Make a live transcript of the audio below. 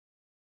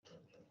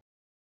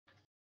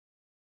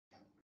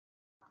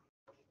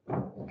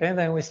Okay,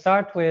 then we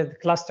start with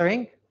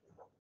clustering.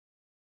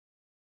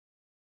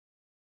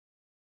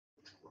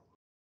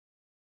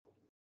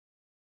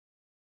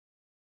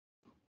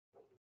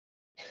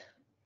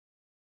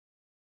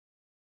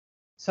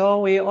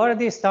 So we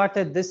already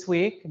started this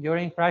week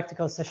during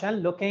practical session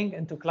looking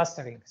into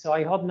clustering. So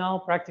I hope now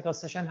practical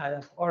session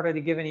has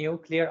already given you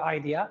clear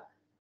idea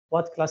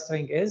what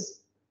clustering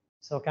is.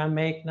 So can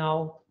make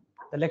now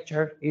the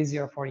lecture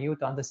easier for you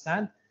to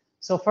understand.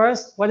 So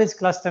first, what is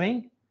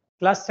clustering?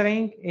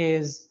 Clustering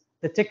is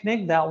the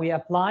technique that we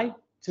apply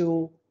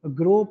to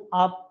group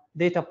up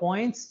data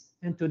points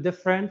into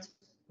different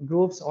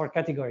groups or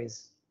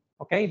categories,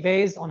 okay,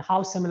 based on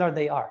how similar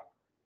they are.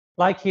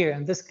 Like here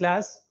in this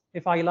class,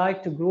 if I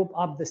like to group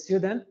up the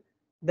student,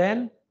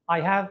 then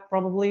I have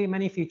probably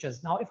many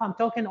features. Now, if I'm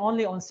talking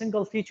only on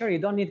single feature, you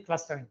don't need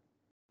clustering,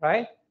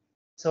 right?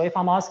 So if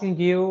I'm asking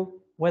you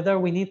whether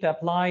we need to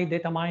apply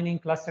data mining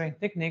clustering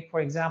technique, for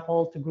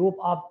example, to group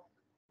up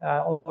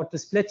or to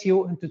split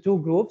you into two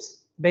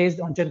groups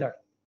based on gender,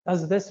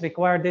 does this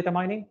require data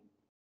mining?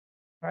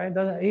 Right?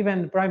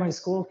 Even primary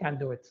school can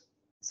do it.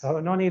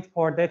 So no need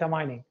for data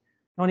mining,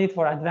 no need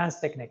for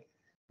advanced technique.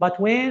 But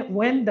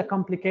when the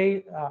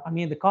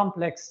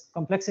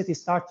complexity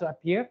starts to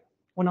appear,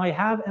 when I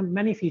have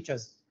many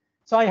features,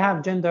 so I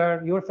have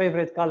gender, your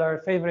favorite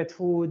color, favorite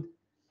food,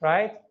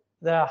 right?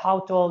 The how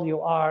tall you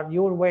are,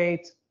 your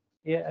weight,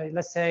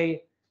 let's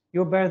say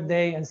your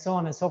birthday, and so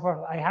on and so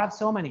forth. I have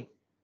so many.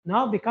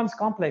 Now it becomes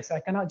complex. I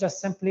cannot just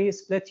simply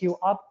split you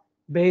up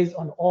based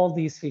on all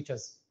these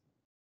features.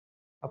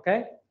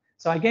 Okay.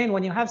 So again,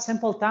 when you have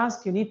simple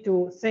tasks, you need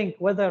to think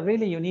whether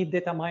really you need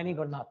data mining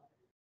or not.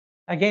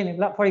 Again,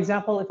 for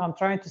example, if I'm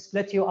trying to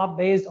split you up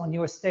based on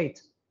your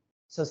state,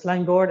 so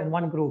Selangor in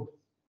one group,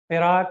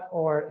 Perak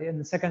or in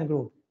the second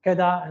group,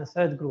 Kedah in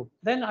third group,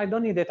 then I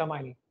don't need data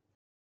mining.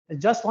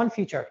 It's just one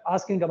feature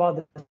asking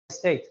about the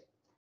state.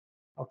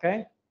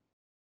 Okay.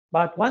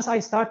 But once I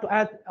start to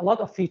add a lot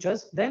of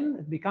features, then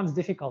it becomes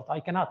difficult. I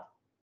cannot,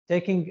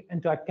 taking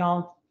into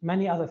account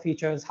many other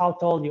features, how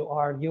tall you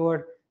are,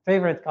 your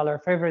favorite color,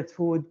 favorite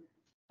food,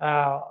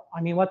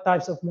 what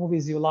types of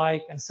movies you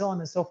like, and so on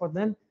and so forth,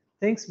 then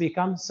things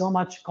become so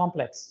much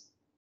complex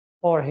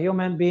for a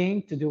human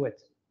being to do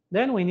it.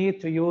 Then we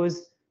need to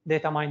use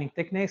data mining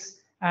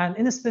techniques. And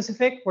in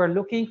specific, we're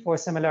looking for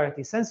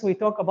similarity. Since we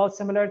talk about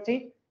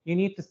similarity, you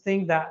need to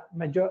think that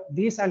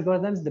these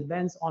algorithms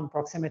depends on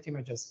proximity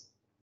measures,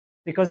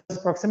 because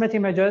proximity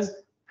measures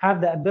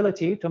have the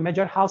ability to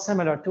measure how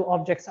similar two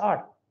objects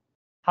are,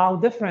 how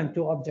different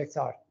two objects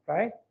are,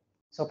 right?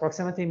 So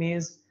proximity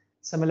means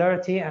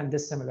similarity and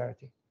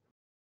dissimilarity.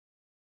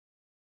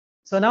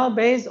 So now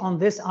based on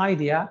this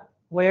idea,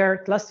 where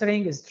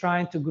clustering is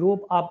trying to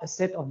group up a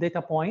set of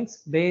data points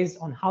based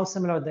on how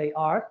similar they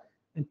are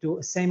into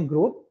a same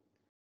group,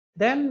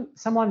 then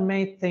someone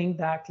may think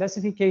that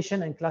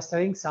classification and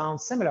clustering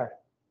sound similar.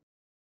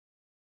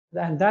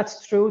 And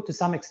that's true to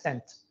some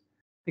extent.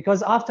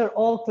 Because after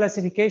all,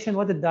 classification,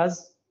 what it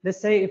does,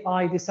 let's say if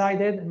I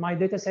decided in my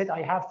data set,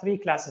 I have three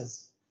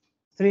classes,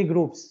 three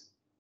groups,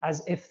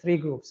 as if three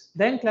groups.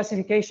 Then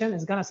classification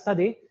is going to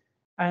study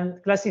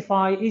and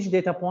classify each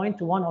data point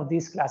to one of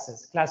these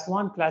classes, class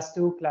 1, class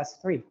 2, class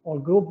 3, or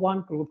group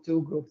 1, group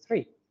 2, group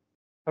 3,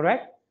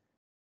 correct?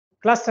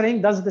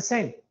 Clustering does the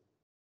same.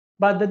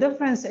 But the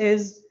difference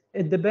is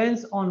it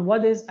depends on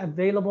what is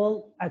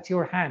available at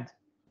your hand.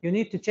 You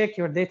need to check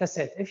your data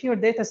set. If your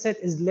data set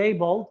is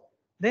labeled,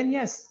 then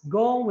yes,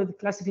 go with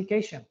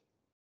classification.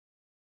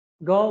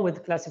 Go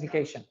with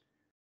classification.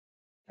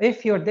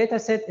 If your data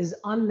set is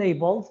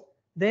unlabeled,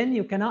 then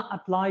you cannot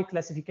apply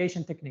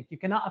classification technique. You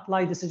cannot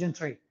apply decision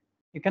tree.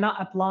 You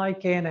cannot apply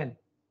KNN.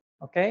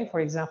 Okay,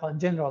 for example, in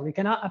general, you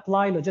cannot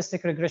apply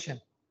logistic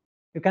regression.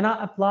 You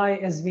cannot apply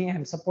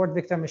SVM, support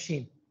vector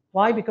machine.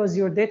 Why? Because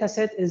your data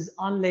set is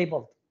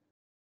unlabeled,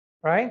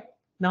 right?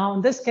 Now,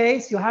 in this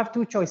case, you have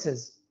two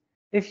choices.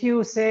 If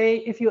you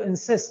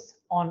insist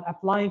on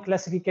applying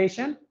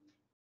classification,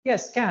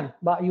 yes, can,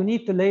 but you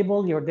need to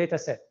label your data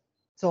set.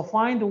 So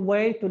find a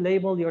way to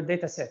label your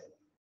data set,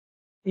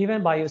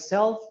 even by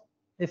yourself,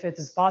 if it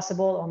is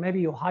possible, or maybe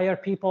you hire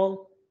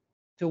people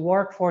to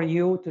work for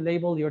you to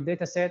label your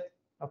data set,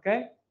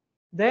 okay?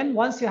 Then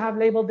once you have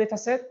labeled data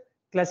set,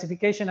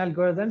 classification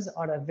algorithms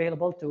are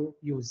available to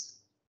use.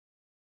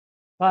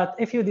 But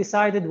if you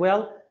decided,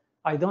 well,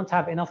 I don't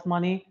have enough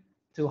money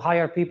to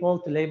hire people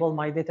to label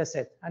my data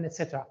set, and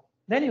etc.,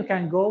 then you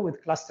can go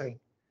with clustering,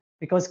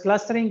 because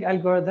clustering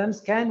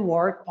algorithms can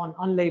work on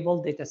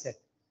unlabeled data set.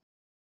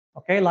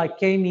 Okay, like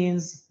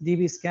k-means,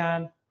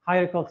 dbScan,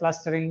 hierarchical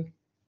clustering.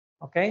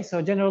 Okay,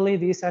 so generally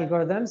these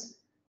algorithms,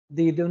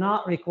 they do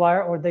not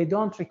require, or they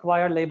don't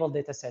require labeled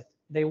data set.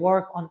 They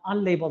work on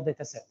unlabeled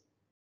data set.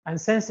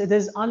 And since it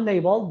is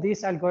unlabeled,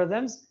 these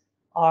algorithms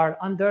are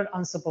under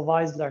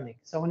unsupervised learning.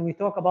 So when we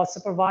talk about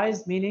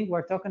supervised, meaning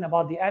we're talking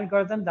about the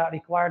algorithm that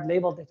required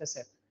labeled data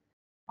set.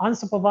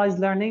 Unsupervised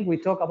learning, we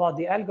talk about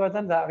the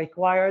algorithm that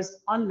requires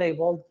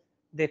unlabeled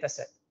data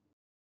set.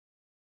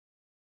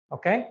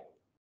 Okay?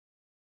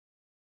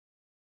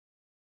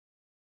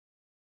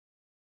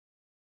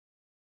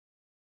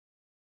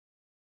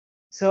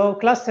 So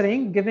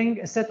clustering, giving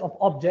a set of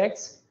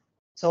objects.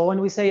 So when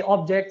we say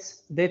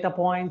objects, data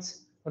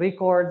points,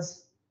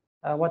 records,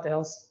 what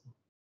else?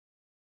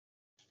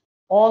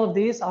 All of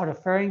these are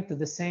referring to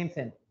the same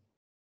thing.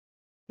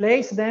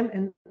 Place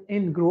them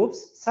in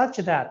groups such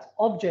that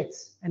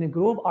objects in a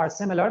group are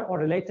similar or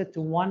related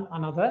to one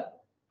another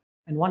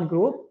in one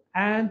group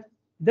and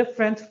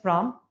different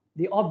from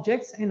the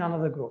objects in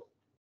another group.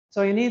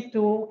 So you need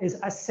to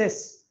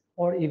assess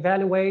or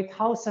evaluate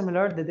how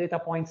similar the data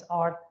points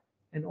are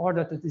in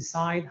order to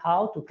decide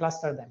how to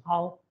cluster them,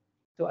 how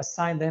to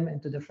assign them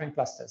into different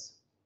clusters.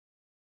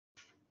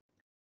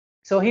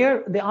 So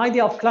here, the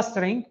idea of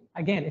clustering,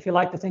 again, if you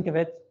like to think of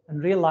it in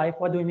real life,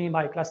 what do we mean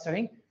by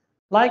clustering?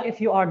 Like if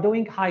you are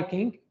doing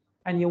hiking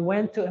and you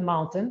went to a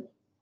mountain,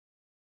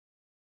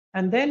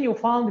 and then you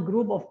found a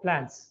group of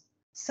plants,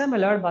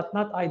 similar but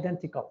not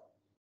identical.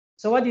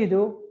 So what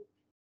do?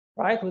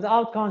 Right,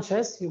 without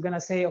conscious, you're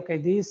gonna say, okay,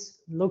 these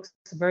looks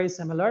very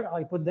similar.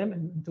 I put them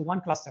into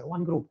one cluster,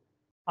 one group.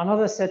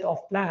 Another set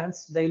of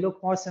plants, they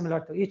look more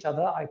similar to each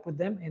other. I put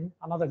them in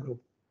another group.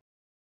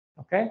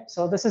 Okay,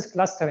 so this is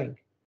clustering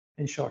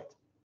in short.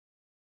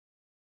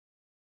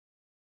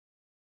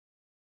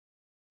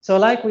 So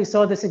like we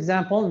saw this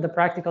example in the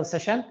practical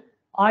session,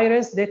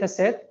 iris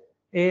dataset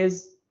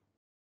is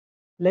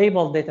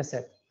labeled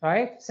dataset,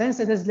 right? Since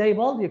it is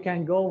labeled, you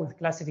can go with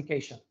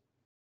classification.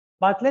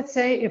 But let's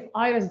say if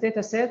iris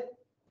dataset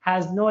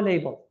has no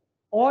label,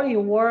 or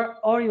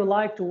you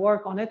like to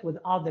work on it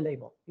without the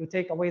label, you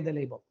take away the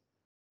label,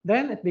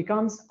 then it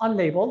becomes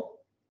unlabeled.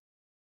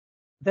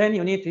 Then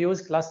you need to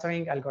use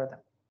clustering algorithm.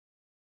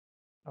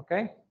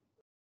 Okay.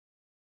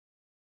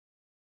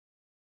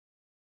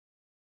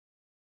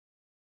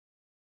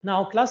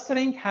 Now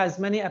clustering has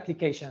many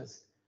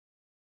applications.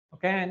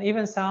 Okay, and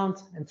even sound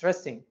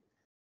interesting.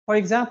 For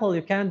example,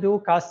 you can do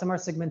customer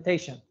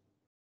segmentation.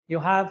 You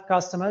have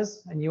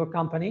customers in your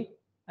company,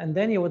 and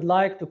then you would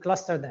like to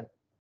cluster them,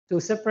 to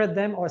separate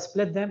them or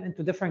split them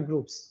into different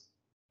groups,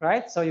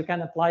 right? So you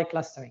can apply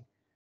clustering.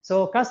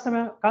 So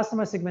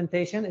customer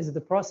segmentation is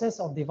the process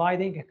of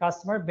dividing a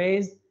customer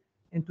based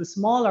into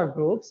smaller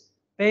groups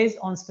based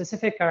on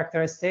specific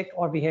characteristic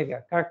or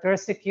behavior.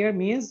 Characteristic here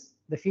means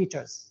the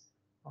features,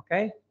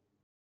 okay?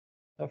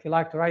 So if you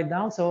like to write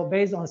down, so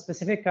based on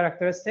specific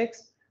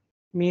characteristics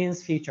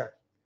means feature.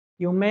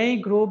 You may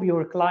group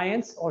your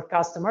clients or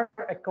customer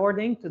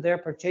according to their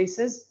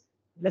purchases,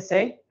 let's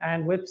say,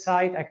 and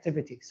website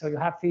activity. So you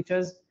have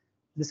features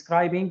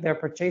describing their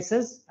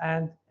purchases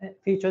and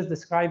features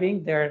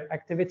describing their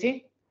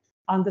activity.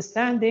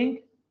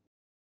 Understanding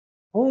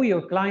who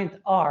your client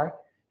are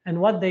and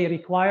what they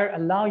require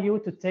allow you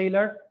to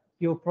tailor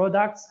your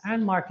products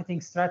and marketing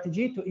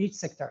strategy to each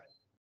sector.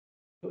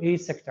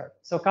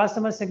 So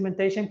customer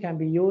segmentation can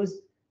be used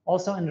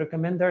also in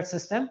recommender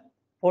system.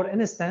 For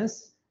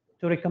instance,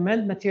 to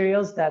recommend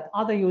materials that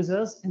other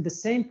users in the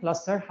same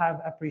cluster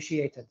have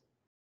appreciated.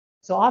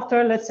 So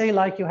after, let's say,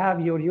 like you have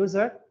your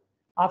user,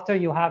 after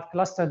you have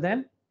clustered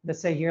them,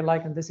 let's say here,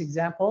 like in this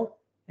example,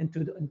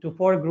 into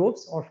 4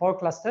 groups or 4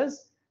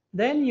 clusters,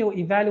 then you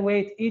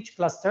evaluate each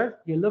cluster,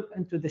 you look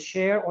into the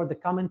share or the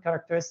common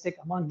characteristic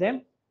among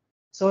them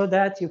so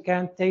that you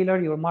can tailor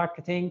your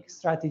marketing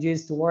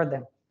strategies toward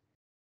them.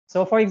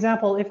 So for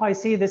example, if I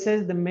see this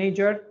is the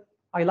major,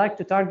 I like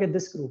to target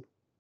this group.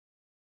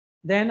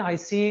 Then I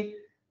see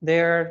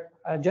their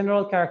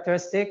general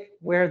characteristic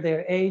where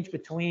their age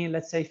between,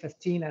 let's say,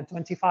 15 and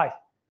 25.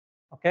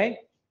 Okay,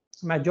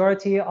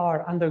 majority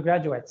are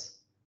undergraduates.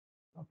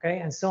 Okay,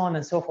 and so on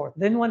and so forth.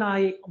 Then when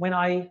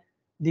I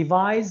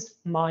devise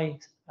my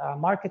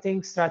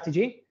marketing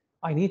strategy,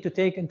 I need to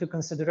take into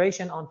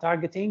consideration on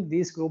targeting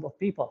this group of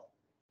people,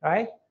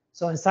 right?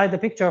 So inside the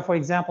picture, for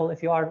example,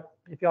 if you are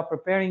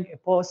preparing a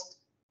post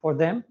for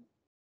them,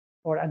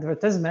 for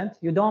advertisement,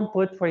 you don't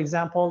put, for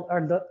example,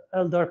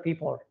 elder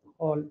people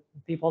or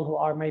people who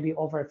are maybe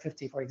over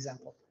 50, for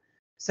example,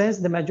 since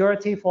the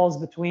majority falls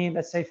between,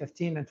 let's say,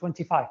 15 and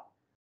 25.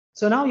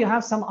 So now you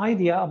have some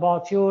idea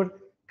about your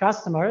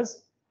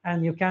customers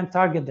and you can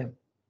target them,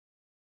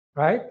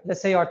 right? Let's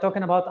say you are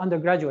talking about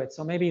undergraduates.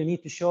 So maybe you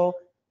need to show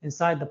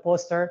inside the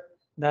poster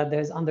that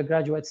there's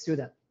undergraduate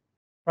student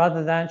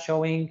rather than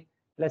showing,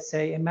 let's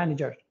say, a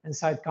manager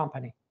inside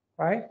company,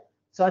 right?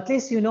 So at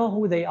least you know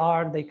who they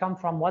are, they come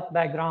from what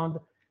background,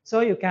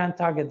 so you can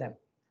target them.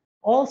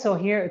 Also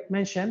here it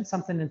mentioned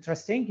something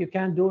interesting, you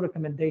can do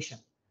recommendation.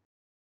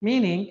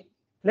 Meaning,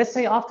 let's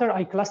say after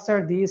I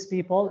cluster these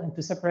people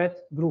into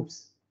separate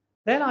groups,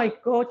 then I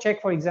go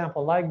check, for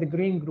example, like the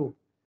green group.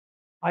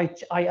 I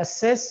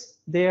assess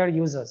their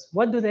users.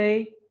 What do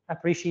they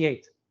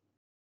appreciate?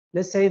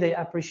 Let's say they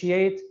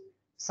appreciate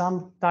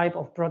some type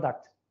of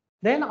product.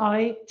 Then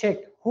I check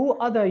who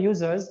other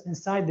users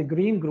inside the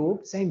green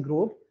group, same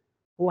group,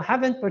 who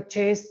haven't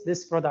purchased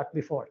this product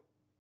before.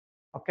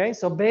 Okay,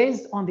 so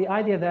based on the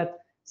idea that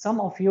some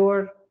of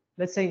your,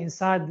 let's say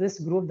inside this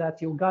group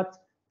that you got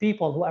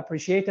people who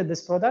appreciated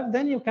this product,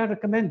 then you can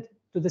recommend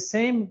to the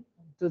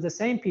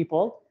same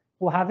people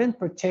who haven't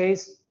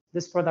purchased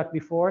this product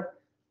before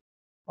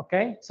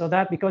Okay, so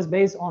that because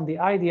based on the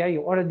idea,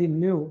 you already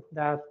knew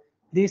that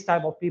these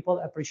type of people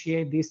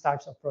appreciate these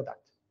types of product.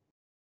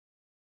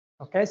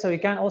 Okay, so you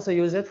can also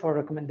use it for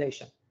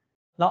recommendation,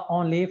 not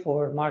only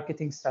for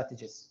marketing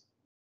strategies.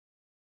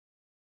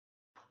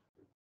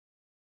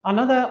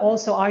 Another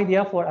also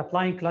idea for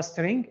applying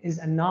clustering is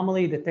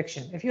anomaly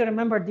detection. If you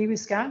remember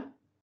DBScan,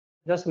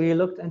 just we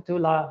looked into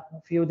a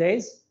few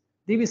days,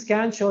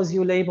 DBScan shows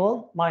you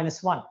label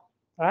 -1,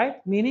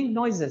 right? Meaning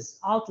noises,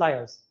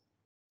 outliers.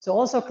 So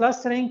also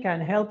clustering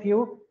can help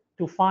you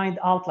to find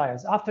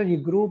outliers. After you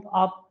group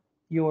up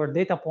your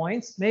data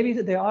points, maybe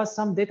there are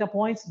some data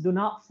points do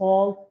not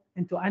fall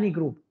into any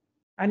group,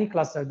 any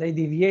cluster. They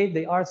deviate,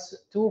 they are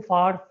too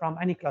far from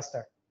any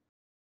cluster.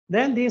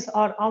 Then these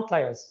are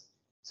outliers.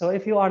 So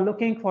if you are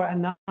looking for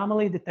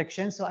anomaly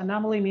detection, so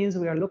anomaly means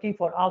we are looking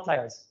for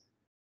outliers.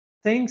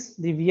 Things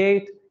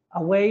deviate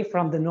away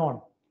from the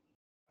norm,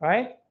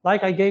 right?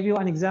 Like I gave you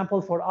an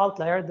example for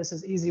outlier. This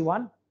is easy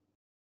one.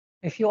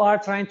 If you are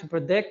trying to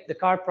predict the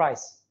car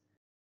price,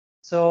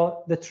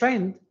 so the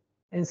trend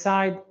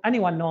inside,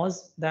 anyone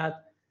knows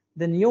that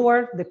the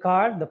newer the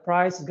car, the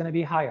price is going to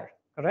be higher,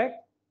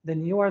 correct? The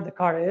newer the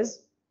car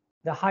is,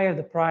 the higher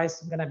the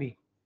price is going to be.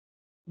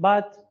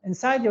 But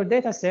inside your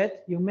data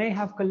set, you may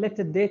have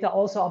collected data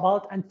also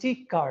about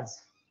antique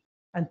cars.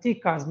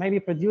 Antique cars maybe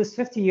produced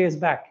 50 years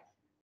back.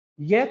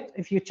 Yet,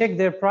 if you check,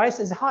 their price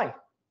is high,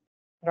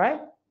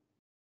 right?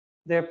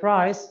 Their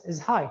price is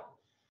high.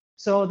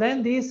 So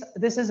then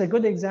this is a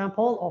good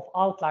example of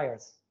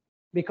outliers,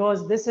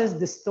 because this is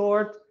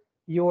distort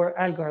your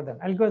algorithm.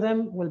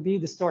 Algorithm will be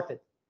distorted.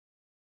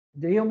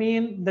 Do you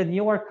mean the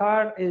newer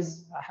car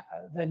is,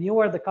 the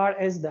newer the car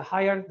is, the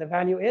higher the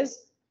value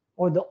is,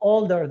 or the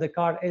older the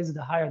car is,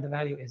 the higher the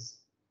value is,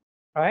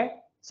 right?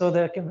 So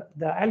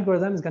the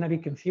algorithm is going to be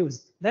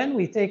confused. Then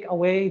we take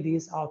away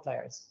these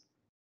outliers.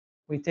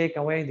 We take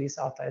away these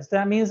outliers.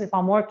 That means if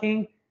I'm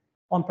working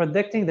on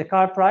predicting the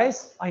car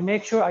price, I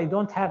make sure I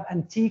don't have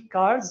antique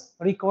cars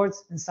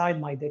records inside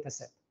my data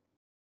set.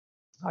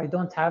 I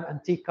don't have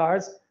antique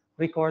cars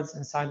records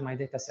inside my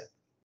data set.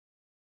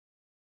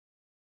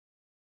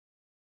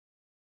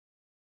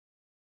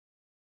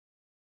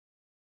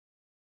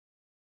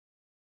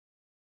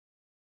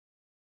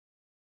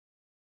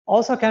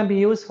 Also can be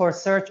used for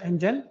search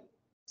engine.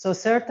 So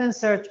certain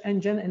search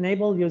engine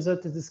enable user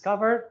to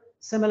discover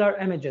similar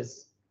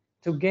images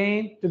to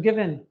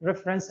given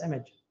reference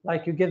image.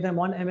 Like you give them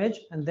one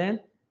image and then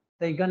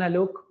they're gonna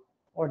look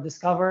or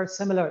discover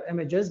similar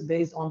images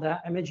based on the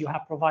image you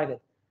have provided.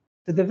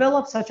 To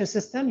develop such a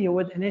system, you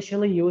would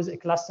initially use a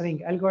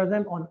clustering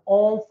algorithm on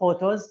all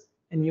photos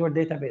in your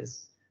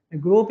database,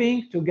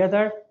 grouping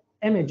together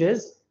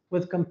images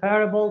with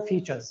comparable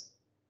features.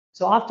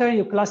 So after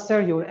you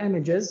cluster your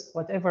images,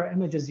 whatever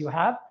images you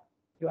have,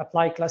 you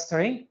apply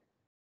clustering,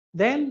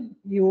 then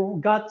you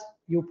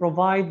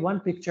provide one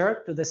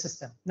picture to the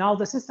system. Now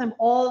the system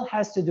all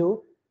has to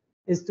do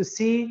is to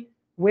see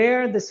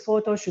where this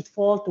photo should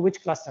fall to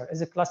which cluster.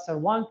 Is it cluster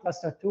 1,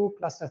 cluster 2,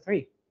 cluster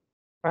 3,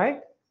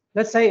 right?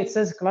 Let's say it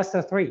says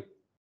cluster 3.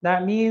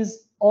 That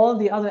means all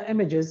the other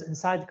images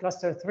inside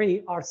cluster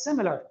 3 are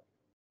similar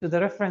to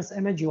the reference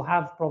image you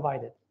have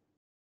provided,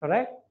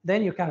 correct?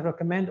 Then you can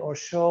recommend or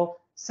show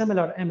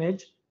similar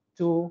image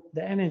to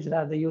the image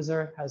that the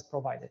user has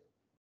provided.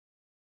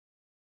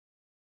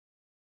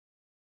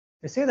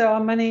 You see, there are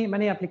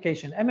many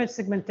applications. Image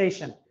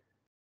segmentation.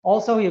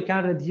 Also, you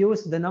can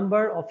reduce the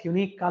number of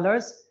unique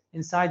colors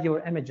inside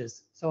your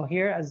images. So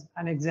here, as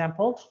an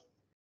example,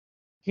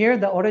 here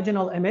the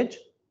original image.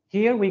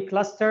 Here we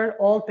cluster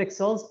all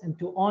pixels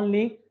into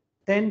only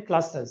 10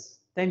 clusters,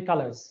 10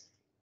 colors.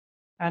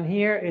 And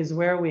here is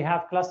where we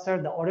have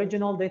clustered the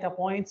original data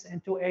points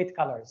into 8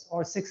 colors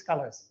or 6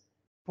 colors,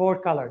 4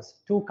 colors,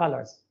 2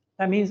 colors.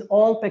 That means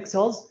all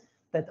pixels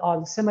that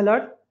are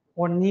similar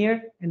or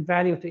near in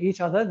value to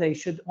each other, they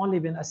should only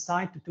be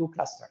assigned to 2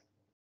 clusters,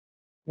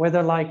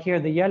 whether like here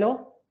the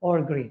yellow or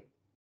green.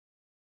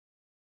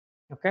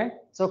 Okay,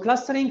 so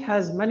clustering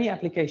has many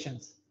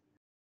applications.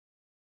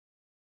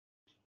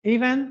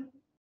 Even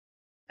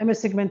image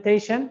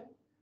segmentation,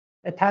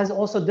 it has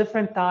also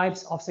different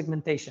types of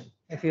segmentation.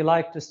 If you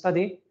like to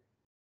study,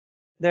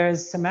 there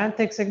is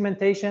semantic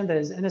segmentation, there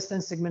is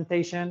instance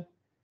segmentation.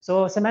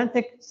 So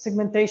semantic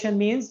segmentation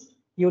means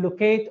you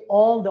locate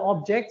all the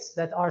objects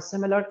that are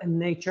similar in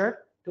nature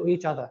to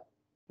each other.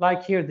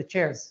 Like here, the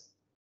chairs.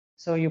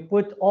 So you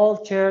put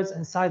all chairs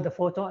inside the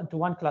photo into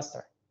one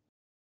cluster.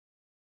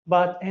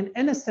 But in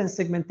instance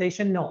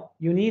segmentation, no.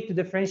 You need to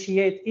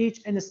differentiate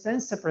each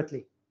instance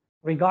separately,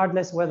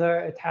 regardless whether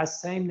it has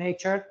same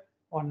nature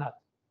or not.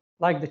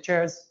 Like the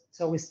chairs,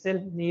 so we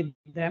still need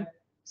them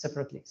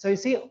separately. So you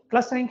see,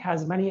 clustering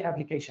has many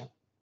applications.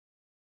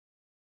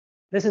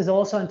 This is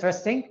also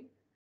interesting.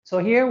 So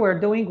here we're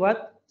doing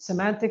what?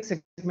 Semantic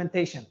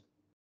segmentation.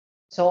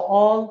 So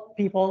all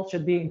people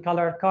should be in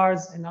color,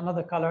 cars in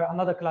another color,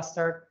 another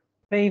cluster,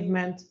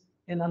 pavement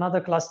in another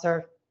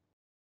cluster.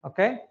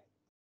 Okay?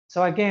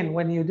 So again,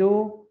 when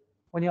you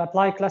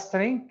apply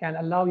clustering, can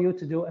allow you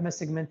to do image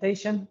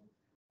segmentation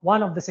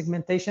one of the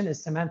segmentation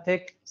is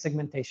semantic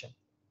segmentation.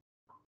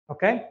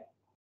 Okay,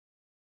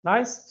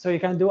 nice. So you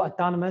can do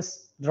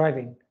autonomous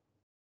driving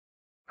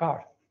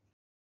car.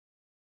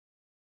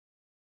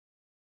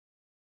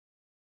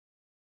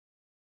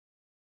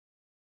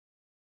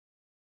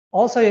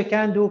 Also, you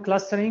can do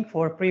clustering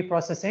for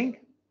pre-processing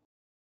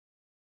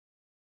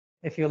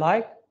if you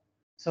like.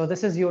 So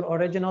this is your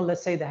original,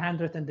 let's say the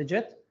handwritten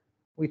digit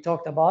we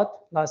talked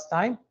about last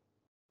time.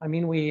 I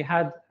mean, we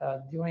had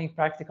during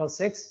practical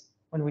 6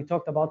 when we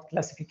talked about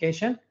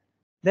classification.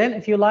 Then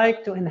if you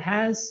like to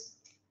enhance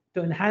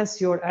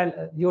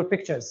your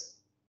pictures,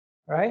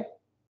 right?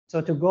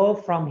 So to go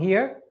from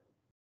here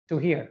to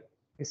here,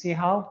 you see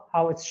how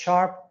it's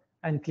sharp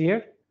and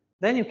clear.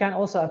 Then you can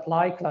also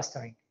apply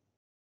clustering.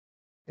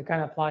 You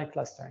can apply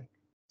clustering.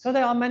 So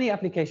there are many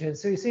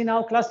applications. So you see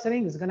now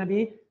clustering is going to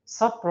be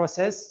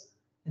sub-process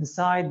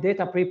inside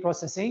data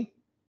pre-processing,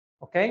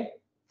 okay,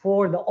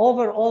 for the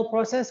overall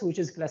process, which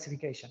is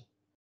classification.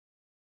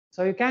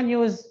 So you can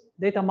use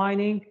data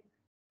mining,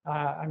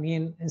 I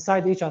mean,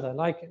 inside each other,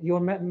 like your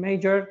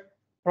major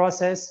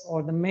process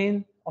or the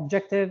main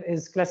objective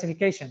is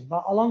classification.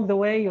 But along the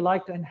way, you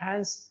like to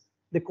enhance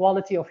the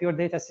quality of your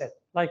data set,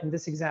 like in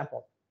this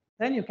example.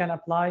 Then you can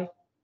apply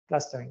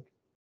clustering.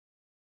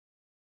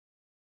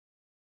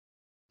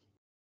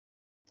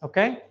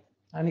 Okay,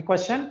 any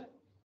question?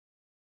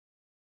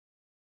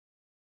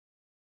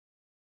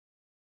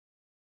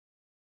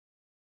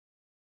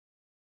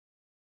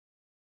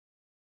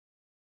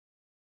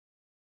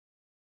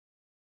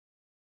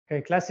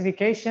 Okay,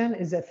 classification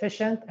is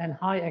efficient and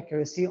high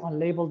accuracy on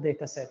labeled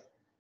data set.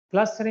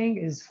 Clustering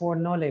is for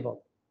no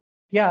label.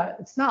 Yeah,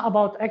 it's not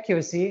about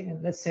accuracy,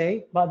 let's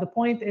say, but the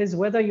point is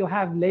whether you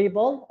have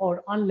label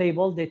or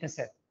unlabeled data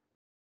set.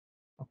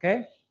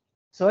 Okay,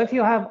 so if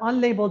you have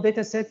unlabeled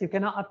data set, you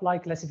cannot apply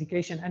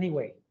classification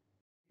anyway,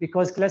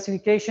 because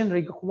classification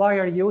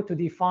require you to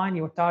define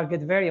your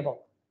target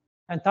variable,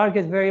 and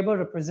target variable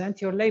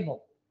represent your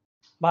label,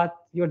 but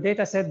your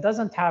data set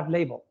doesn't have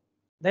label.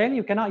 Then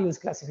you cannot use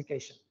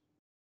classification.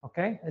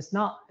 Okay, it's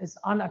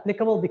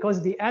unapplicable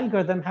because the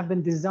algorithm have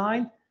been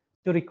designed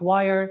to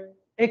require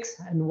X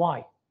and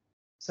Y.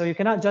 So you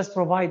cannot just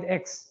provide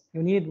X,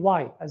 you need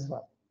Y as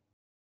well.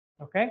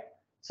 Okay,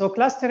 so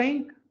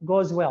clustering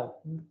goes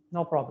well,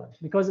 no problem,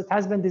 because it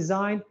has been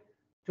designed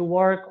to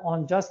work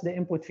on just the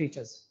input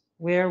features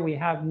where we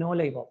have no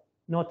label,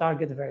 no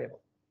target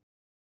variable.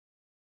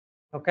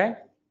 Okay,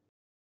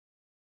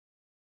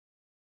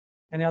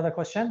 any other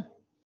question?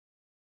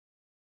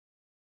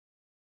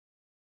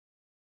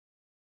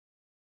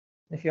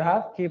 If you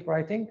have, keep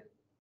writing.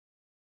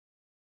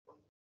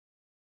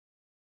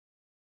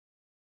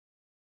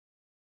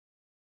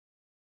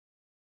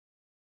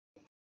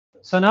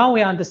 So now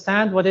we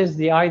understand what is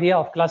the idea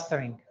of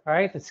clustering,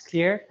 right? It's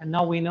clear. And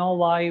now we know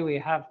why we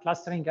have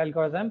clustering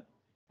algorithm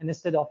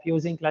instead of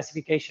using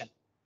classification,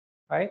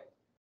 right?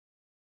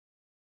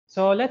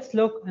 So let's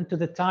look into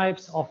the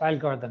types of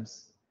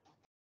algorithms.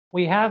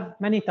 We have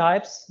many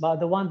types, but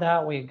the one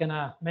that we're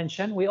gonna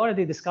mention, we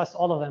already discussed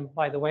all of them,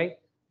 by the way,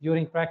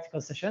 during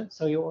practical session.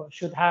 So you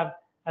should have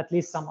at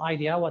least some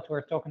idea what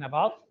we're talking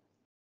about.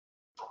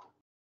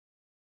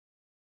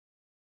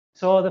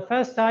 So the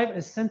first type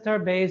is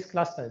center-based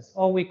clusters,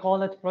 or we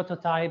call it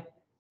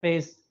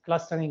prototype-based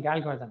clustering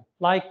algorithm,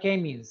 like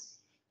k-means.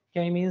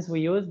 K-means we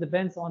use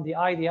depends on the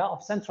idea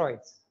of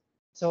centroids.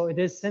 So it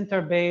is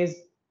center-based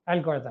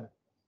algorithm,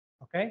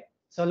 okay?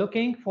 So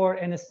looking for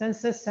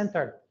instances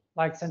centered,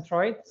 like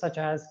centroid, such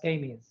as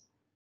k-means.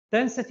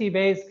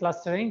 Density-based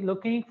clustering,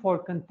 looking for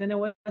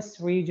continuous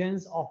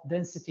regions of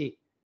density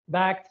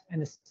backed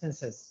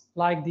instances,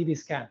 like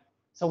dbScan.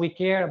 So we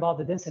care about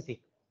the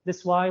density. This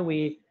is why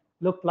we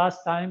looked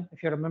last time,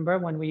 if you remember,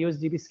 when we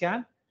used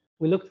dbScan,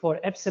 we looked for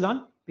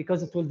epsilon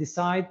because it will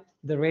decide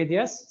the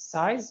radius,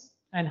 size,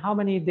 and how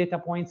many data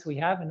points we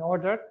have in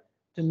order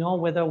to know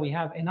whether we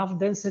have enough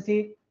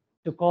density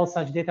to call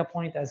such data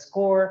point as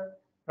core,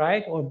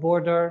 right, or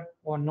border,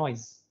 or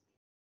noise.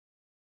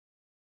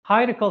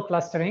 Hierarchical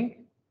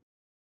clustering,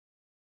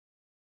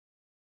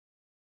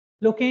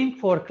 looking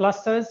for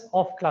clusters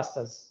of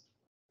clusters,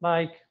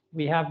 like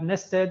we have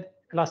nested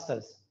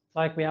clusters,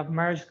 like we have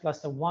merged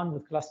cluster 1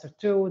 with cluster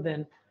 2,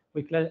 then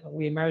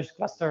we merged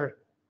cluster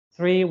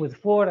 3 with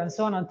 4, and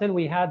so on until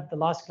we had the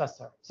last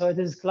cluster. So it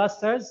is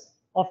clusters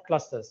of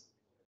clusters.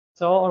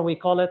 So, or we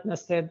call it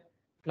nested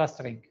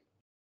clustering.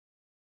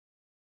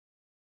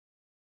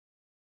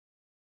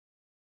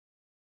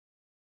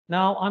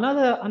 Now,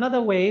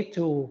 another way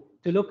to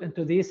look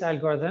into these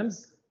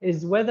algorithms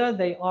is whether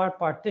they are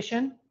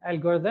partitional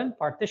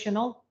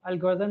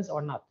algorithms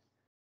or not.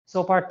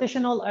 So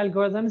partitional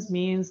algorithms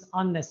means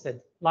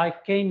unnested,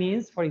 like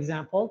k-means, for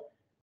example,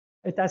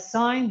 it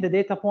assigns the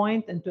data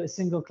point into a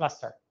single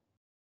cluster,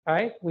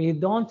 right? We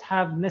don't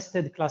have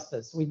nested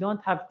clusters. We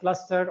don't have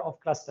cluster of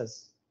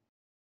clusters.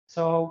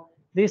 So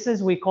this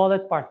is, we call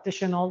it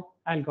partitional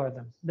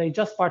algorithms. They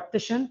just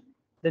partition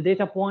the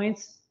data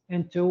points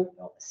into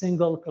a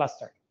single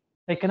cluster.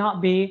 They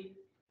cannot be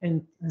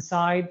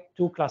inside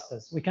two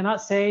clusters. We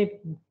cannot say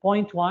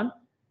point 1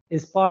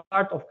 is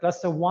part of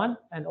cluster 1,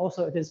 and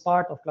also it is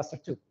part of cluster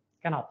 2.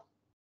 Cannot.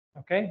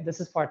 Okay, this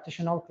is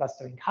partitional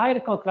clustering.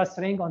 Hierarchical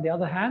clustering, on the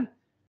other hand,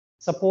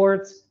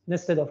 supports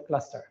nested of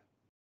cluster.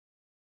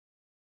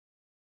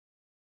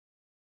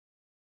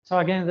 So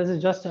again, this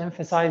is just to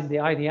emphasize the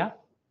idea.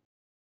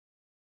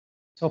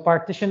 So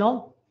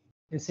partitional,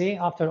 you see,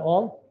 after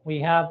all, we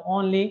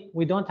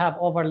don't have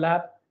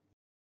overlap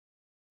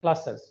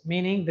clusters,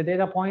 meaning the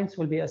data points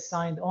will be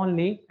assigned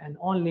only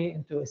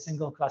into a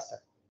single cluster.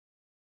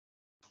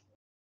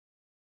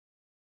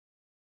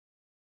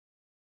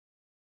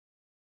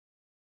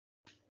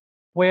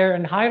 Where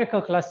in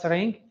hierarchical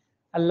clustering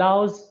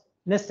allows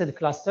nested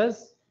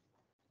clusters,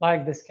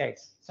 like this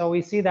case. So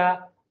we see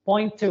that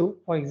point 2,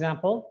 for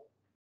example,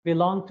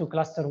 belong to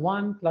cluster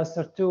 1,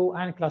 cluster 2,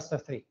 and cluster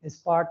 3. Is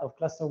part of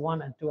cluster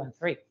 1 and 2 and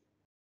 3,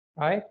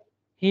 right?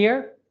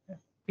 Here,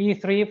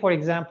 P3, for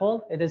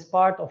example, it is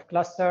part of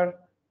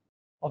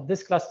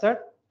this cluster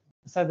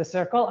inside the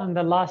circle, and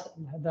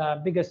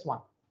the biggest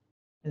one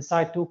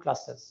inside 2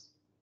 clusters.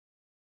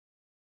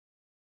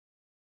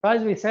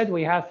 As we said,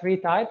 we have 3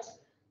 types: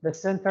 the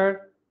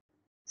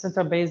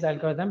center-based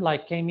algorithm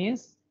like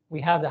k-means.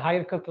 We have the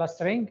hierarchical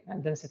clustering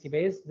and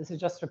density-based. This is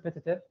just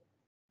repetitive,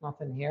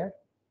 nothing here.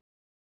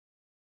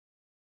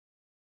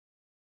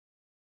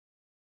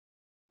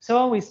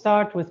 So we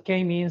start with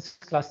k-means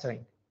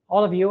clustering.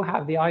 All of you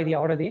have the idea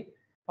already,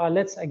 but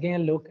let's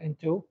again look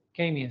into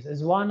k-means.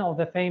 It's one of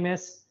the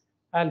famous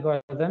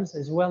algorithms,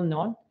 is well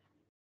known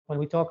when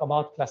we talk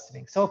about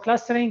clustering. So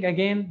clustering,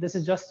 again, this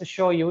is just to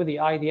show you the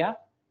idea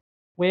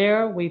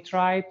where we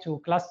try to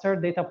cluster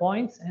data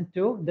points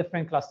into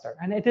different clusters,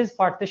 and it is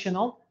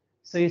partitional.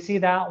 So you see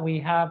that we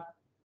have,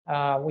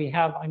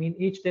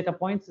 each data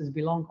point is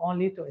belong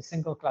only to a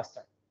single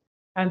cluster.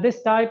 And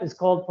this type is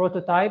called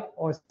prototype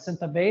or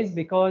center-based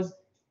because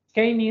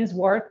k-means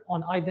work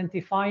on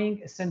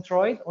identifying a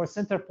centroid or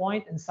center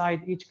point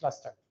inside each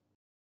cluster.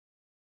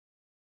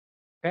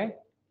 Okay,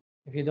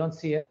 if you don't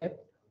see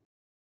it,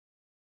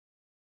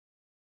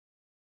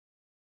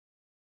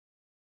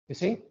 you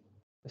see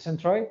the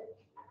centroid?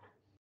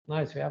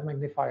 Nice, we have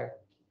magnifier.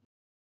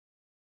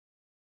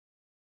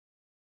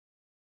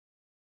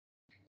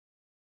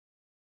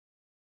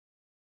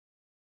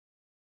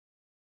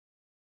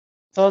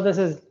 So this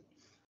is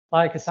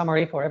like a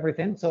summary for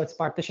everything. So it's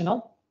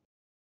partitional.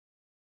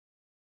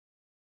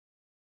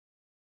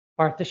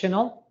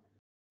 Partitional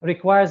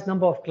requires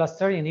number of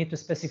cluster you need to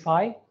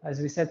specify. As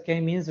we said,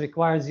 k-means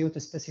requires you to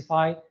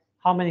specify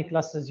how many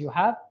clusters you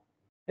have.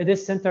 It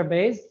is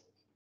center-based.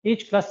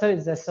 Each cluster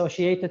is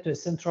associated to a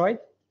centroid.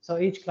 So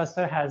each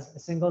cluster has a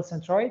single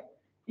centroid.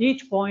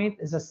 Each point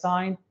is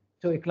assigned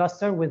to a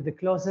cluster with the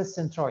closest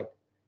centroid.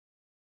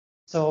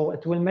 So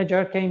it will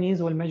measure,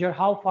 k-means will measure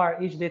how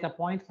far each data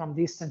point from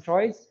these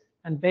centroids,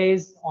 and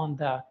based on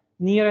the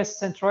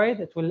nearest centroid,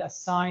 it will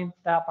assign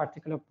that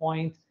particular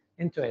point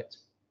into it.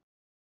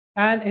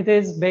 And it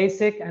is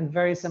basic and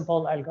very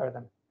simple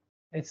algorithm.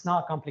 It's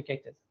not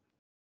complicated.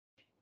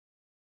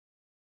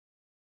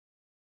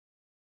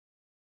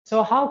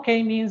 So how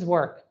k-means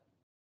work?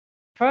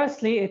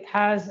 Firstly, it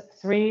has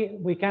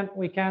we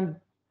can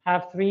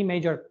have 3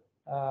 major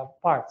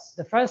parts.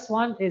 The first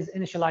one is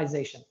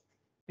initialization,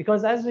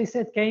 because as we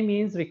said,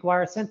 k-means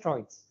require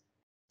centroids.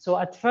 So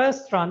at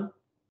first run,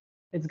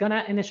 it's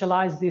gonna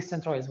initialize these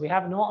centroids. We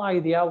have no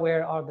idea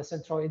where are the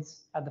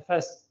centroids at the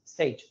first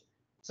stage.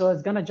 So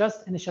it's gonna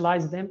just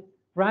initialize them,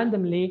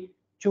 randomly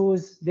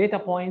choose data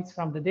points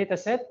from the data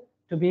set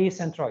to be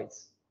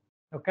centroids,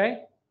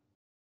 okay?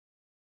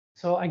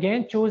 So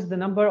again, choose the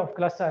number of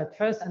cluster at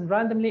first and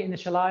randomly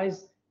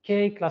initialize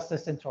k cluster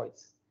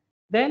centroids.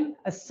 Then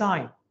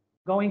assign,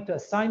 going to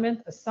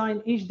assignment,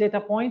 assign each data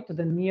point to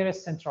the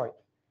nearest centroid.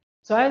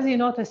 So as you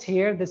notice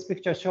here, this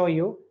picture show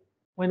you,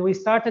 when we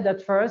started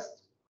at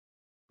first,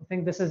 I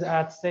think this is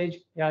at stage,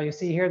 yeah, you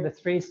see here the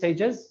 3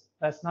 stages.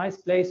 That's nice,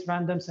 place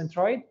random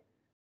centroid.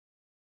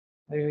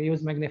 You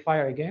use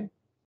magnifier again.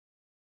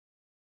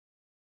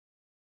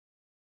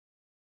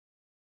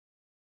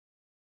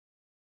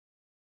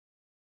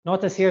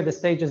 Notice here the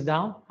stages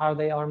down, how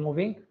they are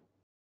moving.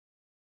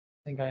 I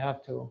think I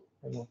have to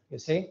remove, you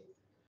see?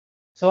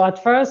 So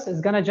at first,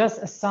 it's gonna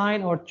just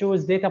assign or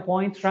choose data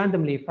points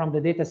randomly from the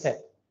data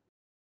set.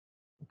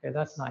 Okay,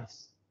 that's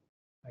nice,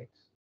 right?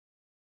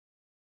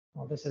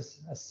 Well, this is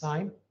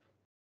assign,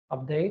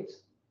 update.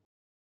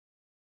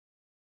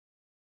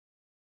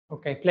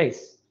 Okay,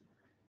 place.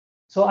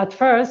 So at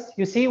first,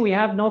 you see we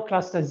have no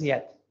clusters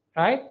yet,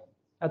 right?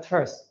 At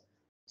first.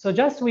 So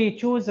just we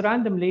choose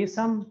randomly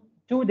some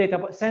 2 data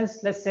points.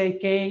 Since let's say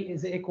k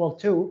is equal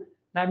to,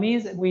 that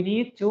means we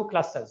need 2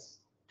 clusters,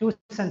 2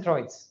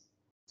 centroids.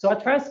 So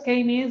at first,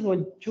 k-means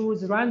will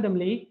choose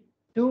randomly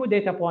 2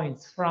 data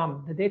points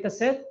from the data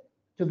set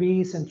to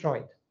be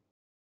centroid.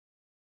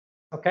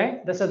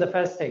 Okay, this is the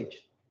first stage.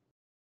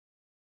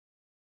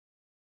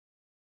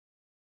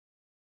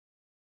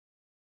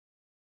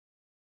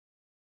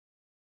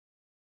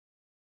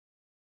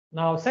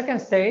 Now, second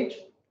stage,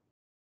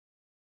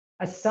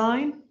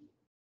 assign.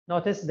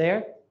 Notice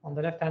there on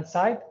the left-hand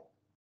side,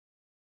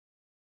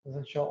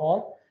 doesn't show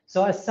all.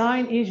 So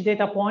assign each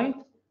data point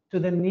to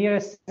the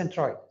nearest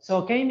centroid.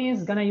 So k-means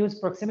is going to use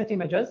proximity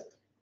measures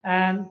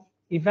and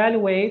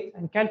evaluate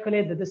and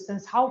calculate the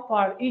distance, how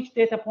far each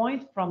data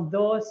point from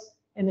those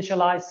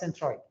initialized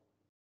centroid.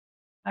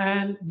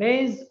 And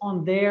based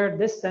on their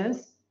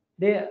distance,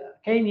 the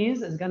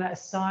k-means is going to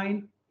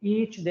assign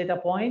each data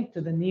point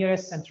to the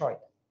nearest centroid.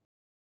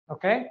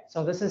 Okay,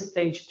 so this is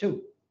stage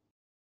 2.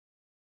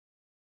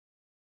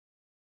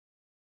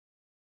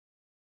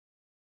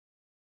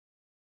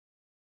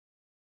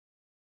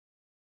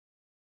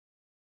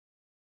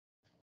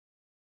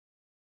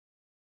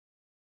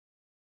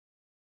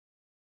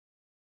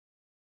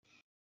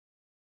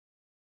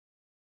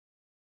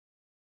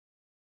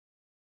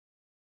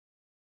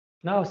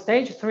 Now,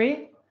 stage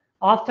 3,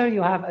 after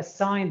you have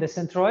assigned the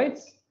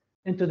centroids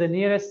into their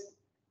nearest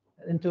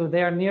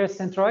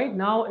centroid,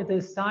 now it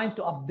is time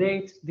to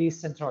update these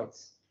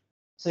centroids.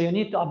 So you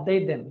need to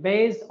update them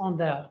based on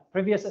the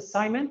previous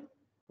assignment,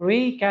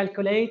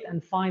 recalculate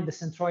and find the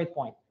centroid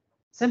point.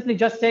 Simply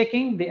just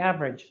taking the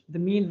average, the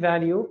mean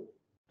value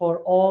for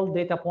all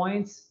data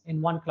points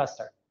in one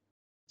cluster.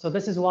 So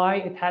this is why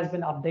it has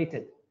been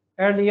updated.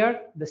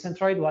 Earlier, the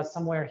centroid was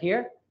somewhere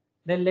here.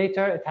 Then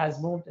later, it has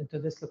moved into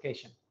this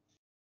location.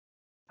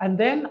 And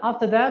then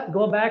after that,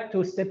 go back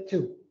to step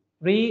 2.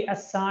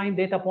 Reassign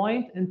data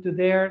point into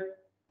their,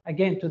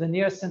 again, to the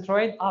nearest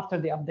centroid after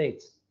the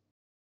update.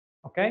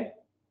 Okay?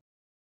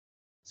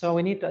 So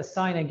we need to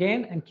assign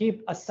again and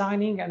keep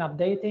assigning and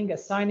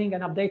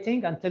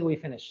updating until we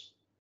finish.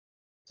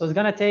 So it's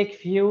going to take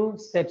few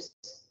steps.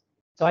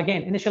 So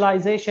again,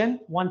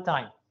 initialization one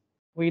time.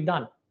 We're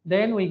done.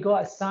 Then we go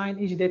assign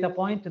each data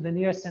point to the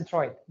nearest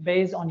centroid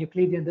based on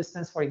Euclidean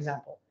distance, for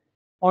example.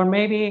 Or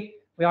maybe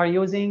we are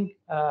using,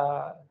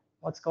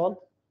 what's called?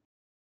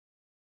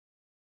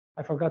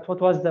 I forgot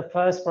what was the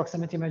first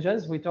proximity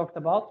measures we talked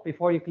about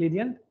before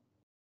Euclidean.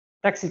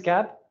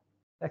 Taxicab.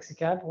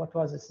 What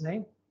was its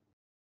name?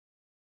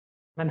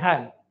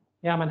 Manhattan.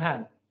 Yeah,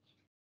 Manhattan.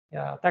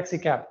 Yeah,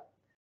 taxicab.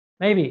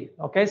 Maybe.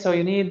 Okay, so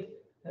you need,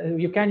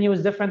 you can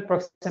use different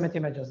proximity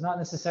measures, not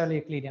necessarily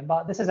Euclidean.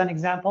 But this is an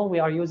example. We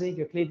are using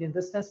Euclidean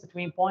distance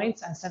between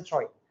points and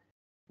centroid.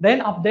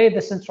 Then update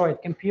the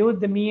centroid. Compute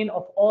the mean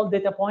of all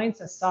data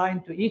points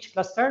assigned to each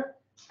cluster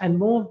and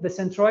move the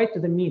centroid to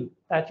the mean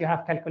that you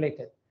have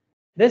calculated.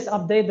 This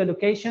update the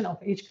location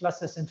of each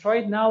cluster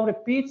centroid. Now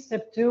repeat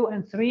step 2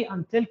 and 3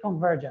 until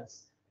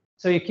convergence.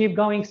 So you keep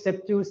going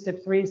step 2,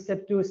 step 3,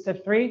 step 2,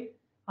 step 3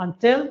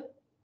 until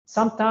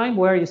sometime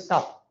where you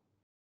stop.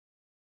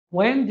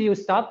 When do you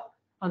stop?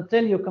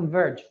 Until you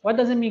converge. What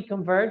does it mean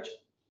converge?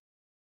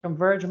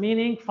 Converge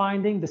meaning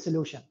finding the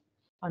solution.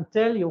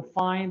 Until you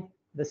find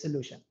the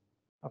solution.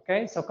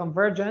 Okay, so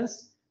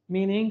convergence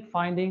meaning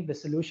finding the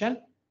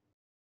solution.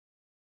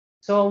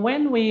 So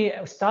when we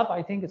stop,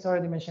 I think it's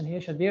already mentioned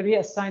here, should be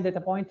reassign data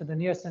point to the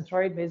nearest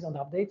centroid based on the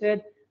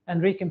updated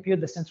and recompute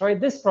the centroid.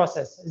 This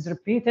process is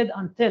repeated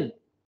until,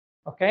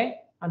 okay,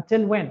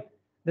 until when?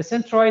 The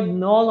centroid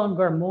no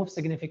longer moves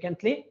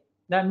significantly.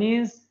 That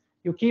means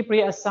you keep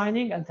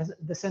reassigning and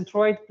the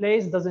centroid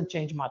place doesn't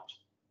change much.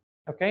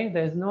 Okay,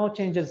 there's no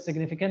changes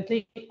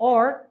significantly,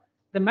 or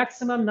the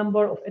maximum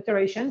number of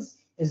iterations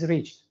is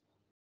reached.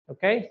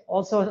 Okay,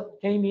 also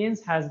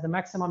k-means has the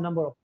maximum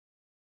number of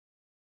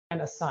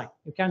assign.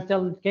 You can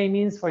tell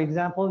k-means, for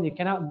example, you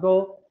cannot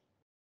go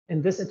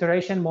in this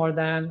iteration more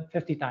than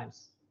 50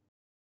 times.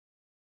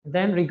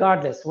 Then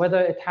regardless whether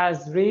it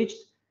has reached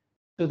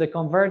to the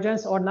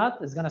convergence or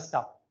not, it's going to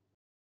stop.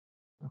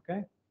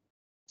 Okay,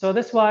 so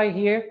that's why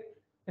here,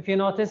 if you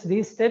notice,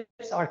 these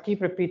steps are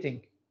keep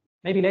repeating.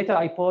 Maybe later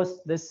I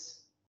post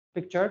this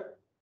picture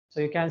so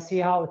you can see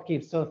how it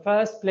keeps. So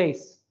first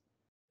place,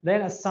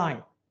 then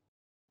assign,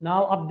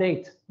 now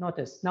update.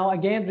 Notice now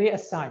again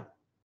reassign,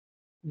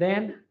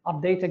 then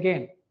update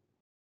again,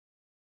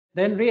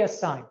 then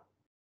reassign,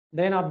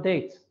 then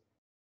update,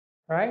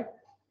 right?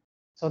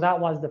 So that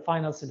was the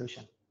final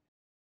solution.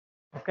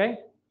 Okay.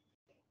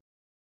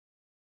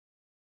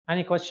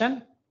 Any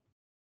question?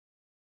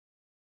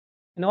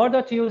 In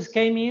order to use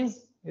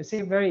k-means, you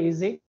see, very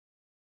easy.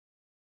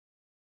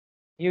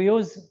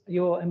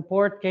 You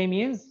import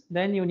k-means,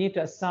 then you need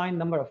to assign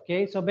number of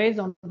k. So based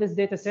on this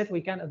data set,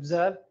 we can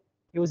observe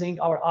using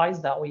our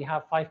eyes that we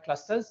have 5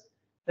 clusters.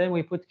 Then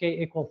we put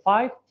k equal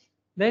 5.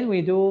 Then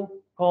we do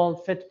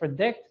called fit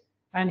predict.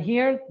 And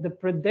here the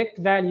predict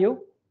value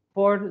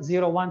for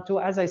 0, 1, 2,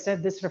 as I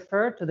said, this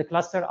refer to the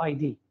cluster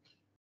ID.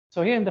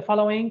 So here in the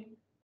following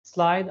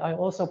slide, I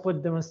also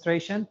put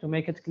demonstration to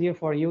make it clear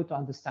for you to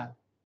understand.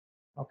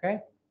 Okay,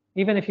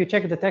 even if you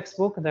check the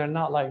textbook, they're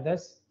not like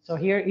this. So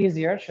here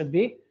easier should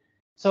be.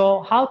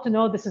 So how to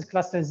know this is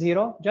cluster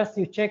 0? Just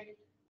you check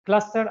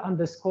cluster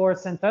underscore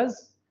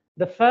centers.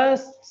 The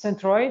first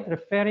centroid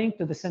referring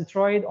to the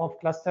centroid of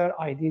cluster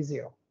ID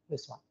 0,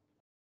 this one.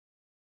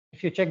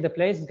 If you check the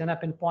place, it's gonna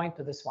pinpoint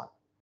to this one.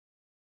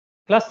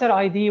 Cluster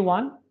ID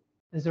 1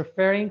 is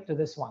referring to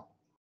this one,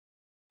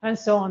 and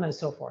so on and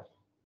so forth.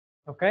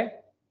 Okay.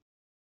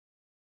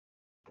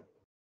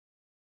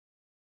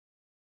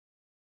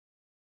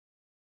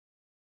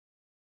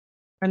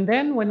 And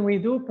then when we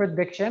do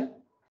prediction,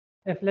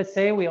 if let's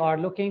say we are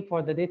looking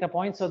for the data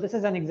point, so this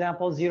is an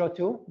example 0,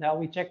 2 that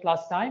we checked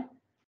last time.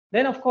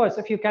 Then of course,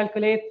 if you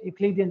calculate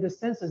Euclidean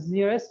distance is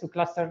nearest to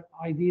cluster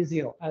ID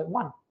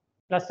 1,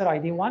 cluster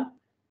ID 1,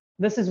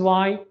 this is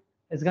why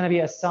it's going to be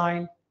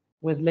assigned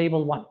with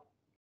label 1.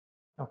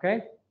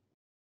 Okay?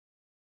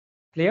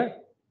 Clear?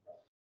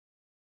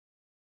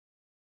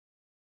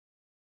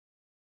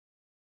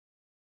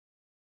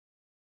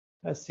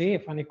 Let's see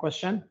if any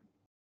question.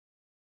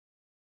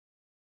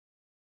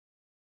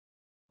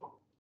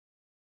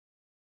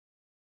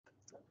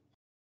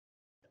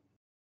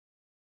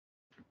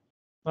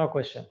 No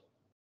question.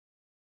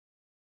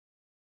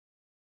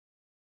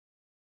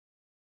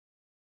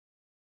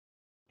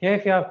 Okay,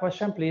 if you have a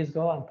question, please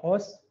go and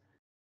post.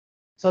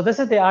 So this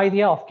is the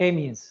idea of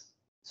k-means.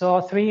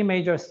 So 3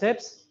 major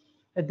steps.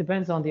 It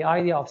depends on the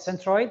idea of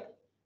centroid.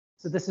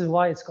 So this is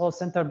why it's called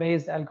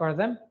center-based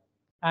algorithm.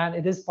 And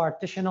it is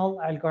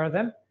partitional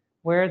algorithm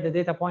where the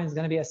data point is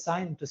going to be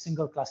assigned into a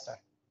single cluster.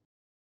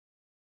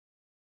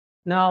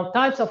 Now,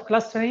 types of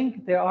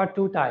clustering, there are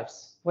 2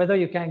 types. Whether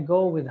you can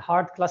go with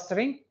hard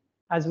clustering,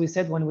 as we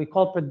said when we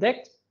call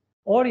predict,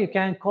 or you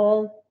can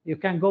go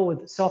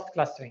with soft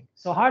clustering.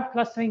 So hard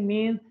clustering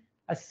means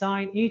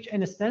assign each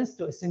instance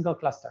to a single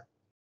cluster.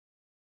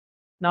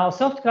 Now,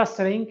 soft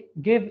clustering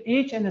give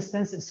each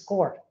instance a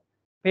score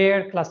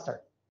per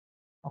cluster.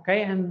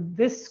 Okay, and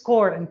this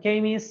score in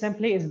k-means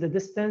simply is the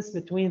distance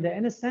between the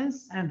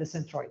instance and the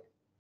centroid.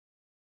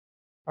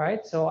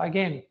 Right? So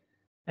again,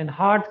 in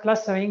hard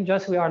clustering,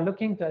 just we are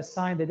looking to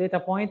assign the data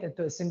point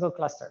into a single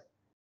cluster.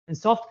 In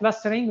soft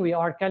clustering, we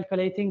are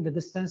calculating the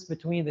distance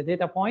between the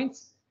data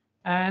points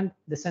and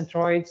the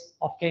centroids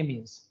of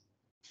k-means.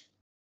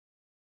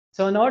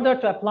 So in order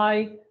to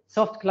apply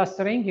soft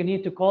clustering, you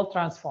need to call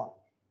transform.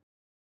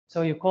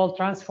 So you call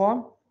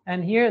transform,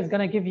 and here it's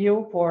going to give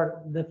you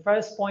for the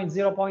first point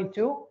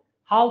 0.2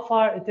 how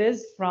far it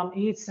is from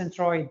each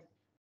centroid.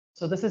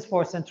 So this is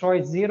for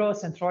centroid 0,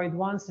 centroid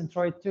 1,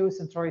 centroid 2,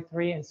 centroid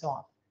 3, and so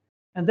on.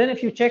 And then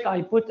if you check,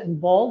 I put in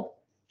bold,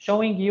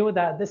 showing you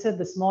that this is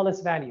the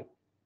smallest value,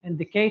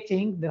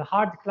 indicating the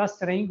hard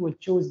clustering will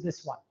choose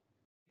this one,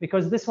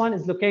 because this one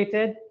is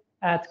located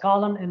at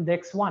column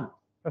index 1,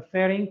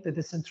 referring to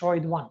the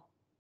centroid 1.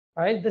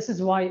 Right? This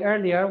is why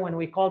earlier when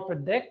we call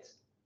predict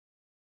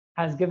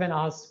has given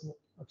us,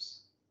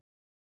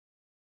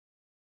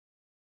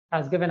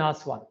 has given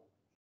us 1.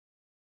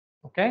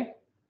 Okay?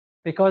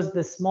 Because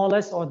the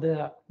smallest or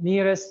the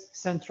nearest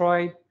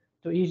centroid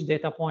to each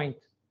data point.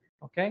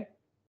 Okay?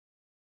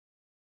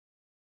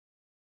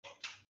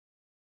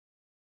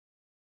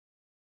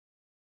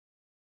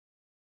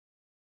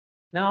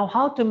 Now,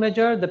 how to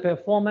measure the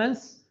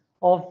performance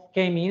of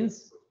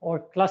k-means or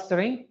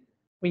clustering?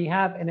 We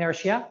have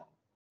inertia.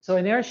 So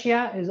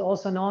inertia is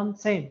also known,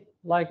 same,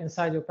 like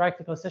inside your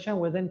practical session,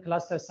 within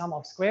cluster sum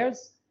of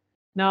squares.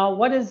 Now,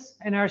 what is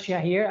inertia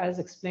here, as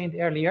explained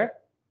earlier?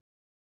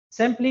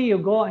 Simply, you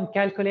go and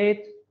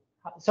calculate.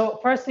 So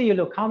firstly, you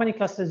look how many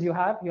clusters you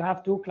have. You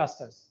have 2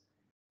 clusters.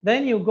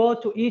 Then you go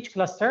to each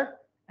cluster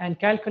and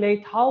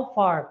calculate how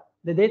far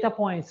the data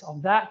points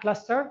of that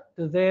cluster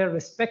to their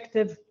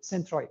respective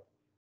centroid.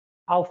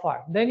 How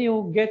far? Then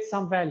you get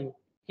some value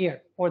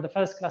here for the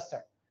first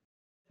cluster.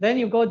 Then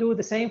you go do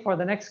the same for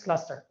the next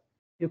cluster.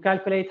 You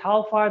calculate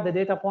how far the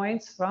data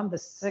points from the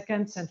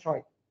second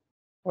centroid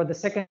for the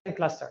second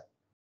cluster.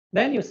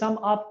 Then you sum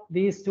up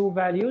these 2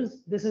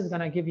 values. This is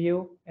going to give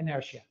you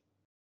inertia.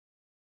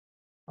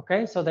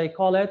 Okay, so they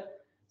call it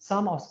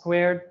sum of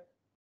squared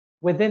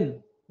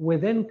within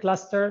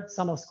cluster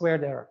sum of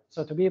squared error.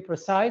 So to be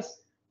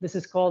precise, this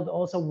is called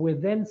also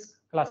within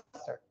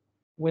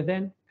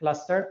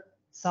cluster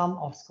sum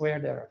of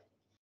squared error.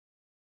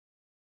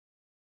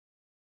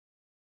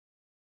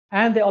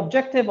 And the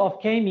objective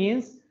of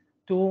k-means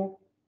to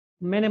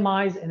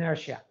minimize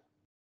inertia.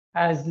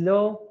 As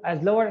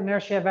lower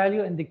inertia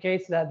value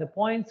indicates that the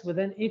points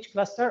within each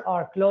cluster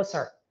are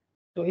closer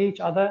to each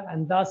other,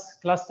 and thus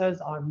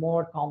clusters are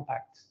more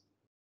compact.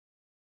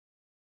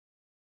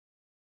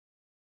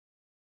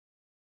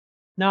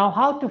 Now,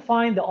 how to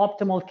find the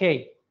optimal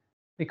k?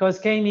 Because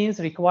k-means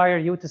require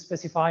you to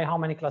specify how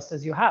many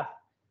clusters you have.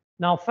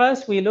 Now,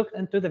 first we looked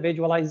into the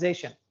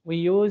visualization. We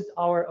used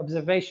our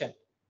observation,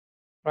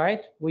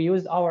 right? We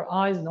used our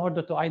eyes in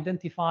order to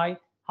identify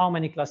how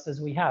many clusters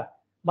we have.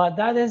 But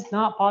that is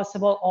not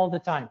possible all the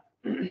time.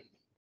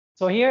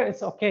 So here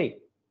it's okay.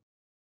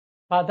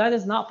 But that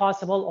is not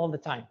possible all the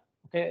time.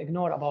 Okay,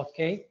 ignore about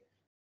k.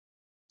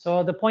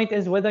 So the point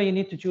is whether you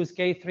need to choose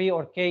k3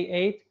 or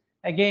k8.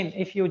 Again,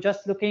 if you're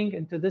just looking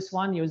into this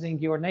one using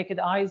your naked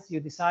eyes,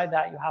 you decide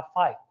that you have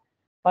 5.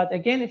 But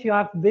again, if you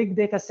have big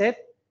data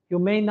set, you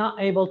may not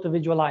able to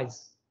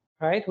visualize,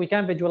 right? We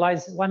can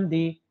visualize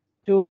 1D,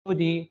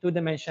 2D, 2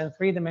 dimensions,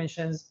 3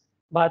 dimensions.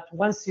 But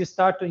once you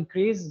start to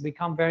increase,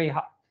 become very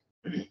hard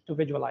to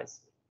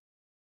visualize.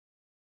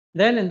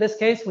 Then in this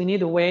case, we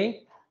need a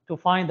way to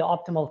find the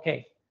optimal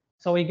k.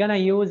 So we're gonna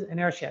use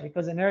inertia,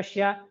 because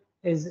inertia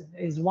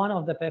is one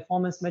of the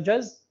performance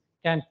measures,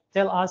 can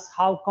tell us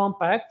how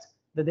compact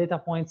the data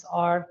points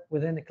are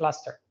within the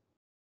cluster.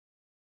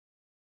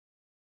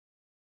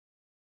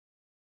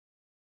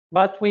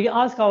 But we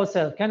ask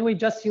ourselves, can we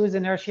just use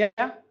inertia?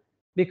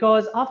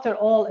 Because after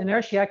all,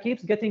 inertia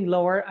keeps getting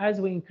lower as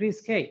we increase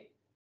k.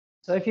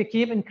 So if you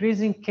keep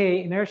increasing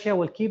k, inertia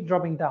will keep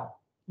dropping down,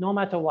 no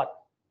matter what.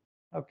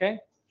 Okay?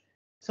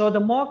 So the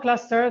more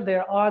cluster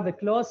there are, the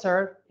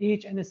closer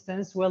each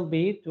instance will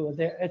be to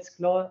its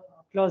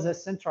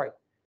closest centroid.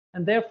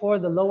 And therefore,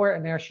 the lower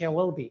inertia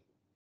will be.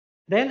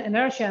 Then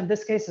inertia in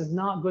this case is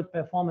not a good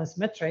performance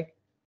metric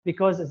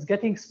because it's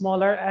getting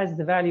smaller as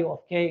the value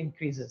of k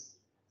increases.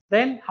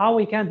 Then how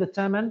we can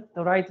determine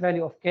the right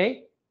value of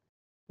k?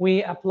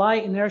 We apply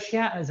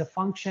inertia as a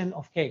function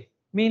of k,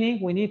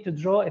 meaning we need to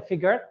draw a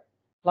figure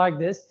like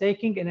this,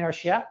 taking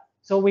inertia.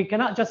 So we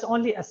cannot just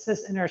only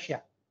assess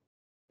inertia.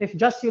 If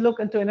just you look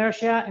into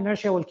inertia,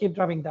 inertia will keep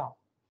dropping down.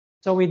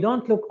 So we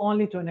don't look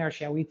only to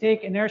inertia. We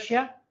take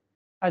inertia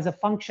as a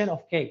function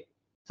of k.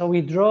 So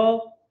we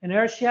draw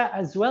inertia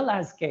as well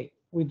as k.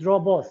 We draw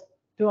both,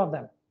 two of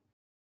them.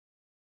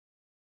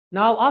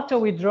 Now, after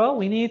we draw,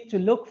 we need to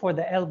look for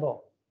the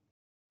elbow.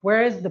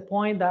 Where is the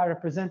point that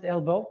represents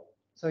elbow?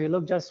 So you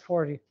look just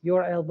for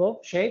your elbow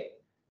shape.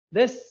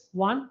 This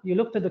one, you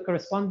look to the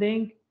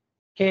corresponding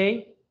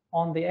k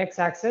on the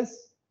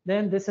x-axis.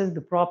 Then this is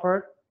the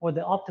proper or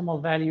the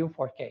optimal value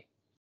for k,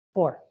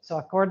 4. So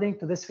according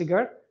to this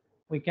figure,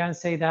 we can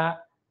say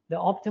that the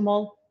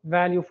optimal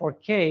value for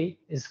k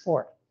is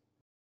 4.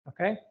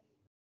 Okay?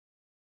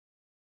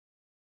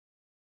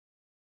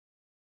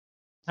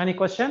 Any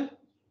question?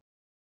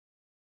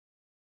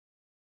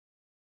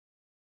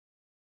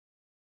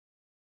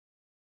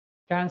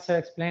 Can Sir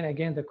explain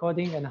again the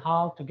coding and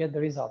how to get the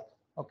result?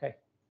 Okay.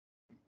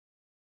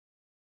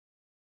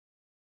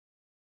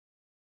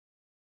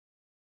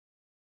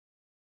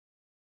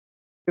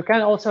 You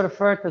can also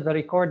refer to the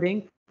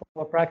recording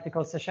for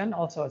practical session.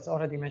 Also, it's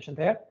already mentioned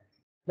there.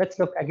 Let's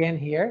look again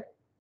here.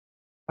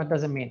 What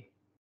does it mean?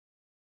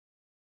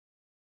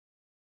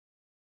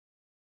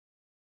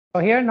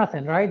 So here,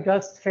 nothing, right?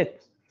 Just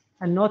fit.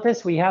 And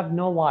notice we have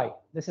no y.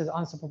 This is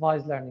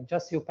unsupervised learning.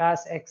 Just you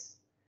pass x.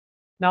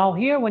 Now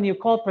here, when you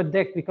call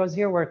predict, because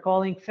here we're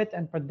calling fit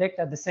and predict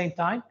at the same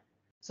time.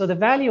 So the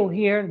value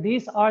here,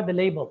 these are the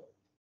label.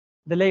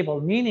 The label,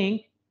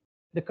 meaning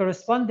the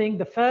corresponding,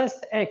 the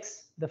first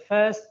x, the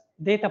first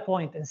data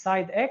point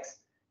inside x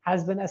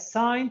has been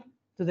assigned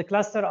to the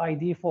cluster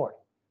ID 4.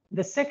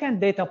 The second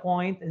data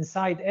point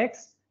inside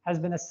x has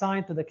been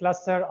assigned to the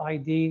cluster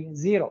ID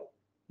 0.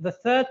 The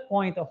third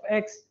point of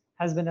x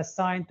has been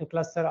assigned to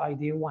cluster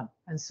ID 1,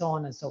 and so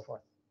on and so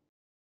forth.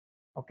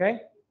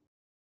 Okay?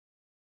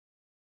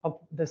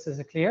 Hope this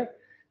is clear.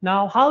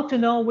 Now, how to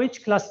know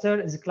which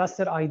cluster is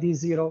cluster ID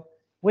 0,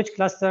 which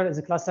cluster is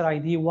cluster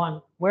ID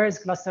 1, where is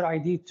cluster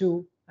ID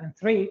 2 and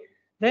 3,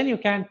 then you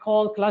can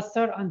call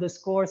cluster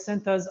underscore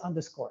centers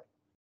underscore.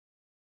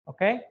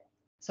 Okay?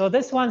 So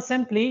this one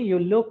simply, you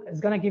look, it's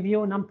going to give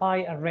you a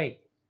NumPy array.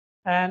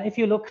 And if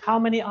you look how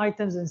many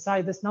items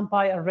inside this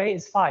NumPy array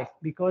is 5,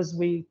 because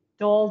we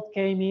told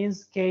k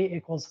means k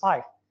equals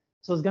 5.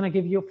 So it's going to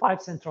give you 5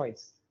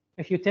 centroids.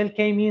 If you tell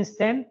k means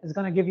 10, it's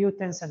going to give you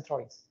 10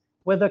 centroids.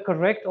 Whether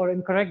correct or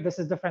incorrect, this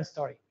is a different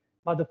story.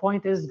 But the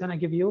point is going to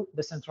give you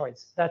the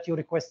centroids that you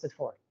requested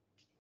for.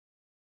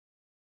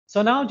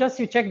 So now just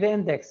you check the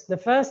index. The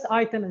first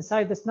item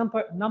inside this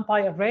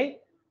NumPy array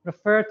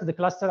refer to the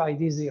cluster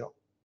ID 0.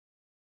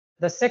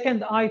 The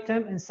second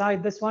item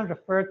inside this one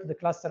referred to the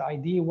cluster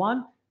ID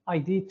 1,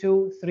 ID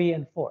 2, 3,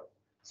 and 4.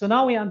 So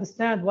now we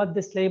understand what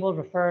this label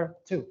refers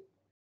to.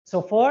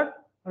 So 4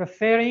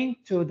 referring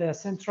to the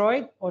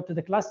centroid or to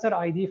the cluster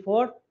ID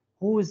 4,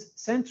 whose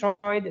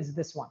centroid is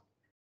this one.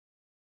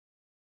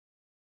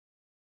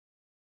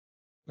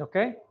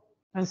 Okay,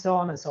 and so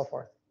on and so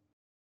forth.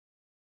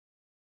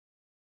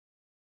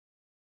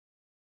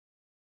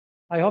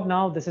 I hope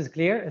now this is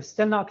clear. If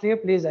still not clear,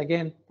 please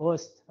again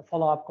post a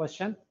follow-up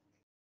question.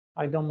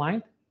 I don't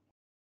mind.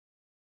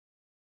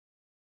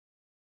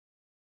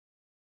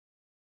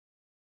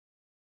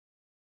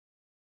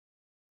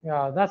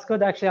 Yeah, that's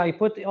good. Actually, I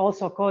put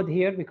also code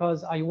here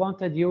because I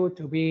wanted you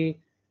to be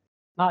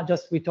not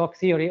just we talk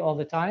theory all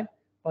the time,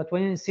 but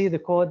when you see the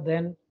code,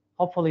 then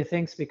hopefully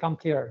things become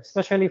clearer,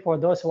 especially for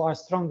those who are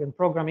strong in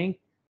programming.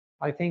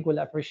 I think will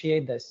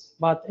appreciate this.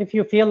 But if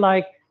you feel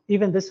like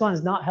even this one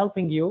is not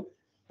helping you,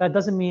 that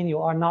doesn't mean you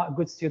are not a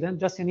good student,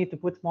 just you need to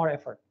put more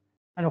effort.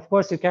 And of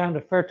course, you can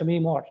refer to me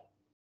more.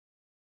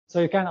 So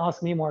you can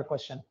ask me more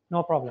questions,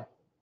 no problem,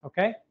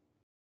 okay?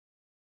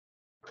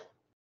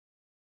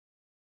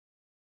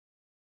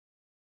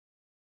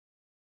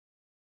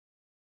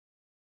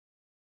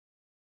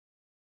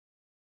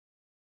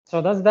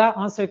 So does that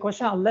answer your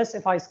question? Unless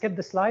if I skip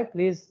the slide,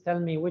 please tell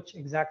me which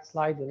exact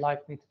slide you'd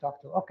like me to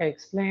talk to. Okay,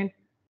 explain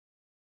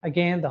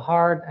again the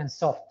hard and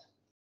soft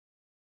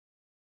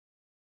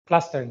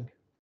clustering.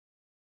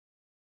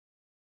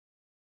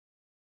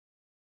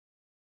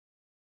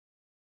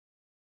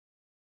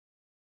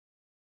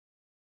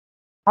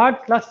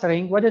 Hard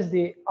clustering, what is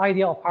the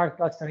idea of hard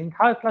clustering?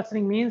 Hard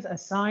clustering means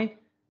assign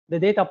the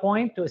data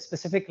point to a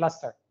specific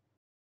cluster.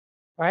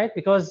 right?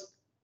 Because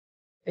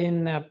in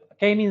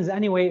k-means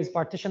anyway is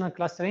partitional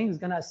clustering, is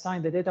going to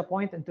assign the data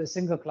point into a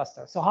single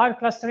cluster. So hard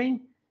clustering,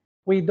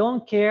 we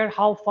don't care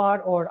how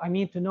far, or I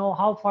mean to know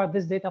how far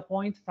this data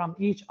point from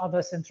each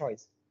other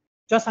centroids.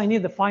 Just I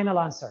need the final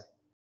answer.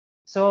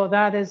 So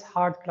that is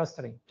hard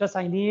clustering. Just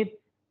I need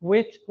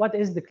what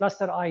is the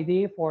cluster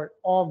ID for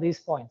all these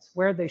points,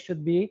 where they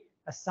should be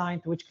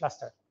assigned to which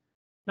cluster.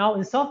 Now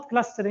in soft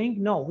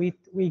clustering, no,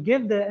 we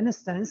give the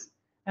instance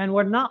and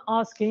we're not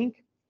asking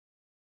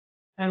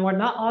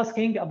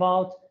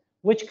about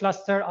which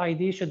cluster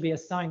ID should be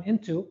assigned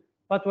into,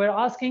 but we're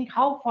asking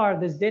how far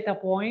this data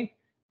point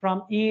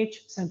from each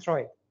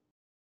centroid.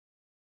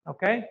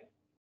 Okay?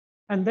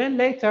 And then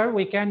later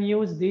we can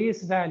use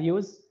these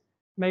values.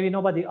 Maybe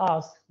nobody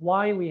asked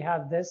why we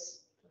have this,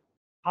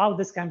 how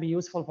this can be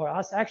useful for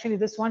us. Actually,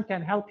 this one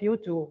can help you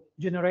to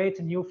generate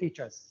new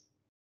features.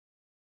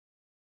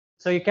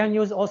 So you can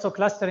use also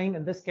clustering,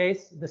 in this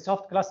case, the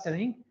soft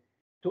clustering,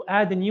 to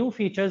add new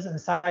features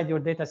inside your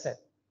data set.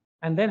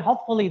 And then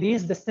hopefully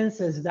these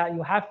distances that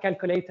you have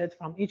calculated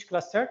from each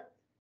cluster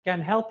can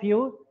help you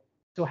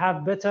to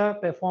have better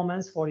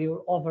performance for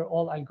your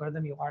overall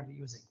algorithm you are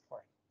using for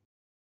it.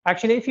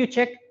 Actually, if you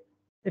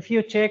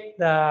check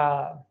the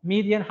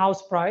median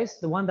house price,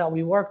 the one that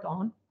we worked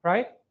on,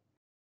 right,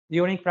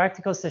 during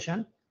practical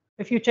session,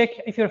 if you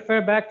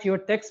refer back to your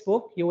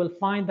textbook, you will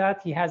find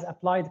that he has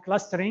applied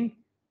clustering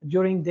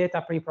during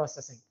data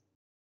pre-processing.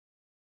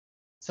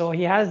 So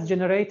he has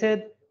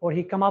generated, or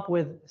he come up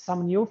with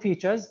some new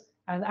features,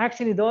 and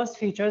actually those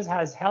features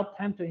has helped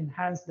him to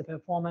enhance the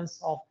performance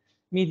of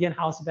median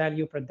house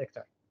value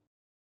predictor.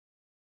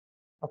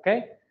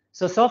 Okay,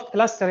 so soft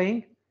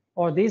clustering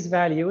or these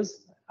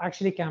values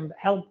actually can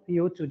help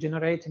you to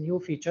generate new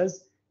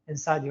features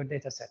inside your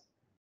data set,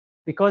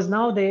 because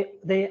now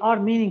they are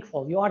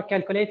meaningful. You are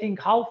calculating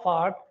how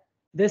far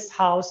this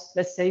house,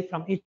 let's say,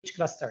 from each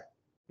cluster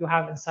you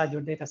have inside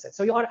your data set.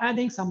 So you are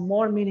adding some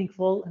more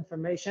meaningful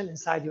information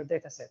inside your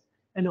data set,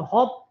 and you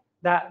hope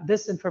that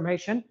this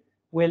information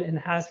will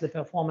enhance the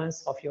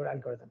performance of your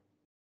algorithm.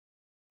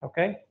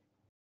 Okay.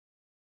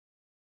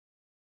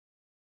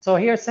 So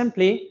here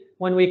simply,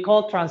 when we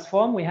call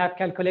transform, we have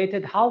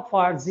calculated how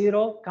far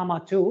 0,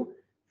 2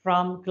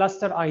 from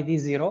cluster ID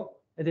 0,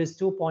 it is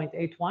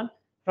 2.81.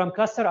 From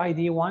cluster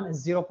ID 1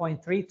 is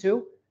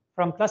 0.32.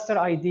 From cluster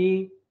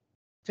ID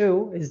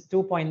 2 is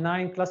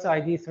 2.9, cluster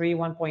ID 3,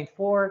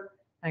 1.4,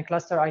 and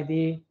cluster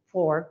ID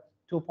 4,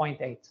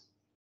 2.8.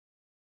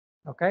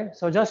 Okay,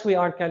 so just we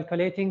are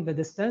calculating the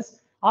distance.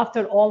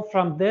 After all,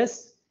 from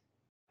this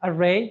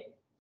array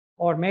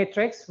or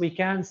matrix, we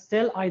can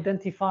still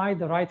identify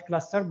the right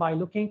cluster by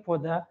looking for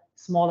the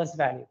smallest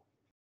value.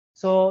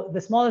 So the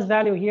smallest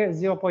value here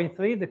is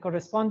 0.3. The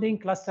corresponding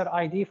cluster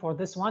ID for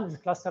this one is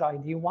cluster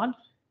ID 1.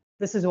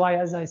 This is why,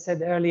 as I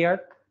said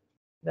earlier,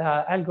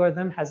 the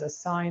algorithm has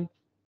assigned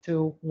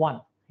to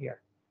 1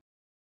 here.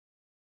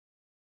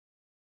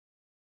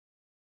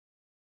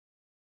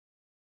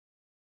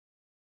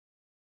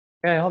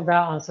 Okay, I hope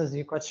that answers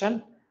your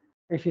question.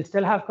 If you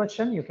still have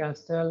question, you can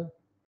still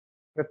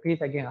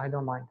repeat again, I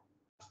don't mind.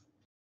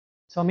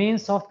 So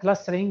means soft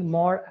clustering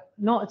more,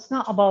 no, it's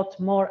not about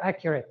more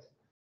accurate.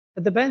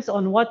 It depends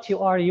on what you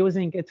are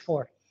using it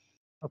for.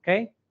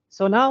 Okay,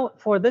 so now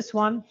for this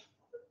one,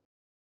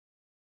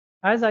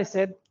 as I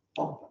said,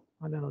 I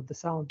don't know the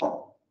sound.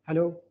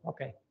 Hello,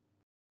 okay.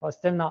 Well,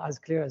 still not as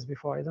clear as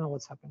before. I don't know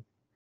what's happened.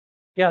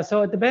 Yeah,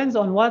 so it depends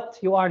on what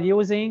you are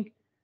using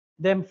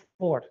them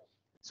for.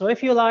 So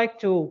if you like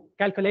to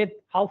calculate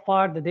how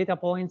far the data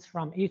points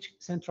from each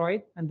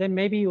centroid, and then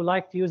maybe you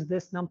like to use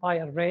this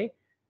NumPy array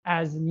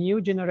as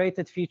new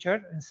generated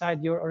feature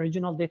inside your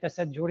original data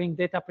set during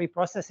data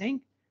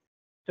pre-processing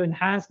to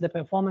enhance the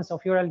performance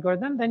of your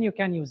algorithm, then you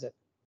can use it.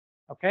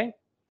 Okay.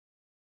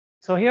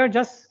 So here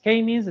just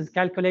k-means is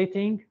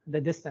calculating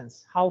the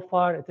distance, how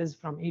far it is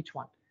from each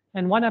one.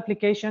 And one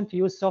application to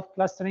use soft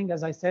clustering,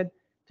 as I said,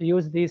 to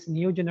use these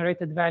new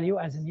generated value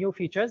as new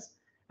features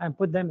and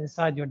put them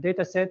inside your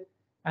data set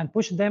and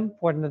push them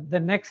for the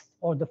next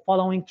or the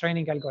following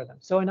training algorithm.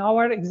 So in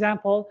our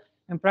example,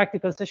 in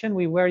practical session,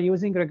 we were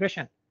using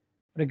regression.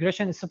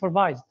 Regression is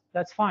supervised,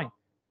 that's fine.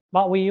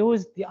 But we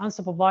used the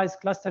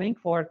unsupervised clustering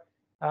for,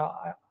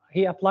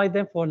 he applied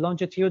them for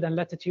longitude and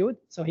latitude.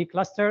 So he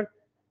clustered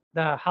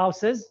the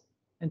houses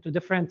into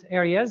different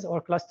areas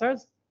or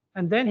clusters,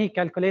 and then he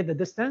calculated the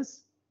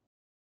distance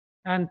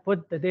and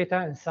put the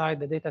data inside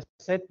the data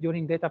set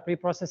during data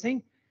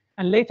pre-processing.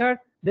 And later,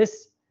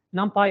 this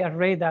NumPy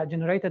array that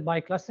generated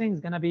by clustering is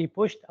going to be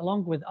pushed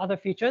along with other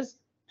features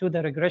to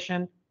the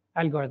regression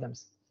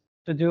algorithms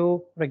to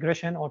do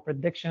regression or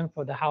prediction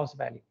for the house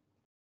value.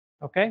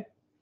 Okay.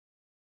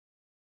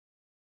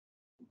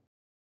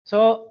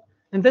 So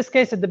in this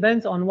case, it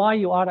depends on why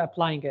you are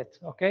applying it.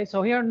 Okay,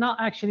 so here not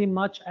actually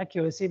much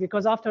accuracy,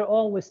 because after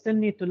all, we still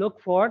need to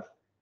look for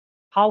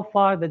how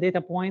far the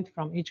data point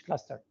from each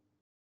cluster.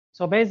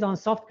 So based on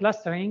soft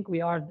clustering,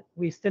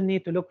 we still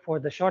need to look for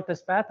the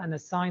shortest path and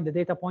assign the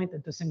data point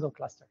into single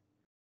cluster.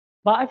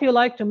 But if you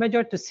like to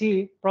measure to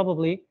see,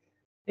 probably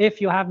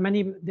if you have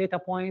many data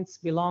points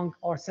belong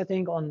or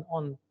sitting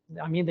on,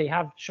 I mean, they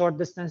have short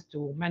distance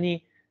to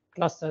many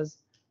clusters.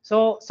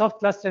 So soft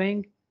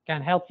clustering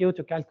can help you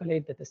to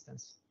calculate the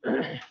distance.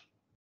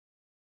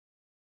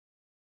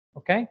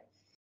 Okay,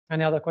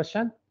 any other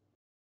question?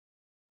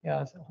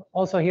 Yeah,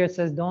 also here it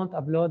says don't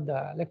upload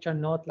the lecture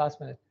note last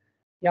minute.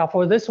 Yeah,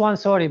 for this one,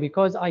 sorry,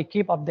 because I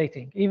keep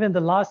updating. Even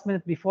the last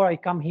minute before I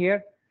come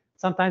here,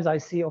 sometimes I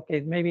see,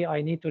 okay, maybe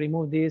I need to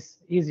remove these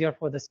easier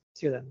for the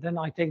student. Then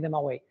I take them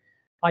away.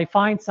 I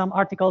find some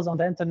articles on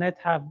the internet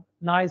have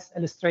nice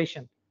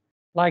illustration,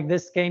 like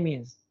this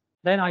k-means.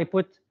 Then I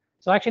put,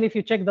 so actually if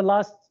you check the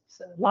last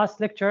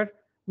lecture,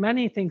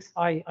 many things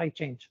I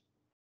change.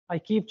 I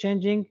keep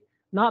changing,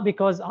 not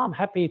because I'm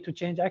happy to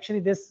change.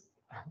 Actually, this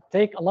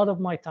take a lot of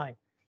my time,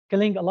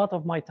 killing a lot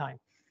of my time,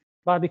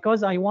 but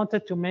because I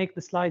wanted to make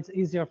the slides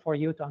easier for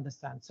you to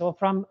understand. So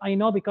I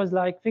know because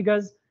like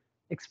figures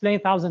explain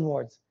 1,000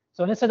 words.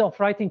 So instead of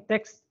writing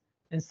text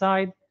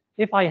inside,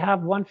 if I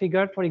have one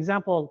figure, for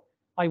example,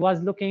 I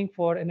was looking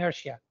for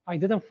inertia. I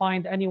didn't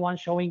find anyone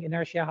showing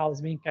inertia, how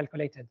it's being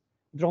calculated,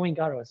 drawing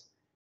arrows.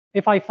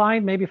 If I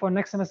find, maybe for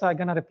next semester, I'm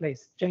gonna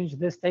replace, change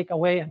this, take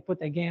away, and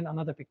put again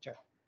another picture.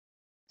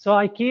 So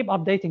I keep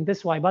updating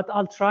this way, but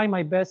I'll try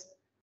my best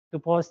to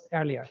post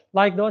earlier.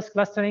 Like those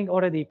clustering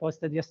already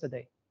posted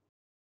yesterday,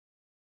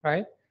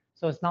 right?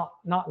 So it's not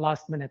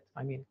last minute,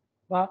 I mean.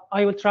 But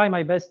I will try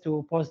my best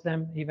to post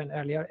them even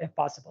earlier if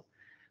possible.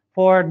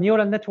 For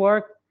neural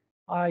network,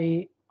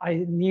 I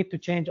need to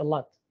change a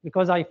lot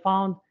because I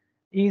found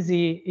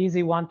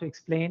easy one to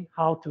explain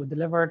how to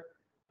deliver,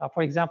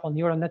 for example,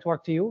 neural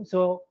network to you.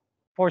 So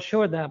for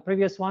sure, the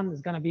previous one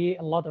is going to be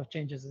a lot of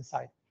changes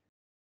inside,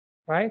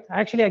 right?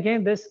 Actually,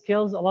 again, this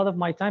kills a lot of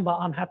my time, but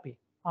I'm happy.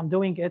 I'm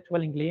doing it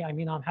willingly. I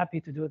mean, I'm happy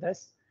to do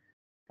this,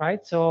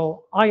 right?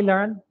 So I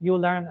learn, you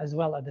learn as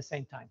well at the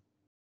same time.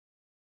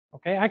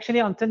 Okay, actually,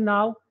 until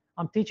now,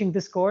 I'm teaching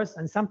this course,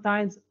 and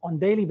sometimes on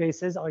daily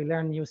basis, I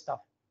learn new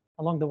stuff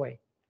along the way,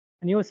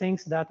 new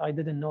things that I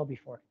didn't know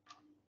before.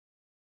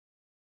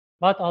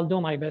 But I'll do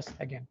my best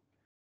again.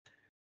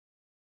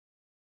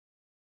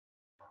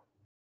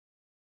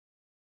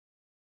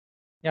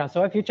 Yeah,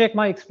 so if you check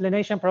my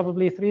explanation,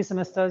 probably 3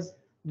 semesters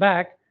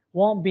back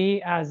won't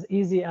be as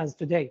easy as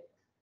today,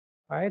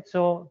 right?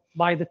 So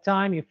by the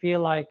time you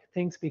feel like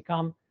things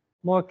become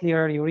more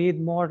clear, you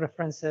read more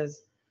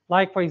references.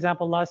 Like, for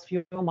example, last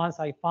few months,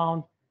 I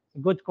found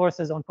good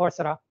courses on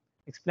Coursera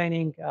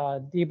explaining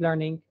deep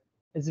learning.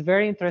 It's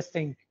very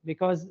interesting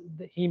because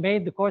he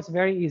made the course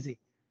very easy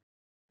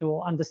to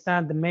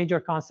understand the major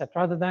concept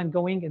rather than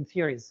going in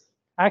theories.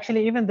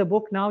 Actually, even the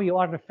book now you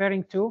are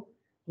referring to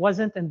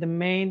wasn't in the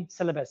main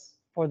syllabus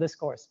for this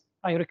course.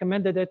 I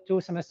recommended it 2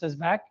 semesters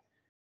back.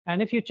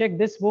 And if you check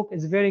this book,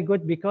 it's very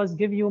good because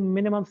give you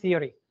minimum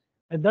theory.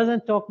 It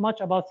doesn't talk much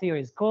about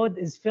theories. Code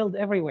is filled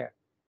everywhere.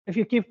 If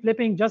you keep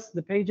flipping just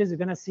the pages, you're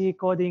going to see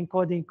coding,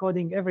 coding,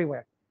 coding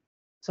everywhere.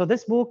 So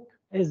this book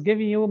is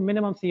giving you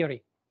minimum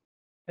theory.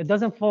 It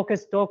doesn't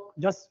focus,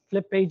 just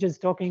flip pages,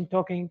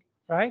 talking,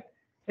 right?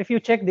 If you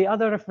check the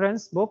other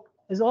reference book,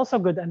 is also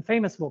good and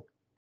famous book,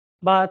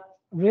 but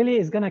really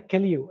is going to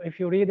kill you if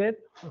you read it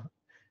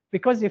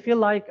because you feel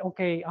like,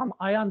 okay,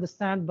 I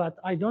understand, but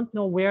I don't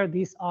know where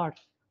these are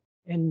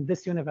in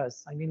this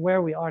universe. I mean,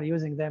 where we are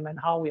using them and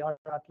how we are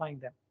applying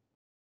them.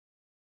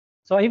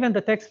 So even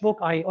the textbook,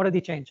 I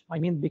already changed. I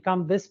mean,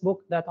 become this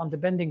book that I'm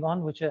depending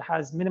on, which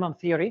has minimum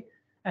theory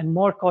and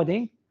more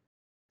coding,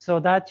 so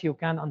that you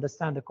can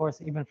understand the course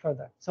even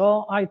further.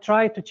 So I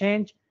try to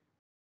change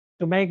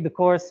to make the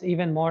course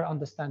even more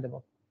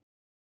understandable.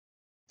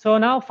 So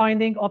now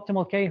finding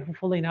optimal K,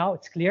 hopefully now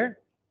it's clear.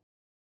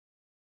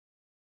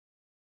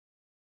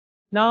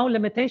 Now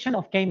limitation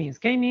of K-means.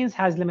 K-means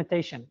has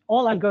limitation.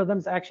 All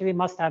algorithms actually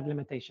must have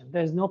limitation.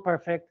 There's no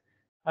perfect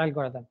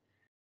algorithm.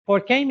 For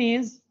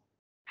K-means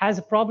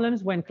has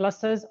problems when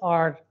clusters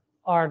are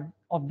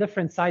of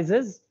different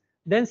sizes,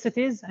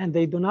 densities, and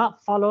they do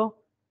not follow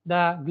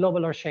the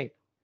globular shape.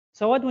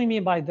 So what do we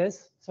mean by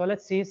this? So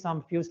let's see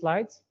some few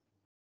slides.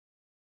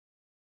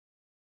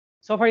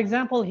 So for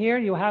example, here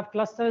you have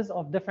clusters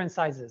of different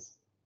sizes.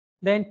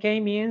 Then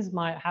K-means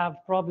might have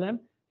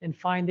problem in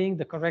finding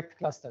the correct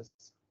clusters.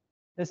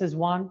 This is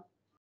one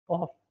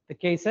of the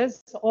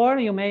cases. Or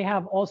you may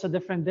have also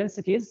different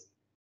densities,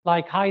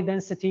 like high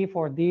density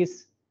for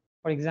these,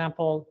 for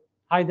example,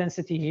 high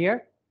density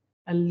here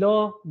and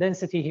low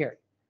density here.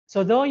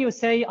 So though you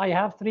say I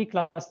have 3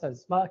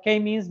 clusters, but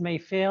K-means may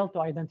fail to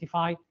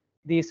identify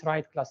these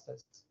right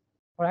clusters.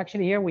 Or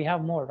actually here we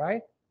have more,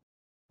 right?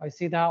 I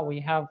see that we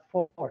have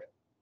 4.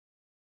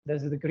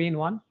 This is the green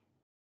one.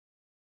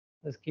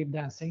 Let's keep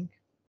dancing.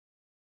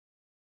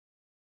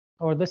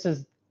 Or this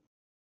is,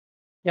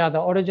 yeah,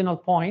 the original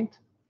point.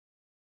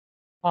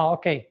 Oh,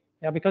 okay.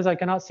 Yeah, because I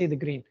cannot see the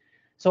green.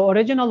 So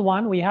original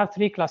one, we have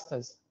 3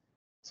 clusters.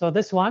 So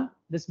this one,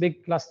 this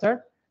big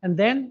cluster, and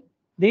then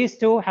these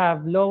 2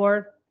 have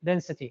lower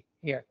density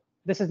here.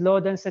 This is low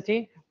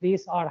density.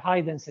 These are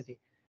high density.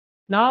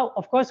 Now,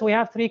 of course, we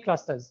have 3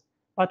 clusters.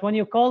 But when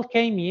you call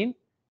K-mean,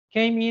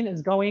 K-mean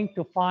is going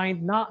to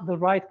find not the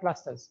right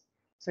clusters.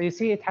 So you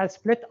see it has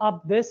split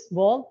up this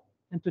wall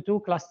into 2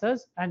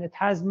 clusters, and it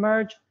has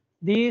merged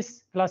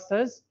these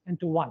clusters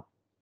into one.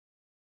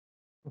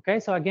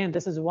 Okay, so again,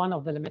 this is one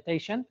of the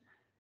limitation.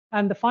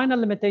 And the final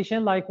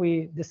limitation, like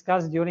we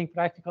discussed during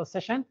practical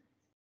session,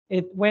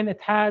 when it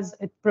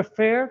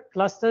prefer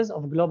clusters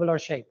of globular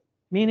shape,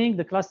 meaning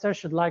the cluster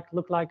should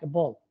look like a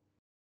ball,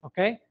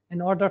 okay,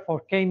 in order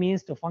for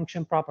K-means to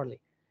function properly.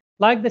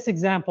 Like this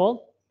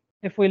example,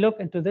 if we look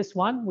into this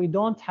one, we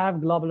don't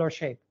have globular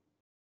shape.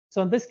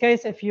 So in this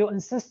case, if you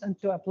insist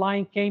into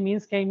applying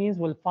K-means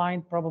will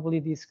find probably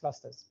these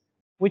clusters,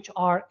 which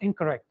are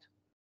incorrect,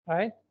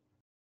 right?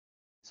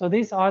 So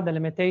these are the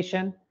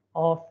limitation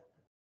of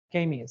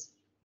K-means.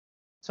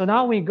 So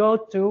now we go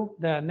to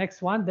the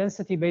next one,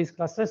 density-based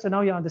cluster. So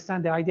now you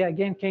understand the idea.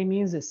 Again,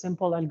 K-means is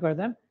simple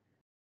algorithm.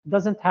 It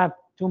doesn't have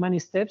too many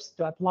steps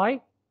to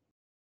apply,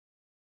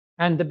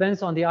 and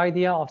depends on the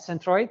idea of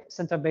centroid,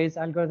 center-based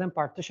algorithm,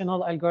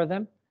 partitional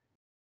algorithm.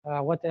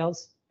 What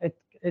else?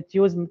 It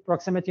uses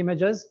proximity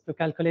measures to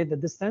calculate the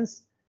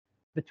distance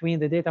between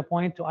the data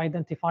point to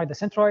identify the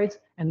centroids,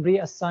 and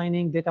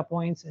reassigning data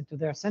points into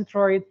their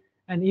centroid,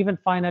 and even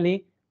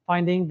finally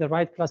finding the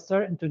right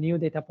cluster into new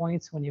data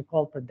points when you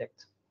call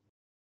predict.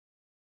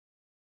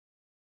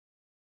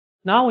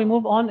 Now we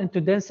move on into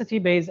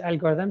density-based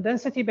algorithm.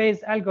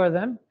 Density-based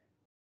algorithm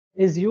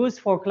is used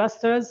for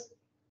clusters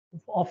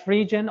of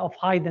region of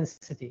high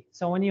density.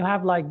 So when you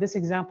have like this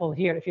example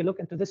here, if you look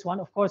into this one,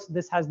 of course,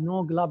 this has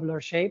no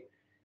globular shape,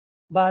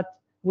 but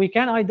we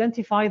can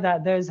identify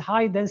that there's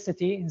high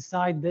density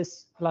inside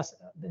this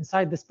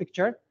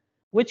picture,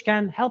 which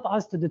can help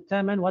us to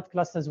determine what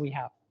clusters we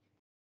have.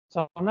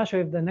 So I'm not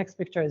sure if the next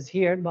picture is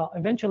here, but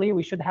eventually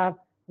we should have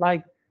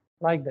like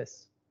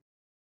this.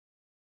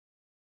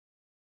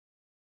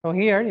 So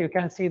here you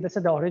can see this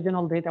is the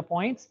original data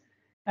points,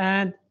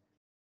 and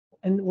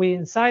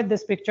inside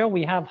this picture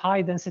we have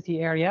high density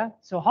area.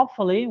 So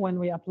hopefully when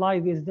we apply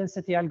this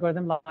density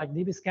algorithm like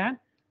DBSCAN,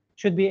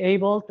 should be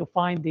able to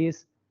find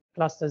these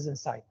clusters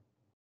inside.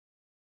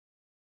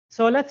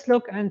 So let's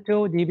look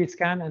into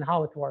DBSCAN and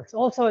how it works.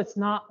 Also, it's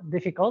not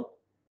difficult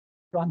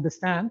to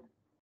understand.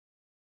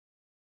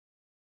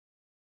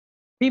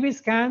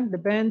 DBSCAN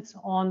depends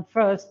on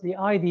first the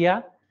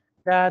idea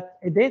that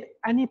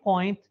any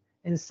point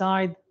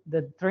inside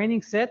the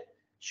training set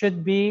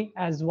should be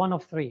as one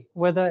of 3,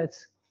 whether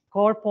it's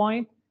core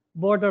point,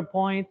 border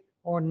point,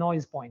 or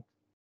noise point.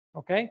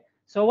 Okay,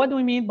 so what do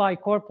we mean by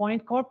core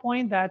point? Core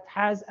point that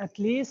has at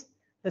least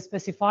the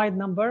specified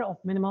number of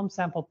minimum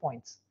sample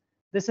points.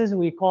 This is,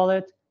 we call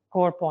it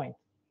core point.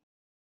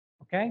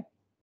 Okay.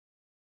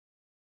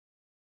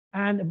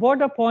 And a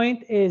border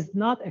point is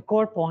not a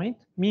core point,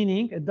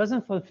 meaning it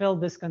doesn't fulfill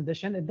this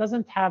condition. It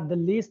doesn't have the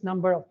least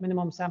number of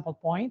minimum sample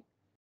point.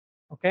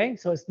 Okay,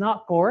 so it's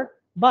not core,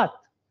 but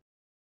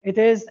it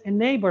is a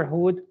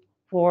neighborhood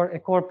for a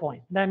core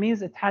point. That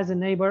means it has a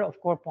neighbor of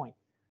core point.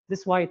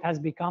 This is why it has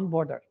become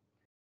border.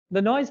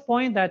 The noise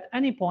point at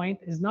any point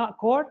is not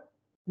core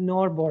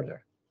nor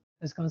border,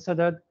 is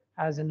considered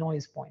as a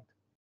noise point.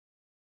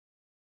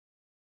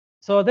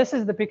 So this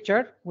is the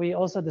picture we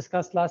also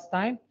discussed last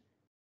time.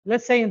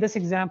 Let's say in this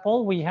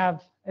example, we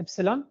have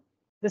epsilon.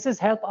 This is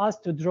help us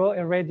to draw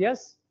a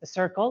radius, a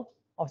circle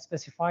of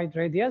specified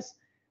radius,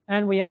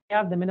 and we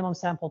have the minimum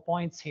sample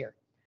points here.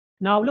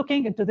 Now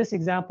looking into this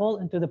example,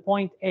 into the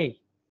point A.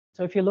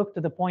 So if you look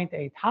to the point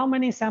 8, how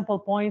many sample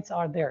points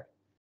are there?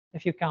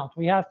 If you count,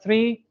 we have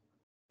 3,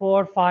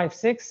 4, 5,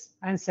 6,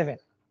 and 7.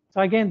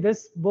 So again,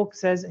 this book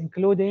says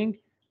including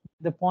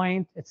the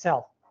point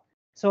itself.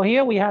 So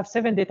here we have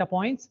 7 data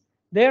points.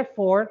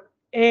 Therefore,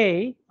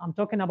 A, I'm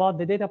talking about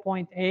the data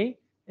point A,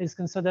 is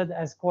considered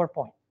as core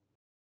point.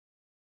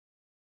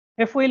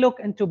 If we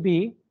look into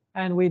B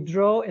and we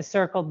draw a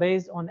circle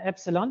based on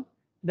epsilon,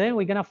 then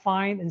we're going to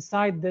find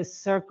inside this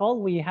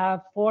circle we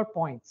have 4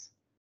 points.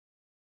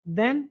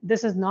 Then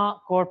this is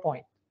not core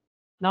point.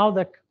 Now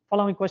the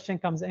following question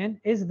comes in,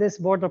 is this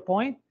border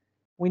point?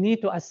 We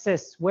need to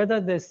assess whether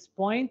this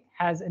point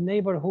has a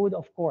neighborhood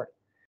of core.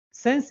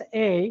 Since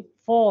A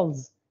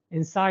falls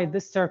inside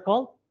this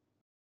circle,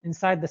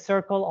 inside the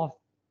circle of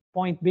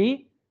point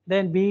B,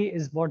 then B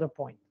is border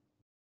point.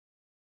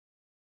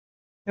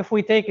 If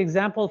we take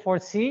example for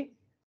C,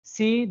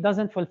 C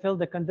doesn't fulfill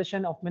the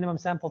condition of minimum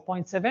sample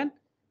point 7.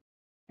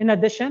 In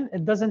addition,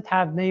 it doesn't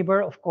have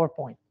neighbor of core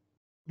point.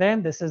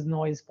 Then this is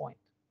noise point.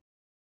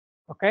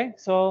 Okay,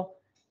 so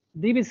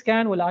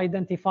DBSCAN will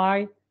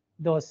identify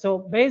those. So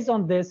based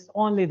on this,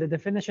 only the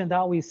definition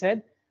that we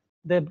said,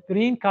 the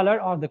green color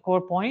are the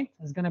core point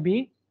is going to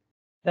be,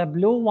 the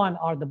blue one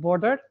are the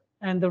border,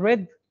 and the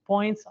red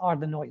points are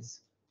the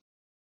noise.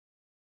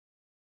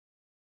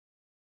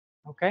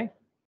 Okay.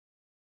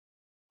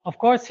 Of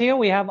course, here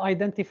we have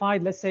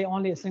identified, let's say,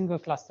 only a single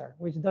cluster,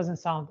 which doesn't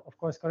sound, of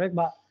course, correct,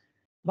 but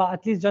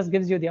at least just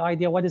gives you the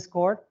idea what is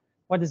core,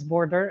 what is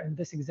border in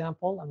this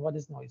example, and what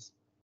is noise.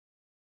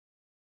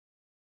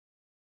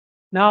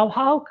 Now,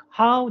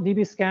 how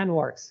DBSCAN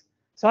works.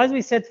 So as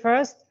we said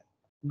first,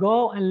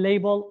 go and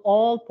label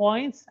all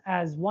points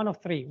as one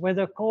of three,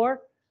 whether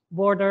core,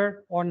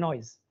 border, or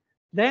noise.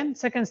 Then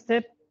second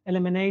step,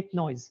 eliminate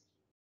noise.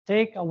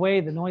 Take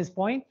away the noise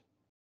point.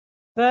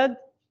 Third,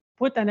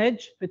 put an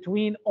edge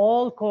between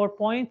all core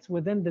points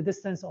within the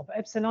distance of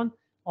epsilon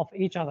of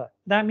each other.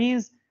 That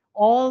means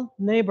all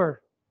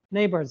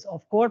neighbors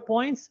of core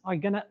points are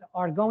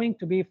going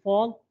to be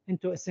fall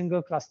into a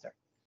single cluster,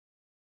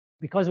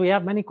 because we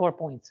have many core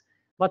points,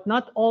 but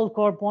not all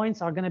core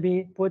points are going to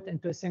be put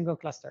into a single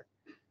cluster,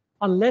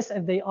 unless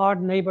if they are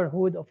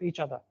neighborhood of each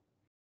other.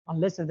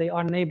 Unless if they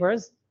are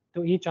neighbors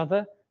to each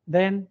other,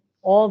 then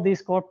all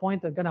these core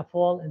points are going to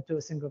fall into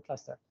a single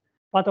cluster.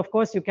 But of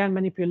course, you can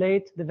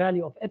manipulate the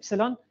value of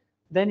epsilon.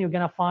 Then you're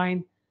going to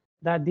find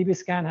that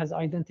DBSCAN has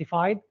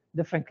identified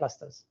different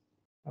clusters.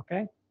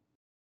 Okay.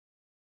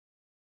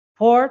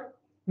 4,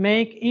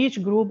 make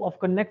each group of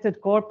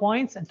connected core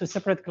points into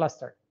separate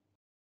cluster.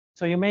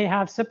 So you may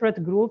have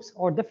separate groups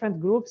or different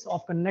groups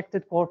of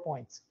connected core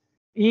points.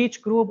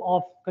 Each group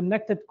of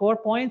connected core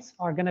points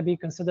are going to be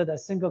considered a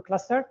single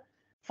cluster.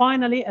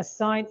 Finally,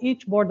 assign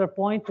each border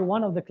point to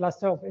one of the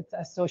cluster of its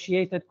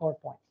associated core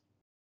point.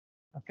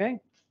 Okay.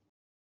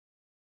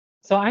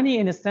 So any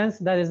instance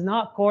that is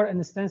not core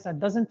instance that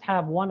doesn't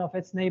have one of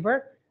its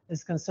neighbor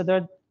is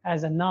considered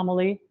as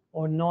anomaly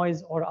or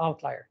noise or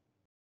outlier.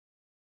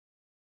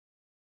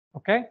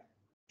 Okay,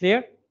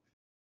 clear?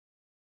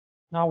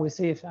 Now we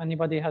see if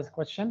anybody has a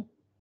question.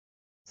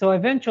 So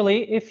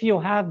eventually, if you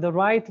have the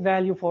right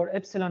value for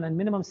epsilon and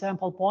minimum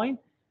sample point,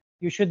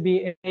 you should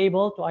be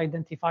able to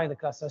identify the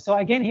cluster. So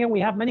again, here we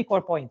have many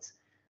core points,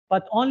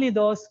 but only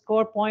those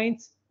core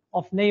points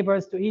of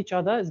neighbors to each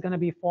other is going to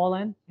be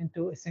fallen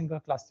into a single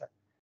cluster.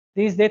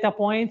 These data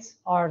points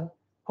are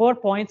core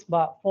points,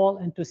 but fall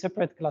into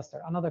separate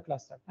cluster, another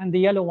cluster. And the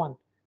yellow one,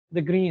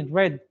 the green,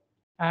 red,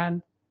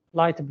 and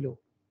light blue.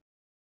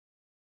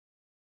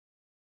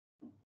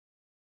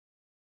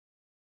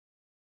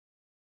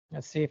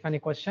 Let's see if any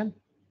question.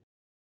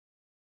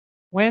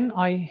 When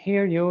I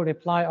hear you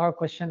reply our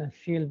question and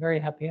feel very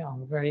happy,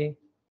 I'm very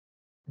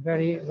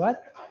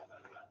what?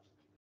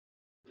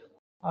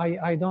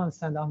 I don't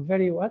understand. I'm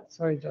very what?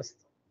 Sorry, just.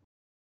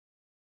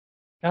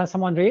 Can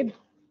someone read?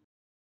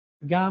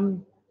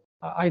 Gam,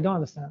 I don't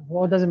understand.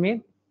 What does it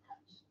mean?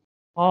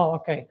 Oh,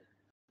 okay.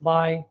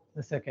 Bye.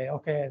 That's okay.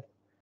 Okay.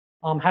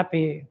 I'm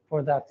happy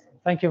for that.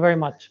 Thank you very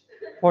much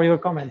for your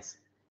comments.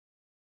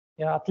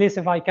 Yeah, at least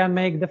if I can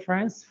make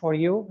difference for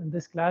you in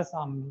this class,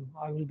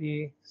 I will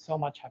be so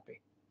much happy.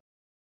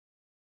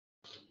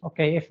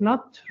 Okay, if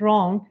not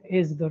wrong,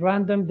 is the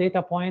random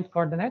data point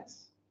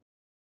coordinates?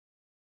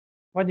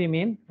 What do you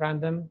mean,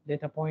 random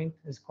data point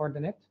is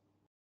coordinate?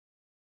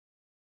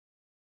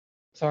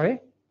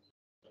 Sorry?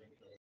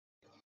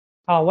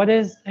 What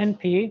is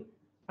NP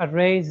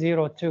array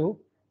 0, 2,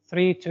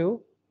 3,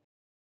 2?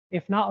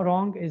 If not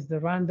wrong, is the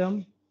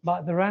random,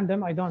 but the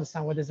random, I don't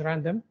understand what is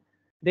random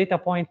data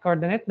point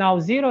coordinate. Now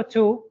 0,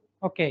 2,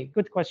 okay,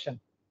 good question.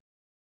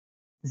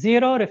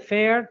 0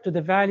 refer to the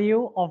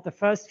value of the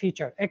first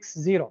feature,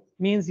 x0,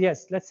 means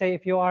yes, let's say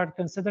if you are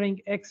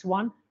considering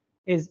x1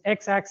 is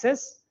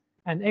x-axis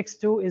and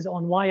x2 is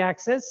on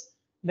y-axis,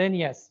 then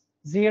yes,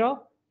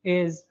 0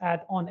 is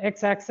on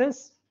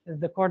x-axis, is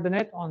the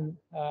coordinate on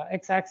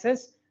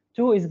x-axis,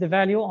 2 is the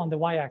value on the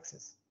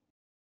y-axis.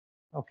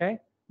 Okay,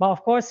 but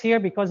of course here,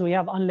 because we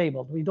have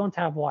unlabeled, we don't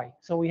have y,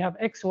 so we have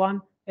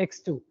x1,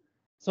 x2.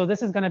 So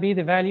this is going to be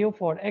the value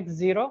for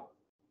x0,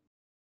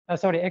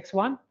 sorry,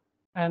 x1,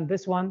 and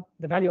this one,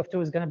 the value of 2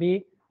 is going to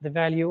be the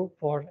value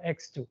for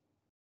x2.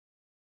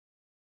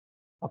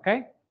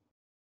 Okay?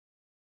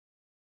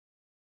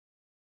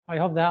 I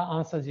hope that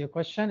answers your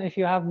question. If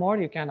you have more,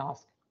 you can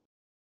ask.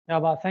 Yeah,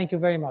 but thank you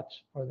very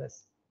much for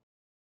this.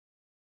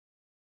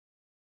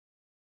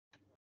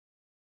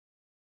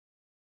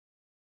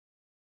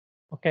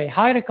 Okay,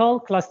 hierarchical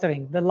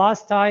clustering, the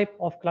last type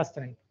of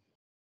clustering.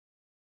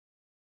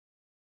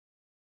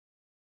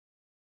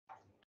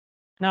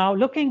 Now,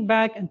 looking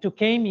back into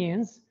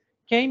k-means,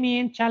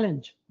 k-mean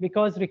challenge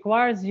because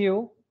requires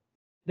you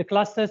the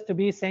clusters to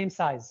be same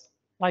size.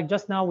 Like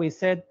just now we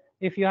said,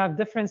 if you have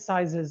different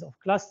sizes of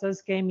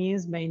clusters,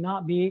 k-means may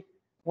not be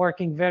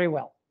working very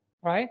well,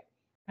 right?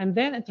 And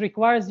then it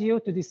requires you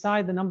to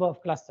decide the number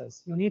of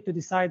clusters. You need to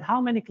decide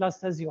how many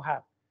clusters you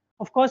have.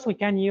 Of course, we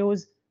can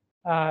use,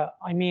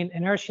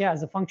 inertia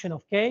as a function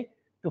of k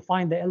to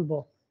find the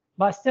elbow,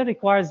 but still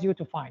requires you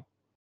to find.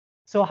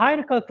 So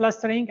hierarchical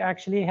clustering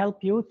actually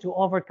help you to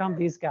overcome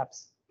these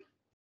gaps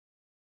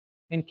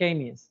in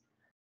k-means.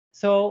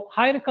 So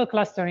hierarchical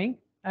clustering,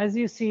 as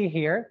you see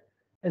here,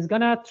 is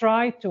going to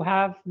try to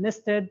have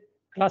nested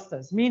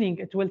clusters, meaning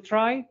it will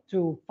try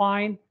to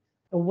find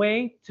a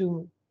way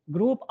to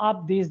group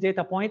up these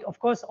data points. Of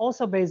course,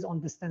 also based on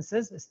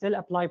distances, still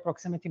apply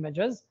proximity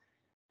measures,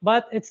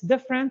 but it's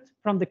different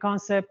from the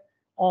concept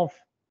of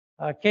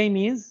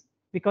k-means,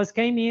 because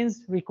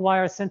k-means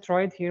require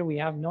centroid. Here we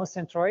have no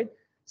centroid.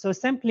 So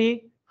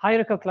simply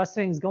hierarchical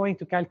clustering is going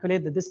to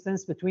calculate the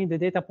distance between the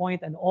data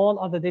point and all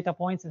other data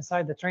points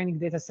inside the training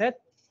data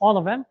set, all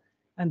of them,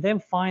 and then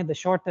find the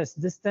shortest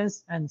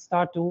distance and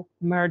start to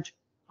merge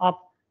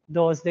up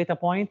those data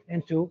points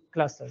into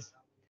clusters.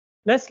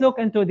 Let's look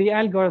into the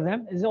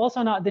algorithm. It's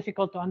also not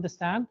difficult to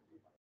understand.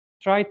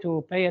 Try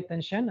to pay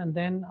attention, and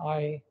then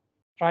I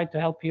try to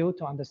help you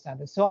to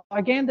understand it. So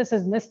again, this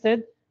is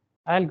nested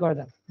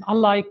algorithm.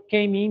 Unlike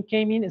k-mean,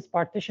 k-mean is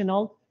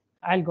partitional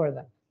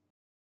algorithm.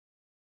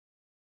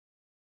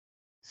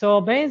 So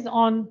based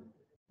on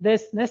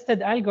this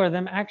nested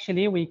algorithm,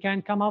 actually, we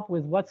can come up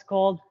with what's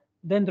called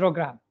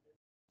dendrogram.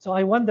 So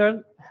I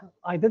wonder,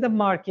 I didn't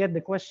mark yet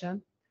the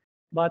question,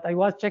 but I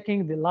was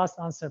checking the last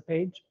answer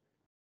page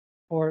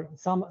for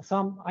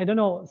some I don't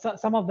know,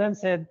 some of them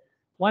said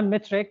one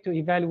metric to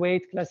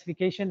evaluate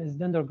classification is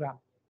dendrogram.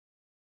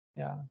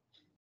 Yeah,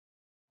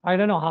 I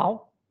don't know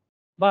how,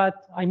 but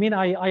I mean,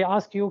 I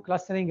asked you,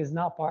 clustering is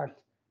not part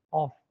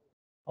of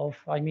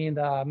I mean,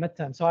 the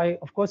midterm. So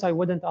of course, I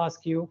wouldn't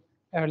ask you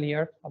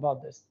earlier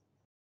about this.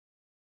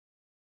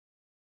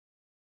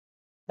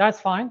 That's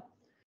fine,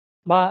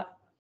 but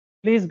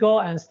please go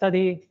and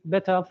study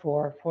better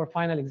for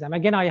final exam.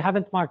 Again, I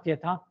haven't marked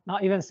yet, huh?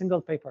 Not even a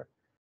single paper.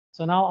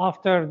 So now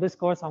after this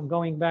course, I'm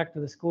going back to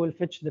the school,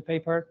 fetch the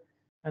paper,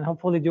 and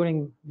hopefully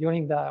during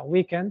the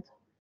weekend,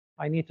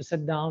 I need to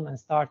sit down and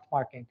start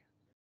marking.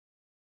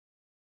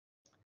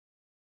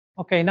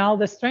 Okay, now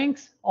the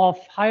strengths of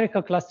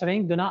hierarchical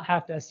clustering do not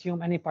have to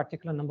assume any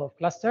particular number of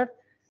cluster.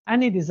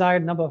 Any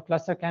desired number of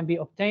cluster can be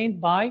obtained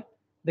by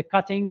the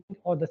cutting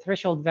or the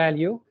threshold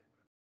value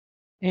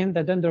in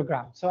the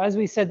dendrogram. So as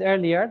we said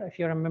earlier, if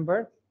you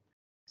remember,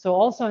 so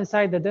also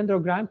inside the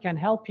dendrogram can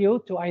help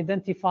you to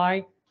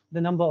identify the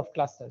number of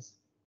clusters.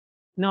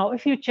 Now,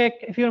 if you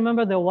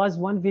remember, there was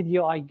one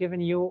video I given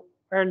you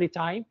early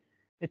time.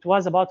 It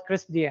was about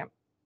CRISP-DM.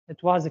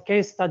 It was a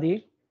case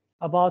study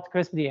about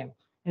CRISP-DM.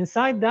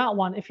 Inside that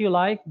one, if you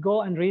like,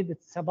 go and read.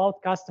 It's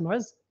about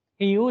customers.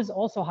 He used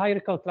also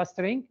hierarchical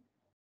clustering,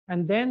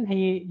 and then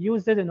he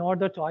used it in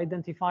order to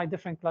identify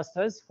different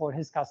clusters for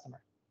his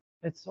customer.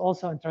 It's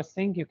also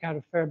interesting. You can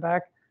refer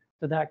back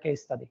to that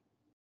case study.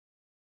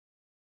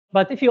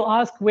 But if you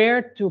ask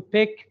where to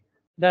pick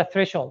the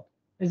threshold,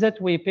 is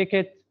it we pick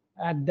it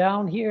at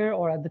down here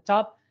or at the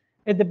top?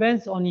 It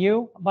depends on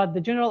you, but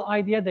the general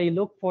idea, they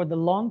look for the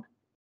large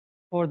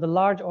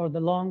or the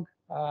long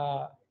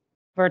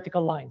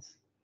vertical lines.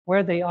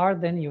 Where they are,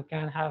 then you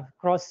can have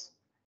cross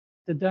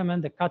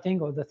determine the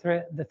cutting or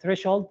the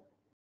threshold,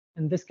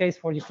 in this case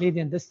for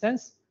Euclidean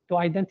distance, to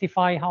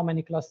identify how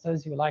many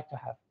clusters you like to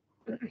have.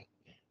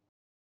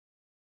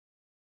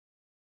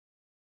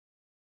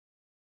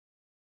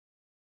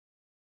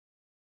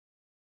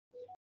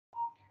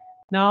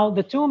 Now,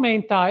 the two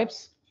main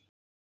types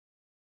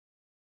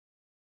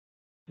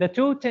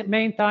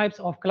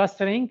of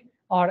clustering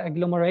are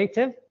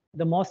agglomerative,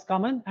 the most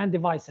common, and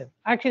divisive.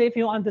 Actually, if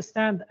you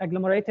understand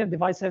agglomerative,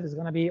 divisive is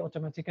going to be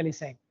automatically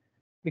same,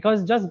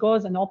 because it just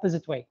goes an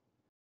opposite way.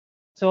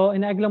 So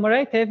in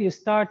agglomerative, you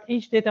start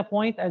each data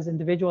point as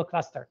individual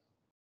cluster,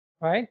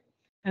 right?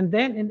 And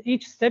then in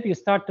each step, you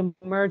start to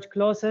merge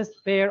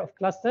closest pair of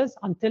clusters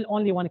until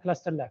only one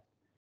cluster left.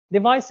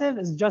 Divisive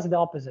is just the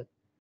opposite.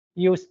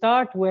 You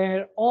start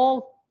where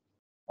all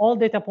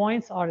data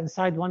points are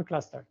inside one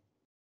cluster.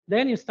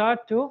 Then you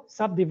start to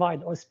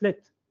subdivide or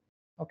split.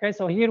 Okay,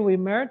 so here we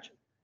merge,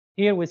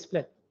 here we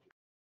split.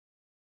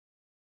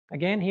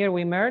 Again, here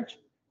we merge,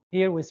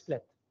 here we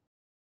split.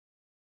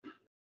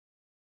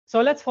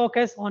 So let's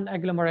focus on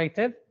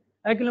agglomerative.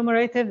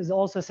 Agglomerative is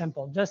also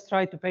simple. Just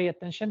try to pay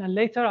attention. And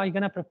later, I'm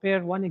going to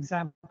prepare one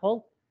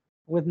example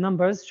with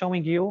numbers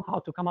showing you how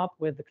to come up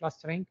with the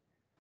clustering.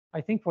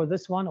 I think for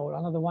this one or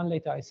another one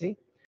later, I see.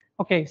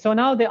 Okay, so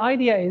now the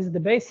idea is the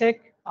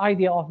basic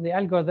idea of the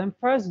algorithm.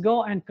 First,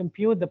 go and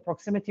compute the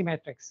proximity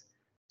matrix.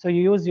 So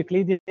you use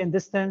Euclidean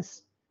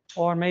distance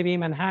or maybe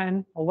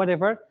Manhattan or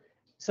whatever.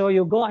 So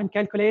you go and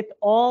calculate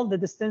all the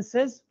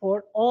distances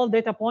for all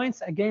data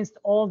points against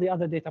all the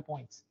other data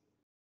points.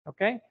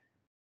 Okay.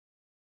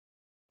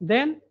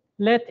 Then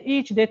let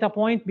each data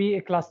point be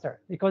a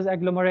cluster, because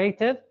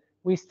agglomerative,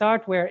 we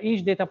start where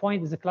each data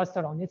point is a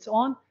cluster on its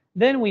own.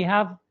 Then we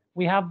have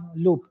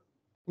loop.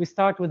 We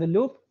start with a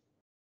loop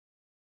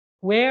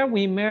where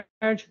we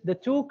merge the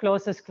two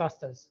closest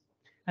clusters.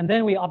 And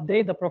then we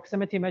update the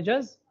proximity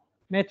measures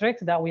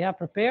matrix that we have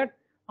prepared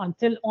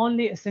until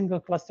only a single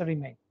cluster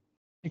remains.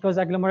 Because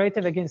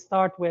agglomerative, again,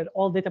 start where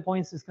all data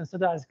points is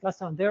considered as a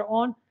cluster on their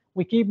own.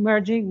 We keep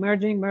merging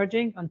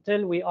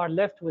until we are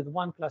left with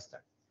one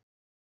cluster.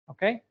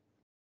 Okay,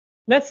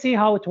 let's see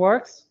how it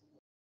works.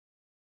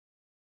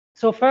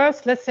 So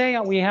first, let's say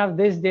we have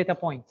this data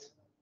point.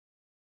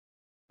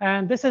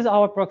 And this is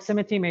our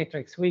proximity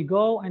matrix. We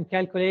go and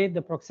calculate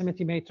the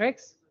proximity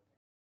matrix.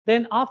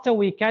 Then after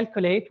we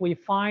calculate, we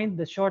find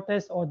the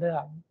shortest or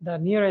the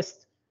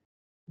nearest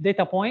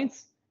data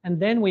points, and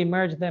then we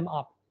merge them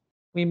up.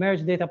 We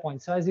merge data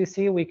points. So as you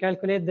see, we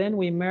calculate, then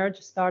we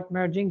start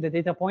merging the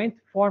data point,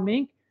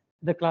 forming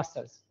the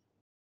clusters.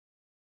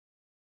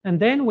 And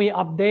then we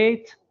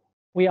update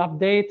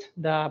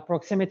the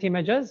proximity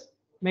measures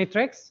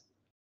matrix.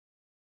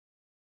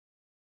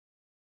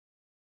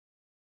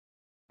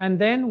 And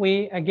then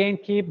we again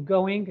keep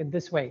going in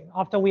this way.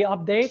 After we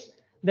update,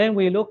 then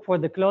we look for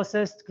the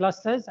closest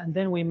clusters and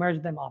then we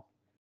merge them up.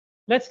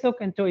 Let's look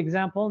into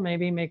example,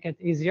 maybe make it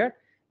easier.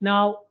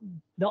 Now,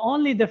 the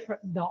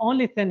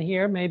only thing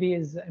here maybe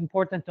is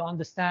important to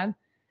understand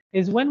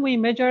is when we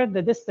measure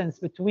the distance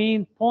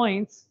between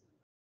points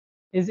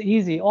is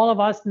easy. All of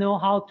us know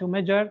how to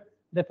measure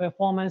the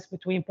performance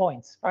between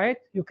points, right?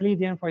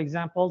 Euclidean, for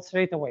example,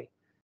 straight away.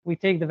 We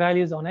take the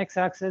values on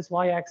x-axis,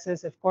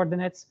 y-axis, if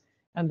coordinates,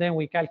 and then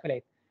we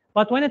calculate.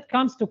 But when it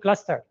comes to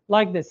cluster,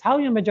 like this, how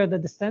you measure the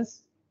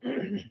distance?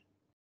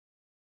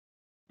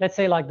 Let's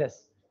say like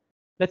this.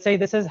 Let's say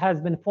this has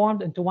been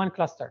formed into one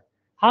cluster.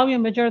 How you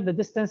measure the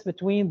distance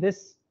between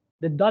this,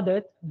 the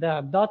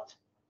dot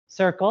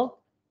circle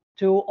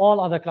to all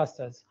other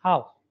clusters?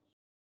 How?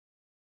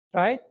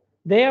 Right?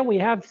 There we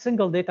have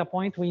single data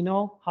point. We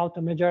know how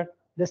to measure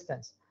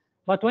distance.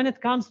 But when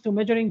it comes to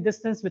measuring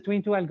distance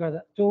between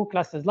two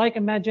clusters, like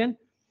imagine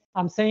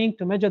I'm saying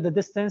to measure the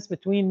distance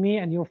between me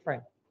and your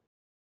friend.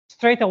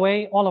 Straight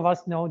away, all of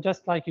us know,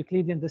 just like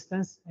Euclidean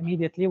distance,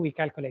 immediately we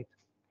calculate,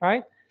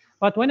 right?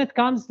 But when it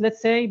comes,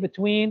 let's say,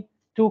 between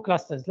two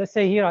clusters, let's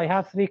say here I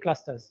have 3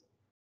 clusters,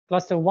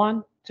 cluster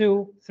 1,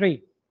 2,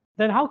 3.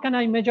 Then how can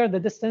I measure the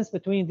distance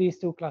between these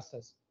 2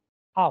 clusters?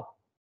 How?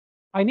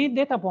 I need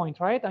data point,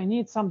 right? I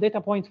need some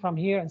data point from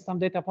here and some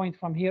data point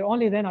from here.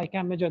 Only then I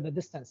can measure the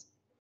distance.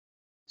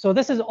 So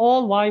this is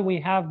all why we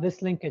have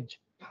this linkage,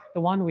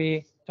 the one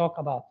we talk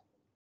about.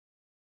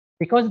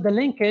 Because the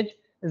linkage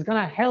is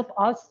going to help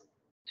us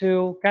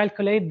to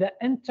calculate the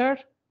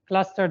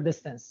inter-cluster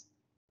distance.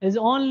 Is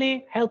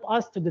only help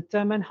us to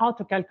determine how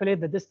to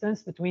calculate the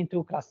distance between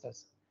 2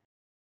 clusters.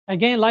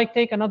 Again, like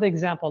take another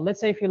example.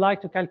 Let's say if you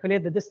like to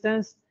calculate the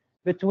distance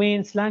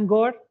between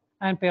Selangor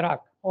and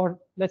Perak, or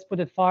let's put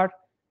it far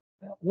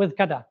with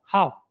Kedah.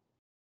 How?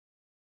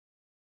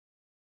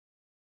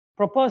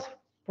 Propose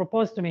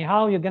to me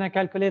how you're going to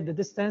calculate the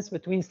distance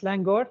between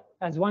Selangor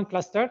as one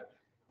cluster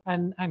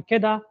and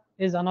Kedah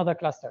is another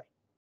cluster.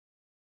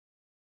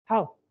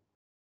 How?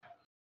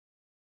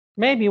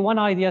 Maybe one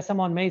idea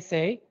someone may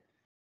say,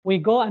 we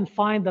go and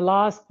find the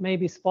last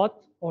maybe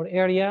spot or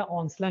area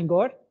on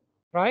Selangor,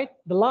 right?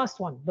 The last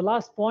one, the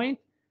last point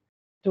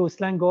to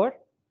Selangor,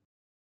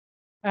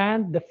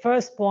 and the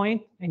first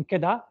point in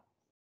Kedah,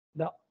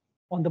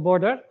 on the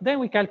border, then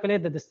we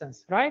calculate the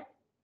distance, right?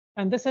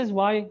 And this is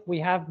why we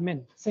have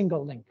MIN,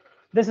 single link.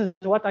 This is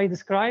what I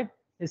describe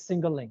is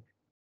single link.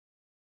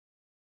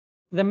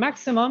 The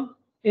maximum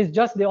is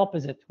just the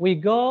opposite. We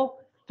go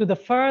to the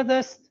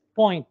furthest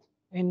point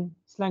in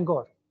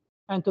Selangor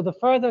and to the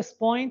furthest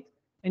point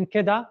in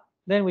Kedah,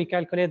 then we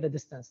calculate the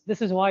distance.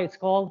 This is why it's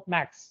called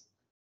max.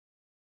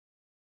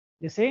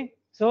 You see?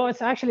 So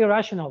it's actually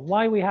rational.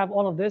 Why we have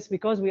all of this?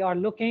 Because we are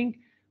looking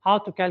how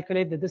to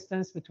calculate the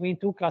distance between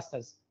 2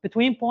 clusters.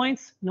 Between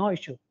points, no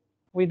issue.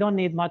 We don't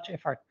need much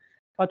effort.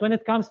 But when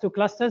it comes to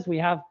clusters, we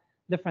have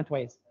different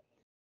ways.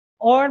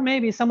 Or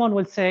maybe someone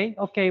will say,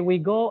 okay, we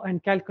go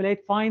and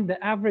calculate, find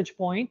the average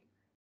point,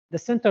 the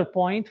center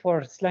point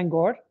for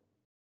Selangor,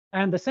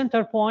 and the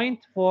center point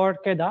for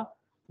Kedah.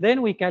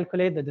 Then we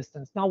calculate the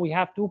distance. Now we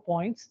have 2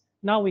 points.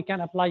 Now we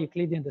can apply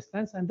Euclidean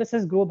distance, and this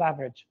is group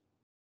average.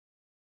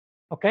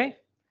 Okay?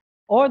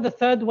 Or the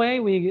third way,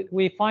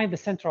 we find the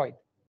centroid.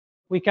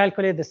 We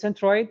calculate the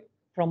centroid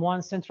from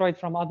one, centroid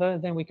from other,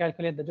 then we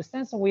calculate the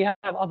distance, and we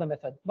have other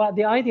method. But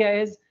the idea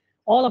is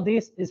all of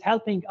this is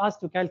helping us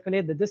to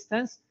calculate the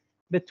distance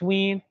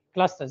between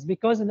clusters.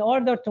 Because in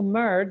order to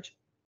merge,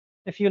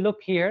 if you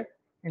look here,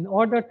 in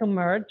order to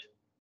merge,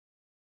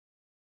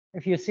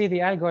 if you see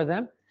the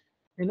algorithm,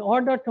 in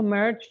order to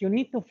merge, you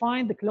need to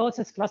find the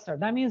closest cluster.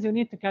 That means you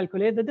need to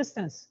calculate the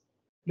distance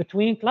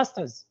between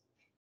clusters,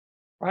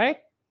 right?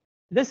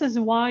 This is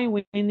why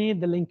we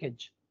need the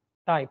linkage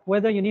type,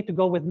 whether you need to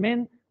go with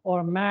min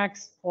or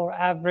max or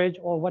average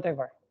or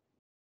whatever.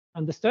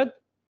 Understood?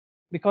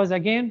 Because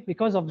again,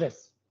 because of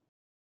this,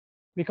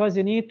 because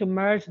you need to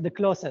merge the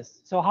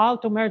closest. So how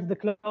to merge the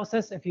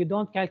closest if you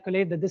don't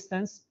calculate the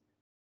distance?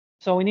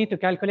 So we need to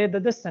calculate the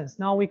distance.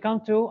 Now we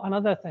come to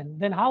another thing.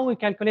 Then how we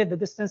calculate the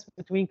distance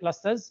between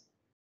clusters?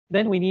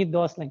 Then we need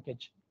those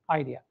linkage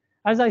idea.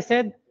 As I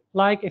said,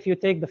 like if you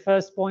take the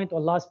first point or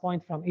last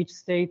point from each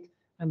state,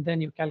 and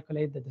then you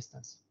calculate the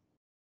distance.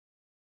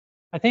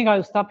 I think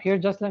I'll stop here.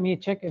 Just let me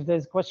check if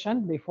there's a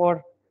question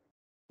before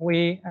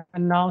we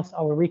announce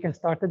our weekend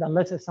started,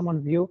 unless if someone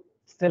of you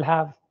still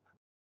have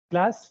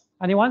class.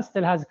 Anyone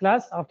still has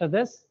class after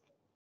this?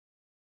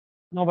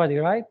 Nobody,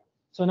 right?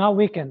 So now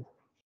weekend,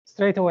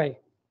 straight away.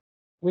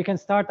 We can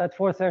start at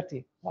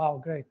 4:30.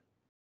 Wow, great.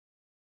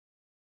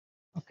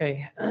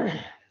 Okay.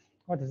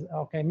 What is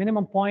okay?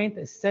 Minimum point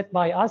is set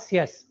by us.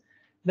 Yes,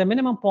 the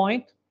minimum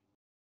point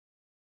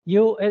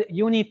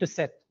you need to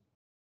set.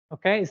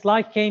 Okay, it's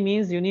like k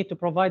means you need to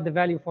provide the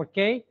value for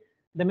k.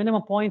 The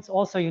minimum points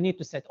also you need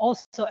to set.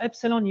 Also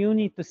epsilon you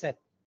need to set.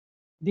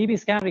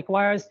 DBSCAN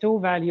requires 2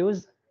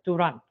 values to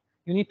run.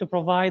 You need to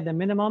provide the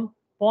minimum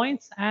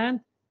points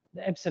and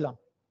the epsilon,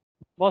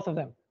 both of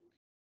them.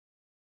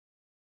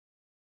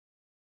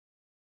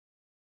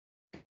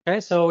 Okay,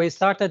 so we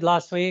started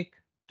last week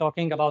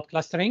talking about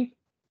clustering,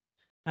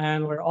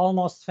 and we're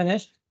almost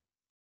finished.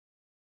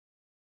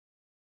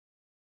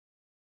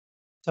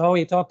 So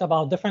we talked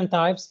about different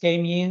types,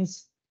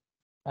 k-means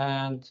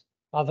and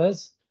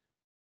others,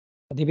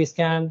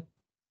 DBSCAN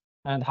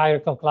and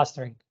hierarchical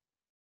clustering.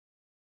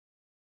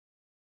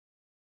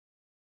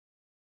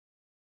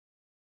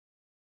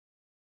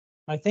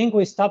 I think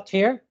we stopped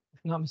here, if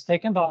I'm not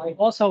mistaken, but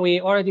also we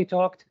already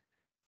talked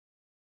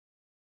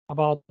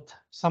about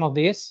some of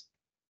these.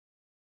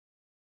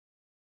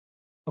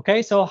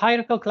 Okay, so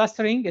hierarchical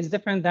clustering is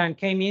different than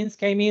k-means.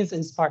 K-means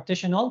is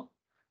partitional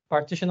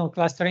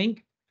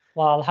clustering,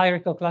 while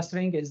hierarchical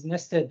clustering is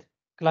nested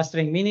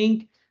clustering,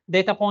 meaning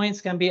data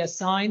points can be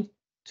assigned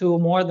to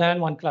more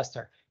than one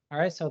cluster. All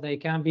right, so they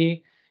can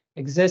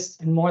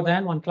exist in more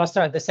than one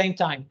cluster at the same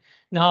time.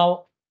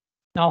 Now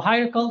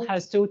hierarchical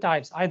has two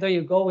types. Either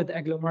you go with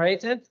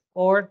agglomerative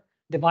or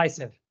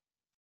divisive.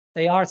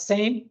 They are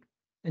same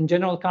in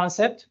general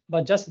concept,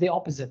 but just the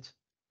opposite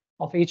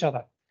of each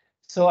other.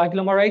 So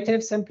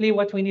agglomerative, simply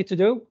what we need to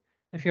do,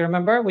 if you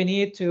remember, we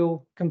need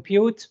to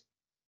compute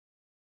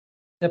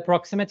the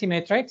proximity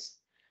matrix.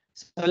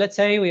 So let's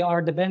say we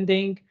are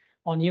depending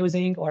on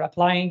using or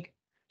applying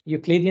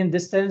Euclidean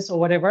distance or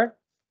whatever.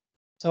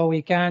 So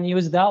we can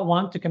use that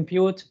one to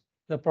compute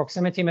the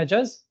proximity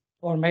measures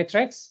or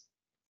matrix.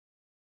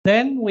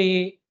 Then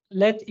we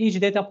let each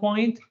data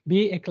point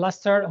be a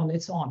cluster on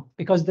its own,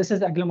 because this is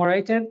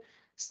agglomerative,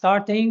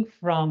 starting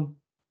from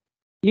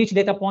each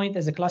data point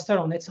is a cluster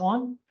on its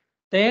own.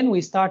 Then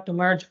we start to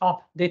merge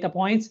up data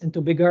points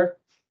into bigger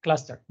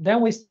cluster.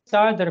 Then we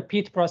start the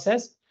repeat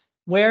process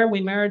where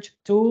we merge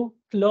two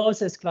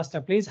closest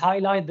cluster. Please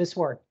highlight this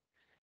word,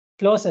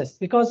 closest,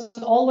 because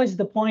always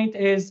the point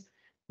is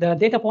the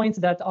data points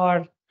that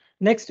are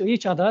next to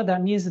each other.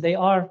 That means they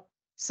are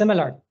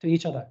similar to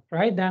each other,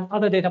 right? Than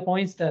other data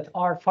points that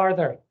are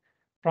farther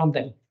from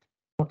them.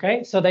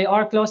 Okay, so they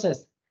are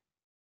closest.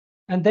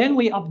 And then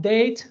we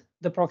update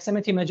the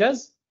proximity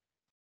measures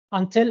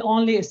until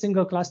only a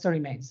single cluster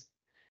remains.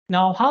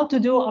 Now, how to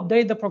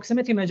update the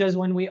proximity measures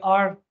when we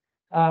are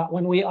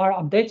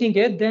updating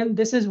it? Then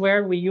this is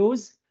where we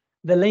use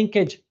the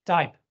linkage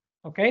type.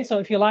 Okay, so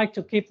if you like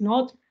to keep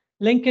note,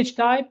 linkage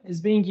type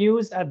is being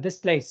used at this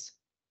place.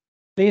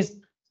 Please,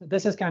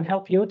 this can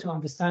help you to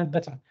understand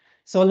better.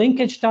 So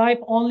linkage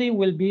type only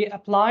will be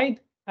applied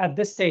at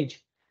this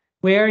stage,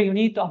 where you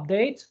need to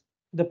update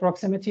the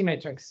proximity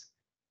matrix,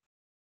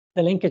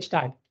 the linkage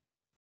type.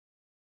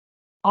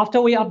 After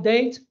we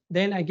update,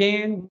 then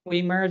again,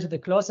 we merge the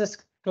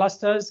closest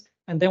clusters,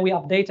 and then we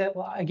update it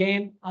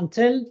again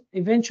until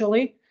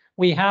eventually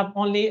we have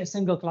only a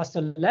single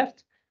cluster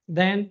left.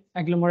 Then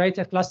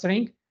agglomerative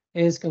clustering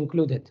is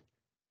concluded.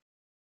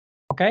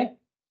 Okay?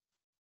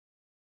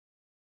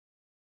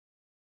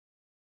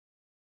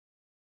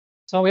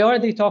 So we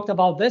already talked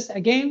about this.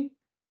 Again,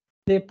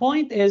 the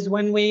point is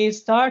when we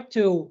start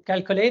to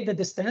calculate the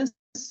distance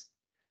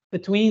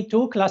between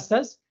two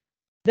clusters,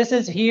 this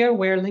is here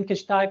where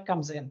linkage type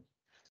comes in,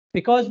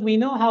 because we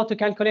know how to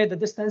calculate the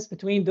distance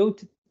between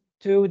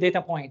two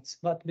data points,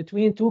 but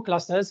between two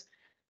clusters,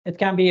 it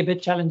can be a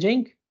bit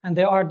challenging, and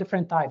there are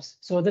different types.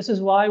 So this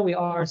is why we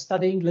are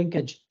studying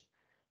linkage.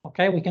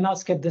 Okay, we cannot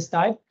skip this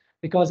type,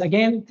 because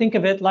again, think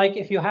of it like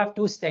if you have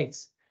two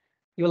states,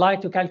 you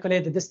like to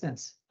calculate the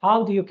distance.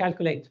 How do you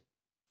calculate?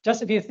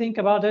 Just if you think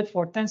about it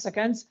for 10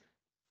 seconds,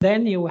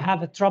 then you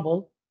have a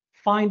trouble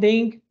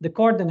finding the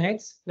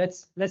coordinates,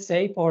 let's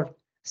say for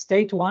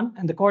state 1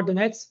 and the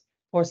coordinates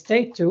for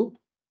state 2,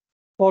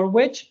 for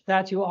which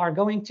that you are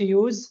going to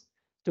use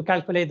to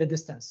calculate the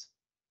distance,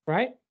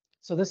 right?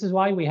 So this is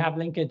why we have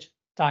linkage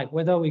type.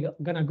 Whether we're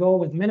going to go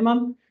with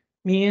minimum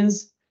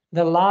means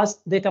the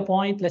last data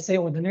point, let's say,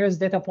 or the nearest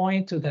data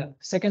point to the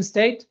second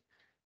state,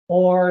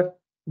 or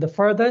the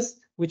furthest,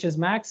 which is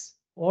max,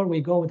 or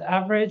we go with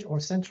average or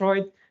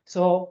centroid.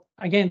 So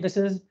again, this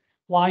is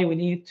why we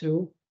need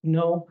to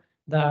know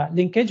the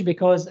linkage,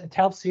 because it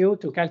helps you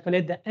to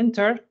calculate the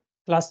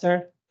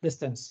inter-cluster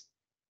distance.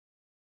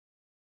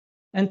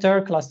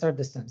 Inter-cluster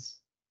distance.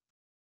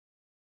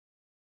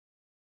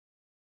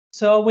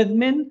 So with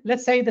min,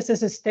 let's say this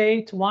is a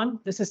state 1,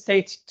 this is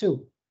state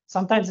 2.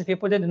 Sometimes if you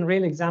put it in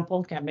real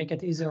example, can make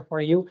it easier for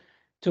you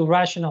to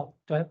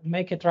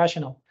make it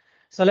rational.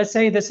 So let's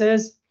say this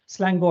is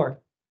Slangor,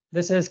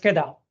 this is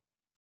Kedah.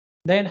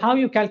 Then how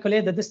you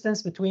calculate the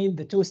distance between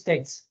the two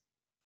states?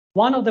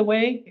 One of the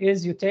way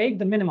is you take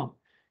the minimum,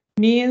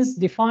 means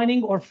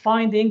defining or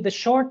finding the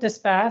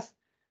shortest path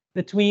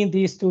between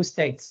these two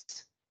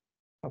states.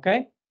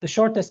 Okay, the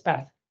shortest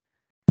path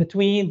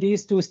between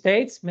these two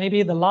states,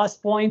 maybe the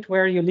last point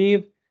where you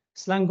leave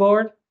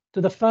Slangor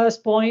to the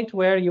first point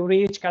where you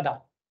reach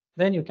Kedah.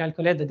 Then you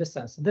calculate the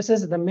distance. This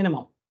is the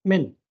minimum,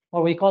 min,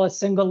 or we call it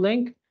single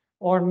link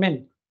or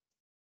min.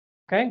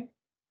 Okay.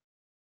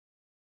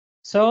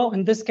 So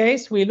in this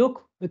case, we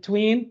look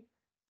between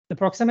the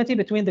proximity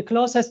between the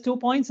closest 2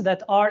 points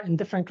that are in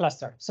different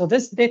cluster. So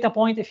this data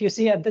point, if you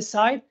see at this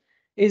side,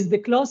 is the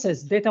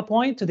closest data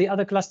point to the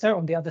other cluster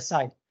on the other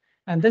side.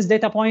 And this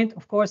data point,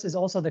 of course, is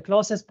also the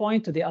closest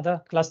point to the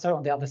other cluster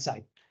on the other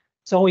side.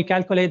 So we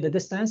calculate the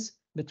distance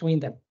between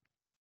them.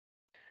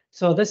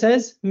 So this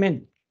is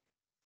min.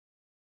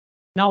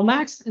 Now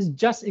max is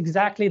just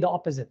exactly the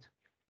opposite.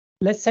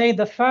 Let's say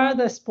the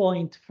furthest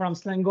point from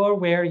Selangor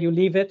where you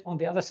leave it on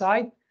the other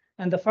side,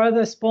 and the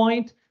furthest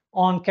point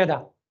on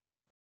Kedah,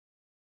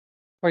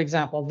 for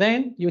example,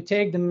 then you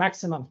take the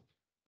maximum.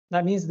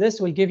 That means this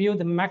will give you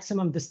the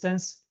maximum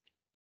distance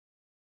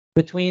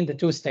between the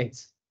two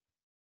states.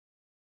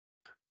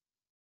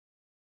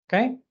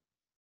 Okay?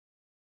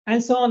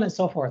 And so on and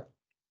so forth.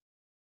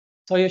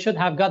 So you should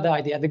have got the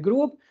idea. The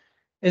group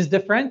is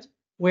different,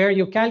 where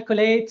you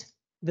calculate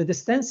the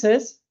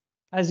distances,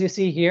 as you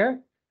see here.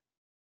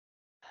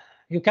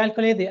 You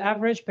calculate the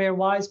average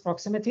pairwise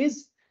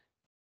proximities.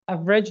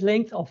 Average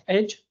length of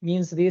edge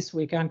means this,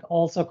 we can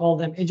also call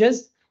them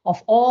edges,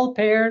 of all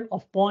pair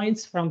of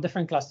points from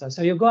different clusters.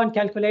 So you go and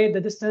calculate the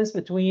distance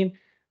between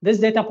this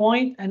data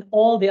point and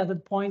all the other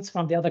points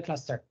from the other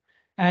cluster.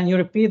 And you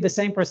repeat the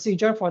same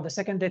procedure for the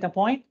second data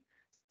point,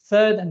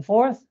 third and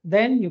fourth.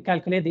 Then you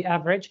calculate the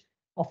average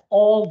of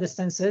all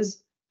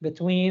distances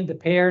between the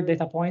paired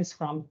data points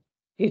from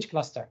each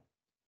cluster,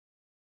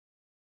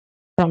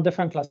 from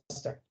different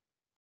cluster.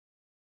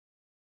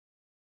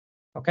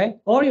 Okay,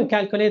 or you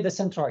calculate the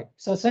centroid.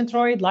 So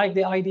centroid, like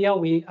the idea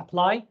we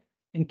apply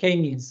in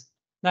k-means.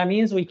 That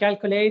means we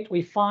calculate,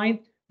 we find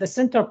the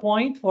center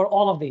point for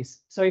all of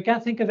these. So you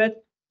can think of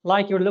it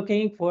like you're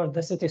looking for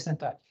the city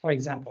center, for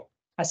example,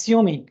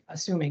 assuming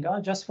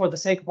just for the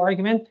sake of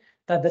argument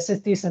that the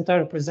city center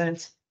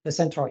represents the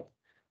centroid.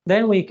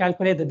 Then we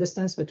calculate the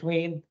distance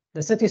between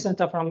the city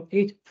center from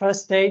each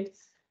first state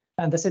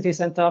and the city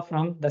center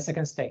from the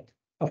second state.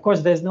 Of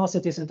course, there's no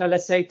city center.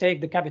 Let's say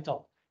take the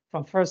capital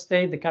from first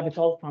state, the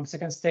capital from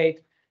second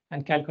state,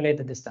 and calculate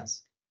the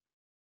distance.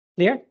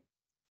 Clear?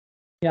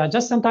 Yeah,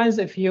 just sometimes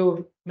if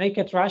you make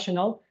it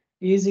rational,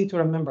 easy to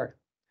remember.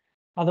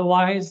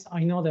 Otherwise,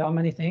 I know there are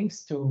many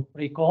things to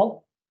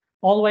recall.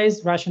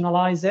 Always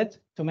rationalize it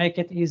to make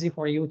it easy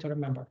for you to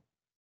remember.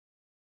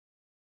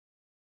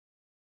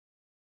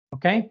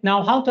 Okay,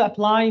 now how to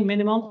apply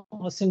minimum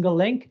or single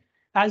link.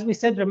 As we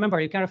said, remember,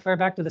 you can refer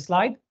back to the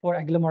slide for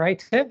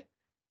agglomerative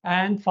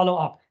and follow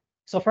up.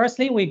 So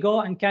firstly, we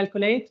go and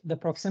calculate the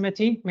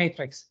proximity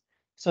matrix.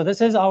 So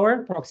this is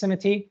our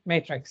proximity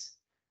matrix.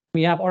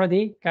 We have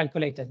already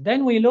calculated.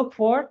 Then we look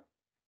for,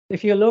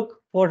 if you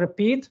look for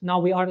repeat, now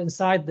we are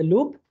inside the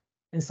loop.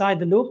 Inside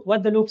the loop,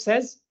 what the loop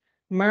says,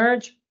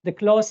 merge the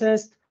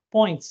closest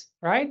points,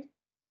 right?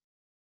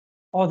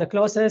 Or the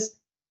closest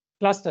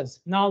clusters.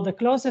 Now the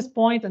closest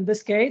point in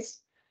this case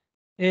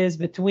is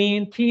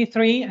between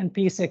P3 and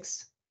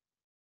P6.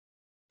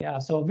 Yeah,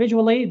 so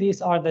visually,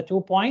 these are the 2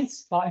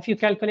 points. But if you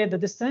calculate the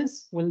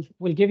distance,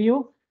 we'll give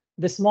you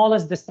the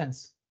smallest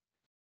distance.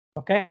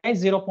 Okay,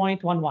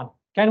 0.11.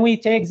 Can we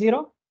take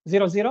 0,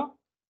 0, 0,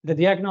 the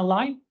diagonal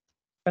line?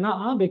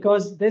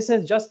 Because this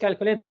is just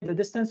calculate the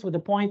distance with the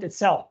point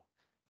itself.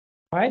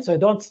 All right, so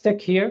don't stick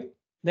here.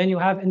 Then you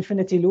have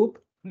infinity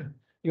loop.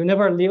 You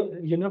never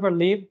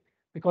leave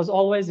because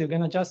always you're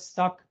gonna just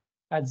stuck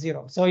at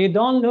 0. So you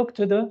don't look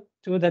to the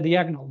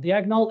diagonal.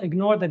 Diagonal,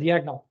 ignore the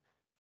diagonal.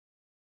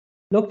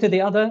 Look to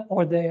the other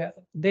or the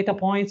data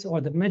points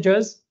or the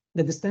measures,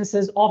 the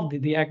distances of the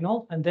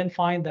diagonal, and then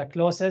find the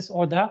closest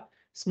or the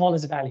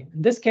smallest value.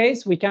 In this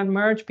case, we can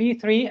merge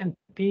P3 and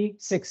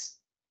P6.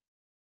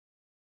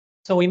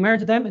 So we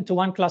merge them into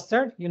one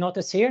cluster, you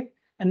notice here.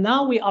 And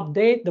now we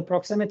update the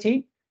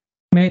proximity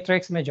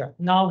matrix measure.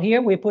 Now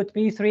here we put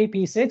P3,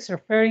 P6,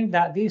 referring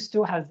that these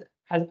two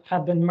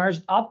have been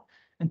merged up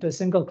into a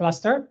single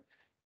cluster.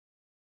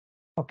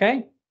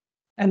 Okay.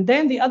 And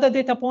then the other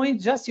data point,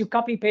 just you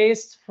copy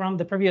paste from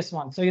the previous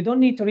one. So you don't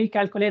need to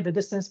recalculate the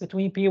distance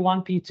between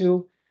P1,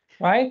 P2,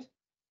 right?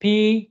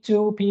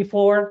 P2,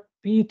 P4,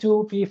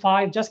 P2,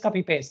 P5, just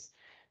copy paste.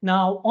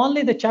 Now,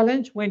 only the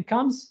challenge when it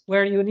comes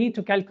where you need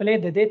to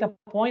calculate the data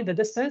point, the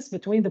distance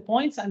between the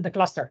points and the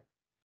cluster.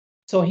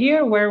 So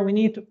here where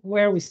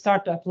we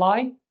start to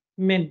apply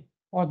min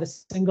or the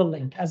single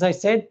link. As I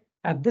said,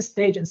 at this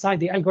stage inside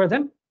the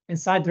algorithm,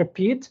 inside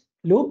repeat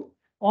loop,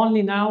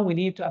 only now we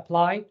need to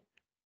apply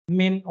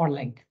min or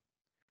link.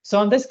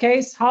 So in this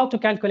case, how to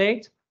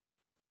calculate?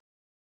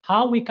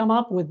 How we come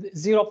up with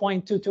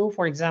 0.22,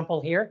 for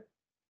example, here.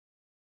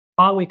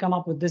 How we come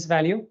up with this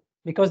value?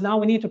 Because now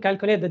we need to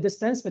calculate the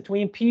distance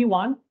between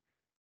P1,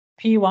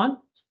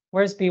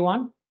 where's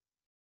P1?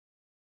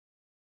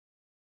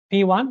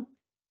 P1,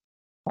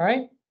 all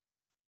right,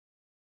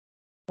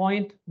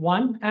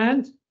 0.1,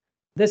 and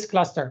this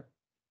cluster,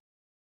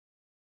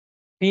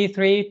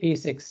 P3,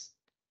 P6.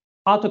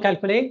 How to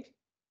calculate?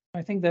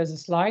 I think there's a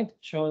slide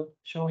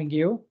showing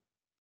you.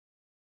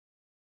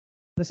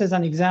 This is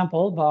an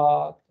example,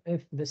 but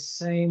if the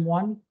same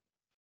one,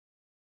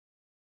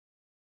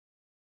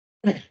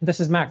 this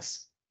is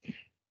max.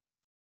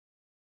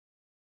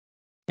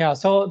 Yeah,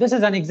 so this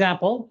is an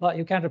example, but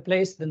you can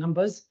replace the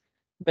numbers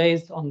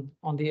based on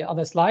the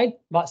other slide,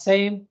 but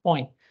same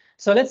point.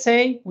 So let's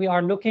say we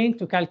are looking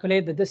to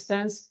calculate the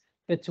distance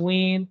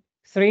between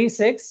 3,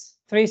 6.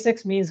 3,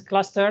 6 means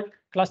cluster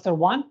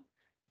 1.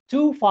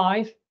 2,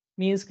 5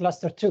 means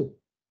cluster 2.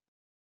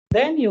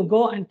 Then you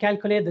go and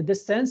calculate the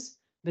distance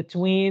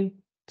between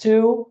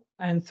 2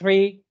 and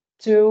 3,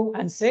 2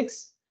 and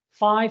 6,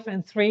 5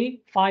 and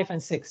 3, 5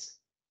 and 6.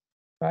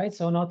 Right?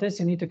 So notice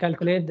you need to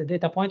calculate the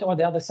data point, or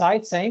the other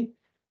side, same.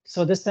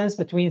 So distance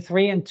between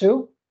 3 and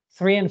 2,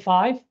 3 and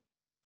 5,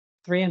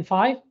 3 and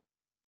 5,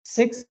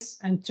 6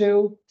 and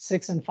 2,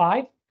 6 and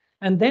 5,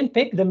 and then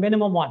pick the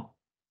minimum one.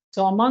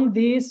 So among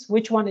these,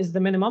 which one is the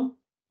minimum?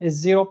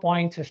 Is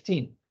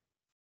 0.15.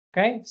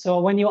 Okay,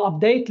 so when you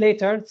update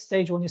later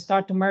stage, when you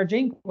start to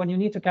merging, when you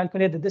need to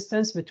calculate the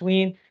distance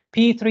between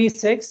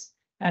P36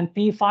 and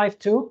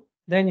P52,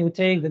 then you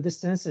take the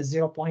distance as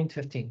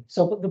 0.15.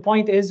 So the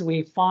point is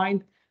we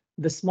find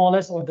the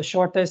smallest or the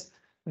shortest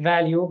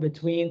value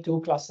between two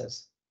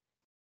clusters.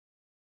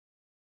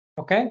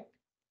 Okay.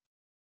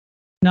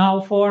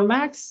 Now for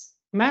max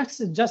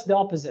is just the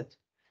opposite.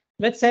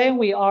 Let's say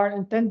we are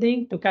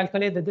intending to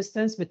calculate the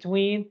distance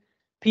between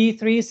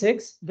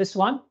P36, this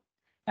one,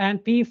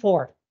 and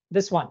P4,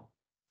 this one.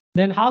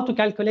 Then how to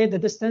calculate the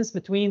distance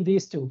between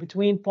these two,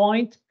 between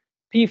point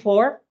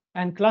P4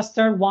 and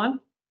cluster 1,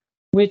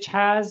 which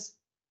has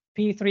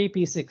P3,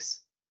 P6.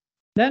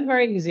 Then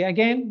very easy.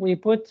 Again, we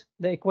put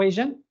the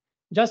equation.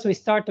 Just we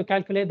start to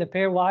calculate the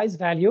pairwise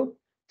value.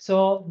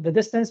 So the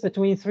distance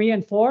between 3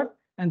 and 4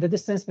 and the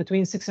distance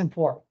between 6 and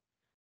 4.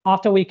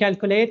 After we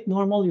calculate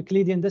normal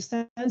Euclidean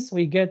distance,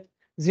 we get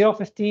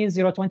 0.15,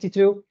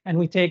 0.22, and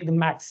we take the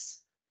max.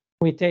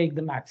 We take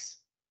the max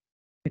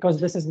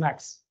because this is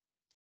max.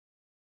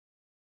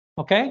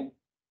 Okay?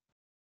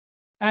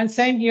 And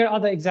same here,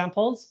 other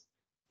examples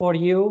for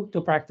you to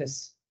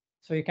practice.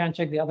 So you can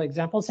check the other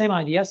example. Same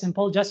idea,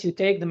 simple, just you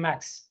take the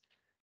max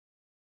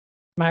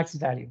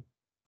value.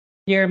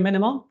 Here,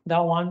 minimum, that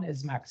one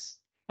is max.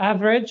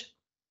 Average,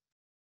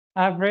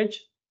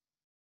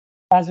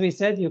 as we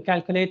said, you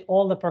calculate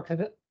all the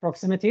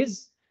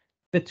proximities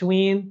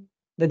between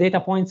the data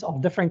points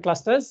of different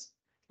clusters,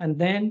 and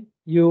then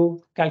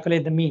you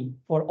calculate the mean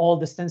for all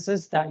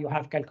distances that you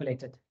have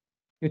calculated.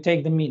 You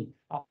take the mean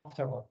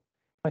after all.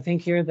 I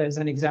think here there's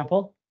an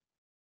example.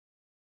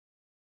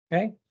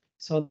 Okay,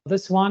 so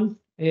this one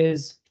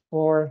is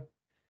for,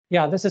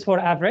 yeah, this is for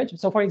average.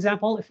 So for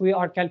example, if we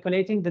are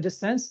calculating the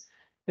distance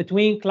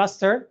between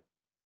cluster,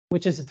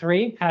 which is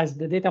 3, has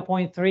the data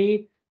point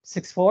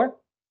 364,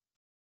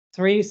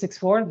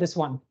 364, this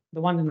one,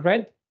 the one in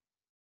red,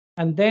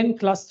 and then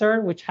cluster,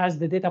 which has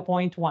the data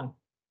point 1,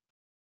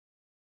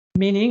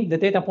 meaning the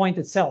data point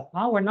itself.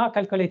 We're not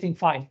calculating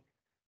 5,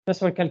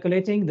 just we're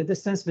calculating the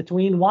distance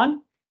between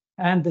 1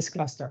 and this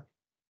cluster.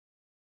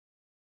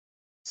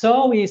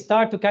 So we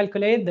start to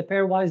calculate the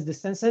pairwise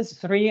distances,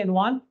 3 and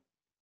 1.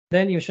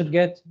 Then you should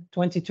get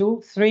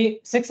 22, 3,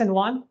 6 and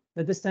 1,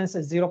 the distance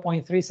is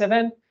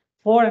 0.37,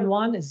 4 and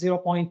 1 is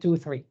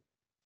 0.23.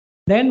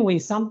 Then we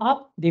sum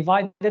up,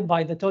 divided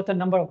by the total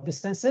number of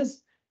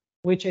distances,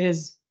 which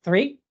is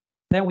 3.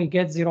 Then we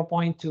get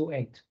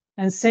 0.28.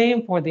 And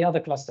same for the other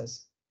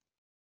clusters.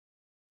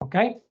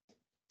 Okay,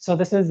 so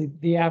this is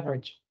the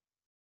average.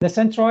 The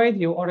centroid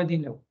you already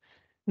know.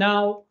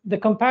 Now the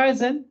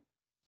comparison,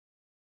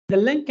 the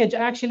linkage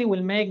actually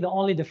will make the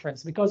only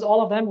difference because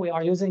all of them we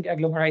are using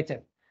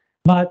agglomerative.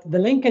 But the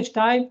linkage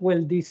type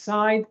will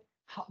decide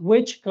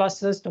which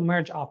clusters to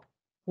merge up,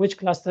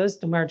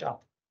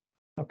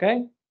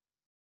 Okay.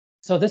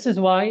 So this is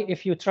why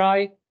if you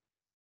try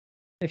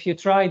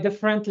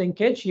different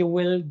linkage, you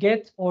will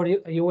get, or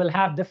you will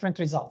have different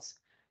results.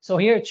 So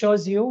here it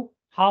shows you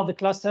how the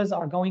clusters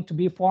are going to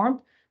be formed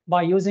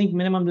by using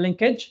minimum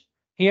linkage,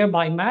 here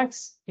by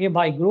max, here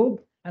by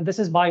group, and this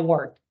is by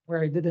word,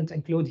 where I didn't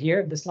include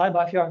here the slide,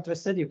 but if you're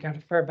interested, you can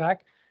refer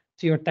back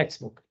to your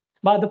textbook.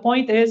 But the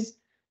point is,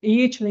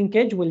 each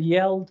linkage will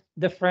yield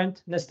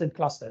different nested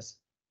clusters.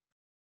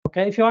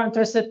 Okay, if you are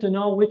interested to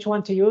know which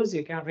one to use,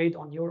 you can read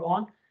on your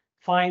own.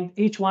 Find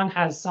each one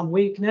has some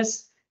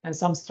weakness and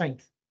some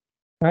strength,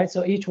 right?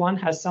 So each one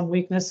has some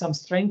weakness, some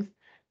strength.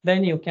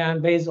 Then you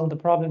can, based on the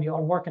problem you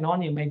are working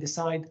on, you may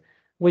decide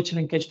which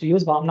linkage to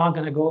use, but I'm not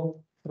going to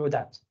go through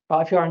that.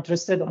 But if you are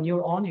interested on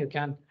your own, you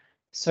can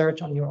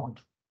search on your own.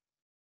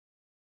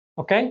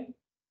 Okay?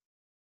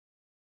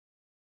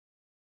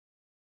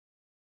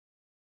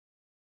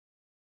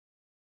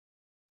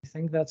 I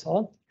think that's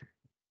all.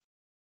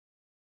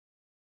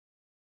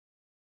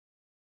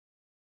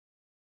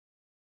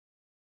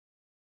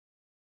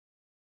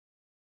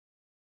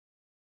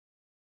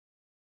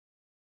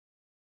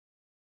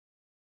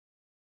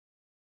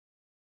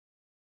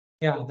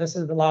 Yeah, this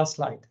is the last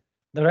slide.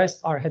 The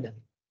rest are hidden.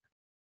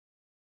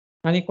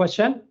 Any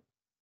question?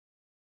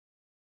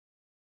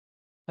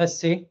 Let's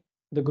see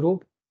the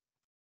group.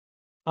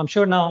 I'm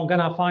sure now I'm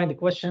gonna find a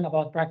question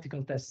about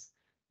practical tests.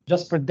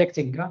 Just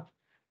predicting, huh?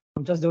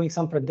 I'm just doing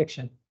some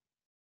prediction.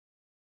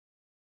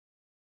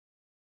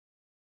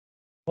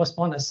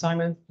 Postpone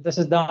assignment. This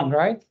is done,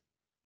 right?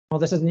 Well,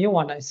 this is a new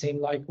one. I seem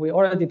like we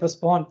already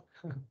postponed.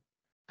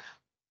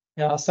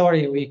 Yeah,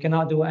 sorry, we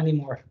cannot do any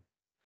more.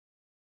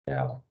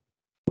 Yeah,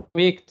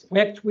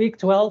 week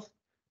 12.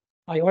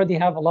 I already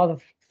have a lot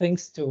of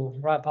things to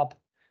wrap up.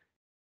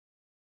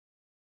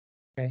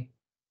 Okay.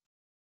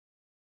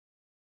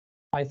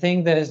 I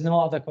think there is no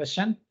other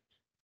question.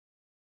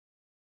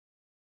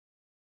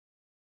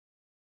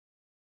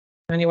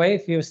 Anyway,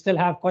 if you still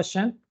have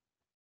question,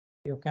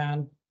 you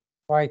can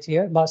write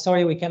here. But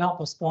sorry, we cannot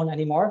postpone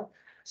anymore.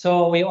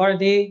 So we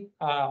already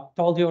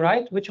told you,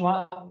 right? Which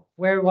one?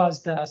 Where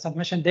was the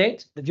submission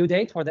date, the due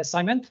date for the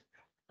assignment?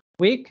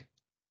 Week?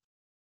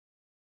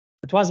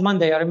 It was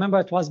Monday. I remember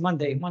it was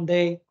Monday,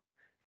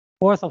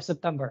 4th of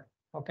September.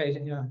 Okay,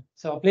 yeah.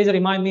 So please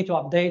remind me to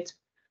update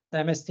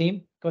the MS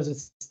team because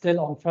it's still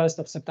on 1st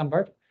of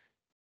September.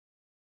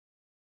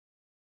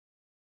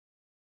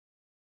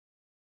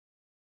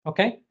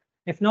 Okay,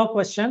 if no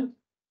question,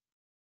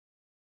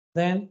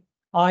 then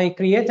I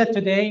created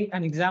today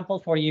an example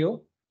for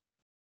you.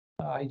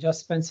 I just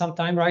spent some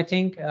time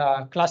writing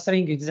a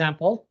clustering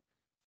example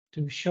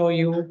to show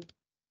you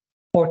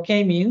for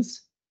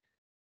k-means.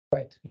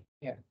 Right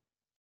here.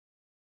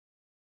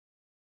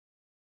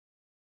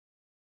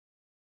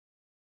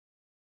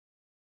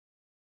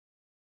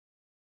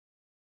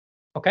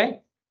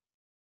 Okay.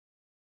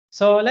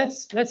 So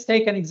let's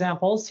take an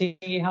example, see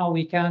how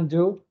we can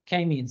do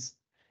k-means.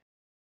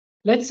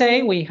 Let's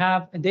say we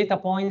have data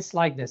points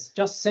like this,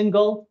 just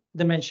single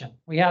dimension.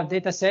 We have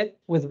data set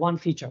with one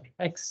feature,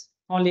 x,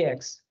 only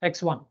x,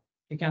 x1.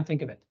 You can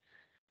think of it.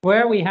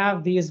 Where we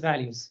have these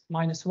values,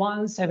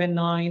 -1, 7,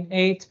 9,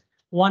 8,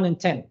 1, and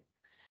 10.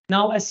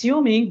 Now,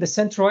 assuming the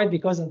centroid,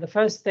 because in the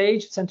first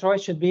stage,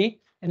 centroid should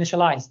be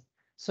initialized.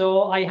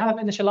 So I have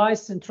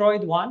initialized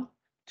centroid 1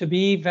 to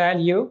be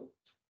value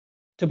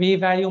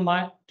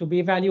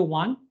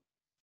 1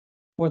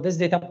 for this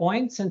data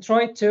point,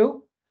 centroid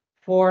 2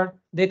 for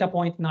data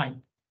point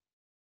 9,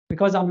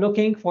 because I'm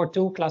looking for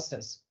 2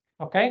 clusters.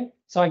 Okay,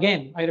 so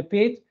again, I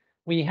repeat,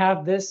 we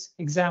have this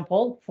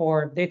example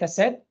for data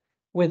set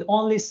with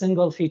only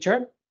single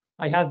feature.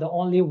 I have the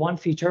only one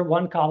feature,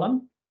 one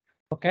column,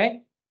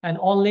 okay, and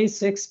only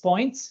 6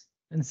 points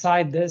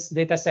inside this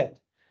data set.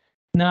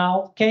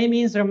 Now,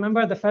 k-means,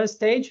 remember the first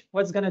stage,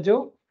 what's going to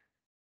do?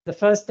 The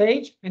first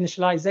stage,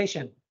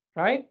 initialization,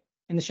 right?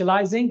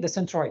 Initializing the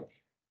centroid.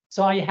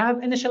 So I have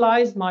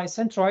initialized my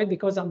centroid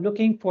because I'm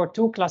looking for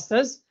 2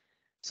 clusters.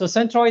 So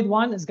centroid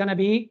 1 is going to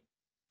be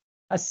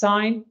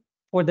assigned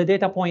for the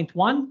data point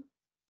 1.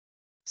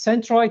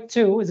 Centroid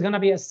 2 is going to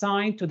be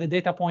assigned to the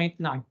data point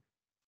 9.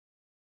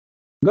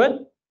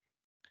 Good?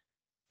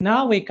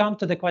 Now we come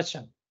to the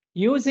question.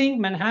 Using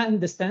Manhattan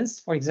distance,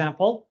 for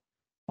example,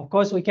 of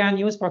course, we can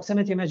use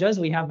proximity measures.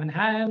 We have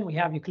Manhattan, we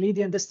have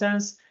Euclidean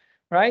distance,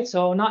 right?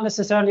 So not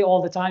necessarily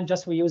all the time,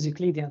 just we use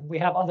Euclidean. We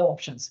have other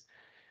options.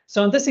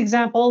 So in this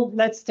example,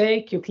 let's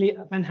take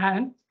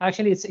Manhattan.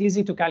 Actually, it's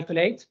easy to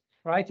calculate,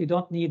 right? You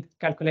don't need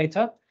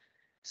calculator.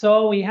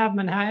 So we have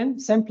Manhattan.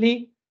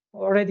 Simply,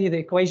 already the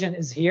equation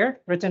is here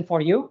written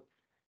for you.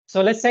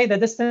 So let's say the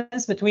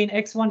distance between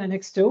x1 and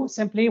x2,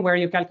 simply where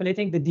you're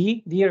calculating the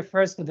d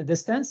refers to the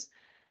distance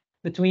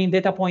between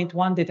data point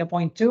 1, data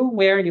point 2,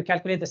 where you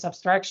calculate the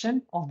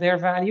subtraction of their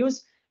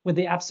values with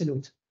the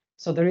absolute.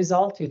 So the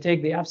result, you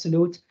take the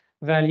absolute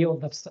value of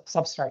the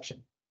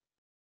subtraction.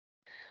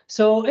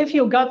 So if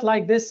you got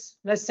like this,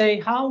 let's say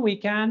how we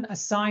can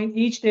assign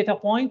each data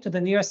point to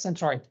the nearest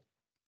centroid.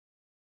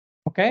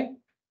 Okay.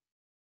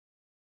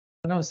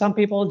 I know some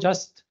people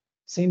just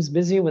seems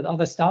busy with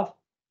other stuff.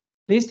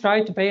 Please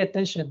try to pay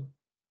attention.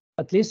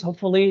 At least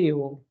hopefully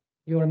you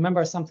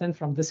remember something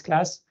from this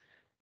class.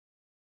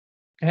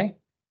 Okay.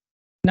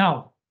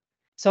 Now,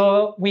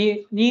 so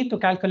we need to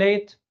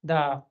calculate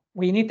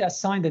we need to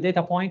assign the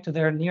data point to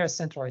their nearest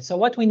centroid. So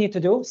what we need to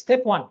do,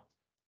 step 1,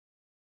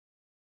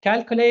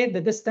 calculate the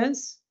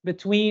distance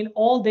between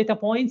all data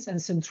points and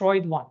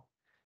centroid 1,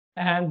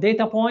 and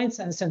data points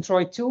and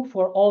centroid 2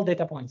 for all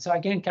data points. So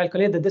again,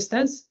 calculate the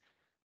distance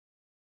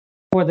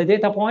for the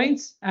data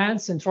points and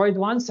centroid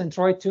 1,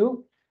 centroid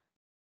 2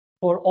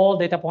 for all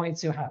data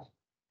points you have.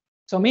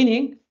 So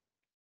meaning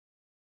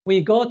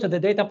we go to the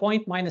data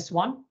point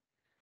 -1,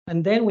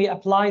 and then we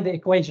apply the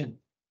equation.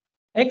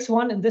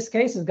 x1 in this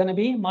case is going to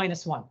be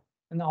 -1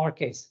 in our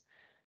case.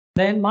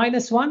 Then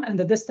 -1 and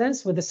the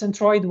distance with the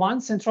centroid 1.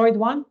 Centroid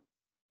 1,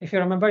 if you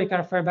remember, you can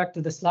refer back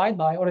to the slide,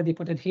 but I already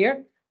put it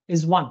here,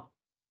 is 1.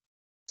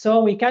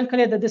 So we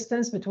calculate the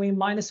distance between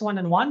 -1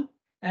 and 1,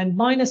 and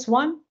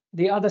 -1,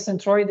 the other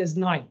centroid is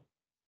 9.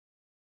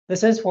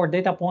 This is for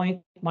data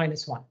point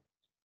 -1.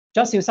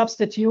 Just you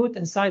substitute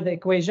inside the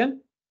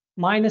equation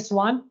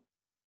 -1,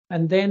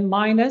 and then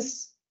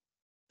minus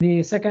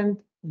the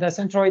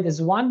centroid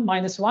is 1,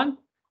 -1,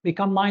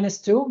 become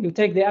 -2. You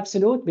take the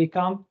absolute,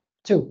 become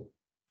 2.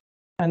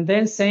 And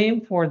then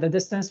same for the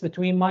distance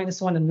between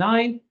 -1 and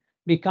 9,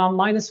 become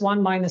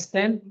 -1,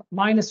 -10,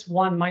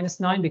 -1,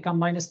 -9, become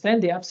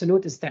 -10. The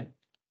absolute is 10.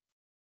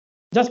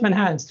 Just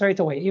Manhattan straight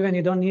away, even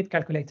you don't need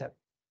calculator.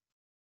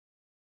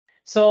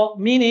 So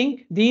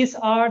meaning these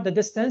are the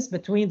distance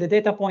between the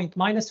data point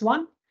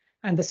 -1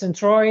 and the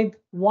centroid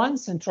 1,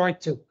 centroid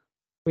 2.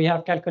 We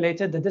have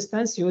calculated the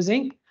distance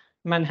using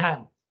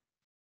Manhattan.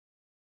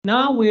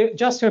 Now we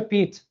just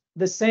repeat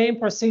the same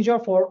procedure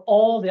for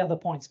all the other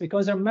points,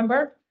 because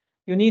remember,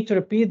 you need to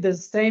repeat the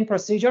same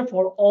procedure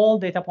for all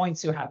data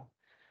points you have.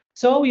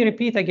 So we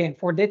repeat again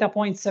for data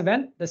point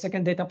 7, the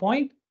second data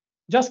point,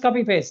 just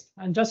copy paste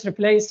and just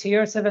replace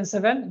here 7,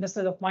 7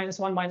 instead of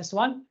 -1,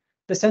 -1.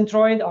 The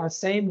centroid are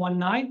same 1,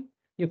 9.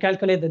 You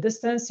calculate the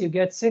distance, you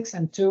get 6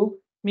 and 2,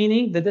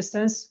 meaning the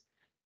distance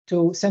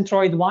to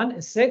centroid 1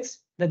 is 6,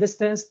 the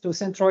distance to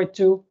centroid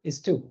 2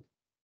 is 2.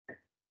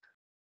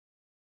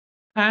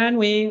 And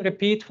we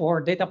repeat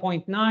for data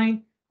point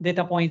 9,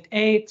 data point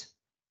 8,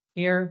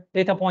 here,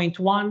 data point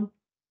 1,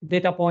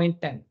 data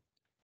point 10.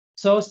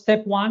 So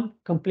step 1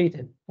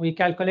 completed. We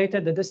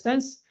calculated the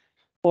distance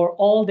for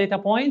all data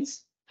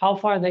points, how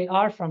far they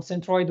are from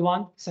centroid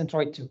 1,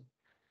 centroid 2.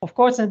 Of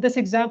course, in this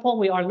example,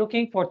 we are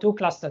looking for 2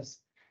 clusters.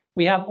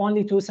 We have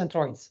only 2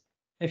 centroids.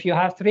 If you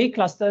have 3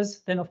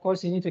 clusters, then of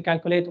course you need to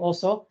calculate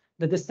also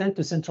the distance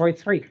to centroid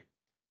 3.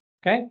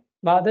 Okay,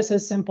 but this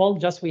is simple,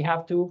 just we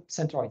have 2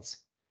 centroids.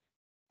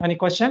 Any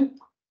question?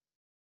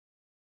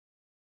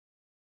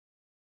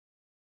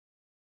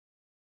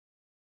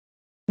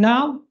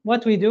 Now,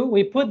 what we do,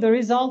 we put the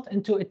result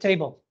into a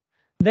table.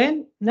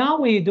 Then now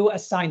we do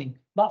assigning.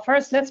 But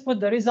first, let's put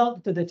the result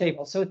into the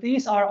table. So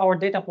these are our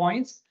data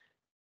points,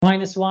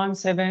 -1,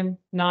 7,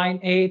 9,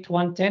 8,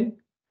 1, 10.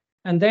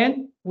 And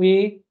then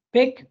we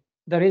pick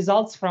the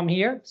results from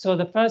here. So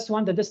the first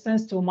one, the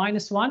distance to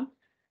 -1,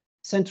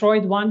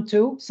 centroid 1,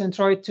 2,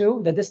 centroid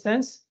 2, the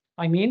distance,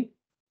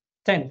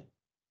 10.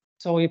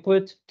 So we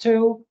put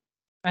 2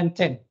 and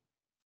 10.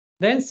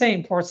 Then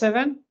same for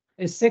 7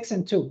 is 6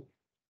 and 2.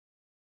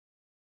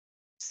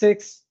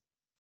 6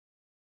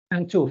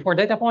 and 2. For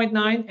data point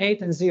 9,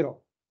 8 and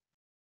 0.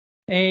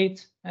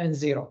 8 and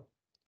 0.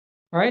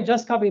 All right,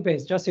 just copy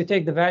paste. Just you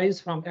take the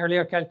values from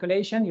earlier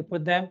calculation, you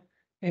put them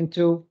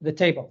into the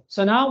table.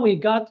 So now we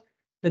got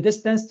the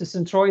distance to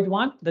centroid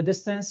 1, the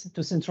distance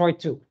to centroid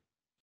 2.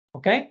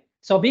 Okay,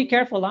 so be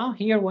careful now.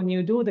 Here, when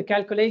you do the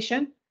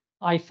calculation,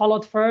 I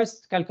followed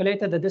first,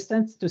 calculated the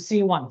distance to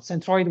C1,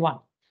 centroid 1.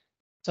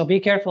 So be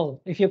careful.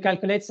 If you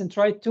calculate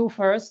centroid 2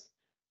 first,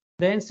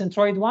 then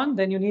centroid 1,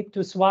 then you need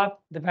to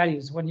swap the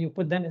values when you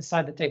put them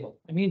inside the table.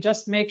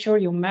 Just make sure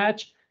you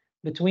match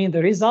between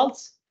the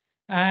results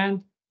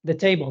and the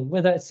table,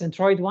 whether it's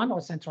centroid 1 or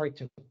centroid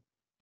 2.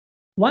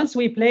 Once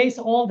we place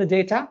all the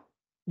data,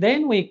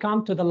 then we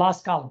come to the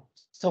last column.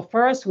 So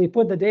first, we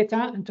put the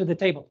data into the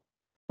table.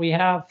 We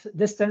have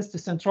distance to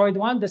centroid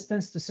 1,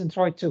 distance to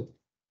centroid 2.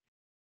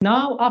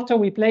 Now, after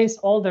we place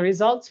all the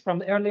results from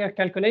the earlier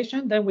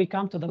calculation, then we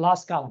come to the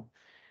last column.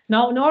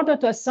 Now, in order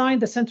to assign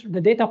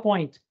the data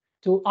point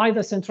to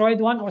either centroid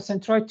 1 or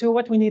centroid 2,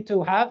 what we need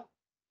to have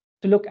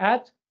to look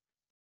at?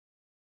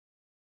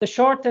 The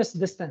shortest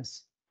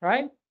distance,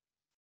 right?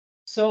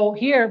 So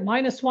here,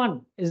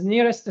 -1 is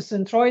nearest to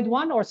centroid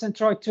 1 or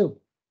centroid 2?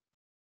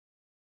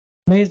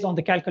 Based on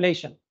the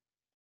calculation.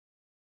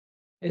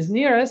 Is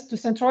nearest to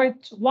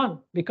centroid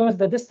 1 because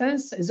the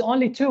distance is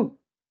only 2,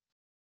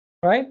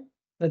 right?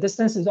 The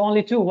distance is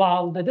only 2,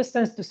 while the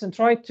distance to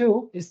centroid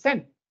 2 is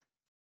 10,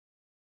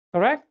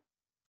 correct?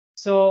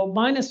 So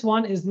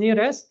 -1 is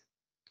nearest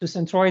to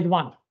centroid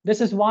 1. This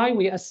is why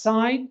we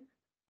assign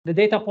the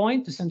data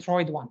point to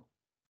centroid 1.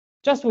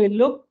 Just we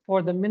look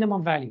for the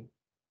minimum value.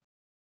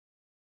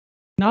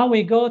 Now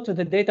we go to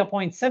the data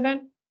point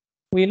 7.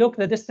 We look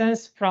the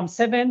distance from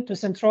 7 to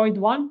centroid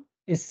 1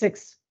 is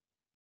 6.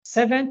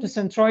 7 to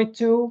centroid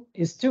 2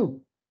 is 2.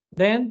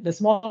 Then the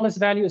smallest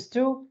value is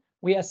 2.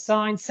 We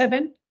assign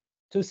 7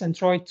 to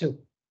centroid 2.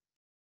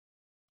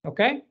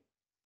 Okay?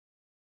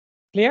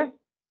 Clear?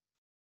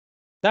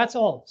 That's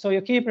all. So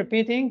you keep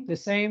repeating the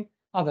same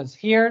others.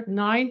 Here,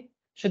 9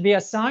 should be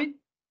assigned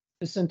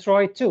to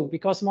centroid 2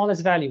 because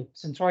smallest value,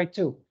 centroid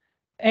 2.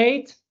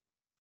 8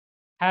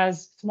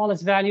 has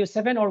smallest value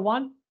 7 or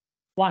 1?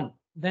 1.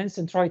 Then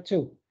centroid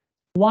 2.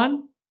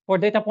 1 for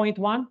data point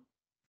 1.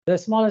 The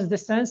smallest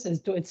distance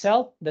is to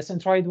itself, the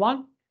centroid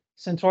 1,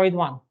 centroid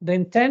 1.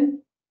 Then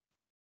 10,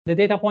 the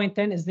data point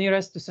 10 is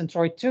nearest to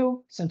centroid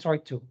 2,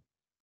 centroid 2.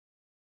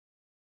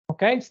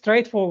 Okay,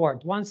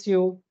 straightforward. Once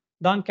you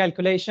done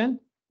calculation,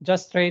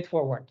 just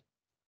straightforward.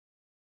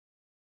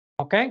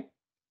 Okay.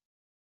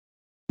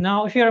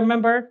 Now, if you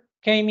remember,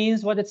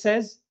 k-means what it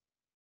says.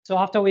 So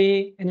after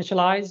we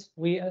initialize,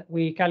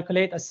 we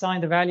calculate,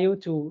 assign the value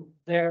to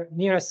their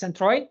nearest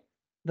centroid.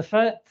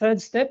 The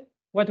third step,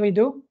 what we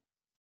do?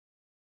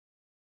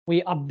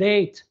 We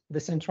update the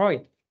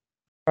centroid,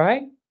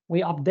 right?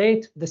 We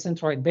update the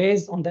centroid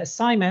based on the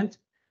assignment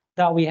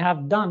that we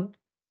have done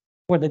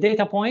for the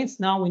data points.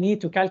 Now we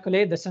need to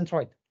calculate the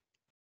centroid.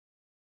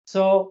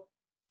 So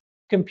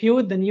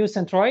compute the new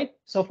centroid.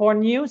 So for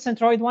new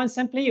centroid 1,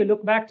 simply you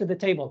look back to the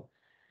table.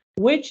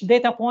 Which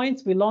data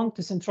points belong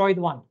to centroid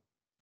 1?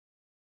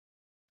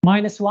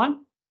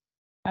 -1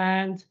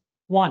 and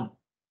 1.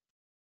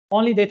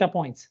 Only data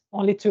points,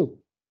 only 2.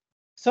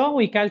 So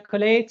we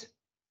calculate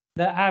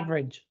the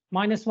average.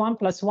 -1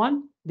 plus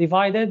 1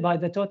 divided by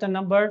the total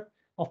number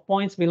of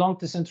points belong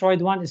to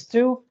centroid 1 is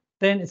 2,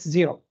 then it's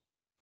 0.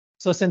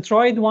 So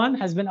centroid 1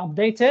 has been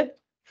updated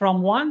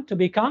from 1 to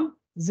become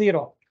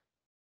 0.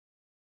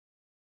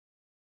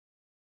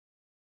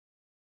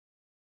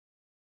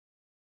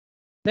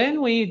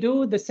 Then we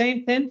do the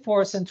same thing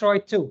for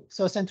centroid 2.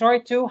 So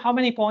centroid 2, how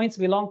many points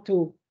belong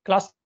to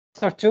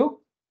cluster 2?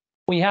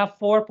 We have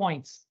 4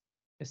 points.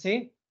 You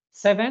see,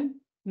 7,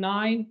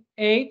 9,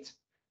 8,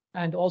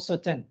 and also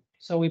 10.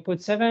 So we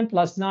put 7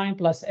 plus 9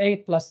 plus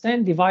 8 plus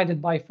 10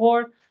 divided by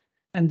 4.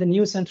 And the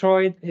new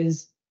centroid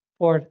is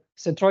for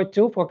centroid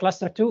 2 for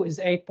cluster 2 is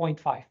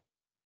 8.5.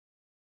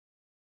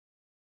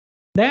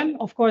 Then,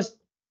 of course,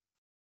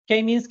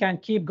 k-means can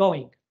keep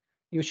going.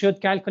 You should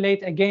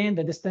calculate again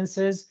the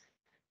distances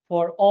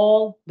for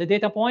all the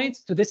data points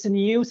to this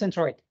new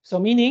centroid. So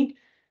meaning,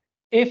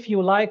 if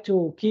you like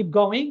to keep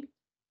going,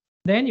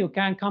 then you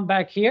can come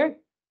back here,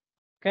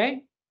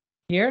 okay,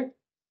 here,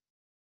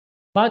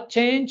 but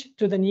change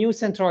to the new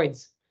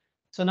centroids.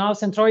 So now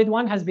centroid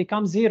 1 has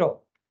become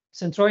 0.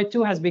 Centroid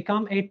 2 has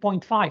become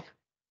 8.5.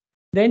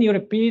 Then you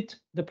repeat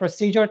the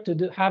procedure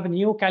to have a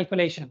new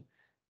calculation.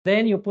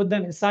 Then you put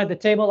them inside the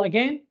table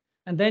again,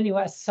 and then you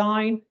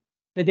assign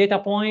the data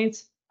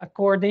points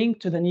according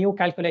to the new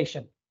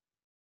calculation.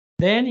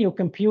 Then you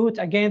compute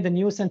again the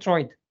new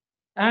centroid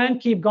and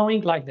keep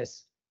going like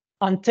this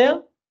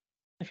until,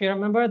 if you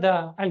remember,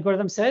 the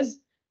algorithm says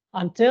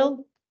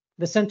until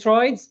the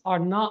centroids are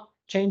not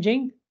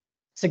changing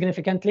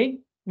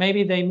significantly.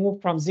 Maybe they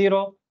move from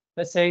 0,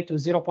 let's say, to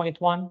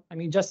 0.1. I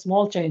mean, just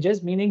small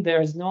changes, meaning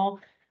there is no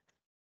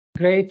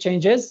great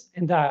changes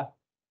in the,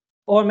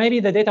 or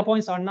maybe the data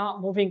points are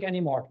not moving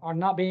anymore, are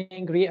not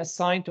being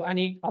reassigned to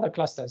any other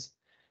clusters.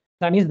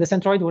 That means the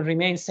centroid will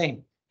remain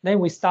same. Then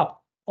we stop.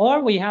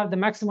 Or we have the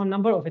maximum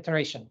number of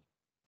iteration.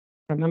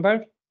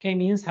 Remember,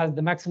 k-means has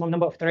the maximum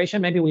number of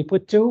iteration. Maybe we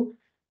put 2,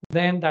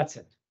 then that's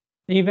it.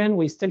 Even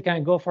we still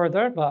can go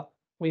further, but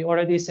we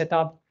already set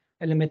up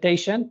a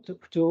limitation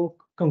to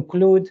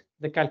conclude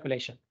the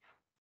calculation.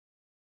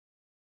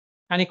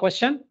 Any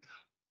question?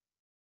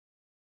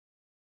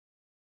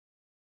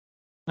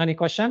 Any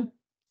question?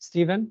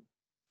 Stephen?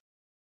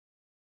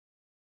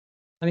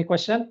 Any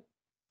question?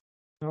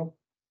 No?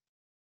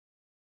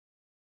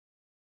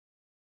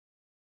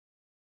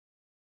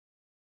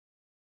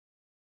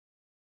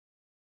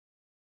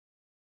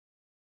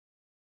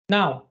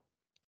 Now,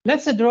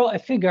 let's draw a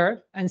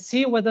figure and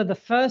see whether the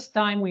first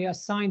time we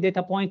assign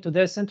data point to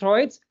their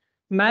centroids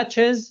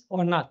matches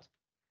or not.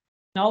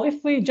 Now,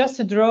 if we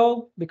just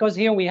draw, because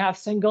here we have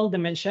single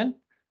dimension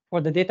for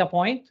the data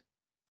point,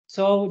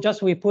 so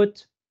just we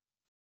put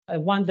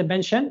one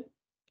dimension,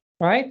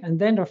 right? And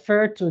then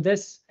refer to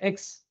this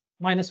x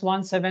minus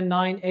 1, 7,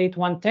 9, 8,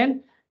 1,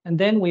 10. And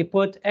then we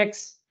put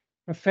x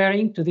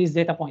referring to these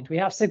data points. We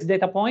have 6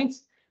 data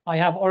points. I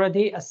have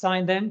already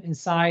assigned them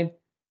inside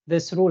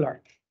this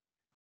ruler.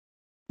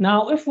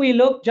 Now, if we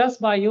look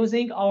just by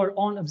using our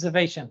own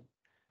observation,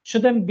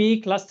 shouldn't be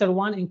cluster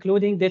 1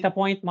 including data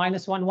point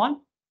minus 1,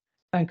 1,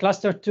 and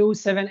cluster 2,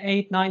 7,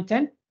 8, 9,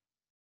 10,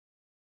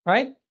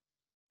 right?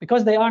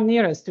 Because they are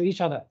nearest to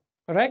each other,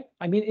 correct?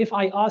 I mean, if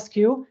I ask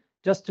you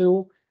just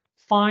to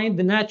find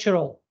the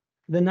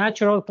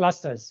natural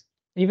clusters,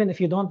 even if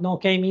you don't know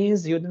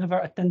k-means, you never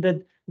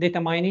attended data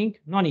mining,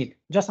 no need.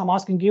 Just I'm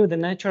asking you the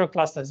natural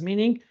clusters,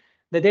 meaning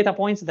the data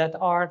points that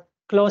are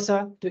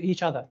closer to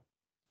each other.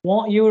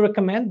 Won't you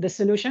recommend this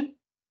solution?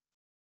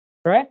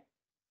 Correct?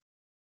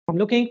 I'm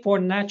looking for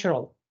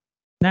natural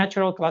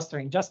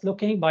clustering. Just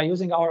looking by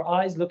using our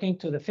eyes, looking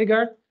to the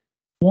figure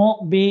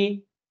won't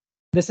be,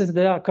 this is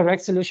the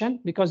correct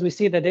solution because we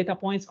see the data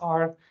points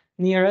are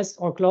nearest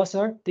or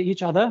closer to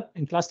each other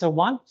in cluster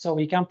 1. So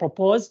we can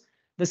propose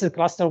this is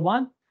cluster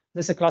 1,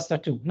 this is cluster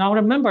 2. Now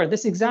remember,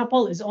 this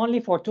example is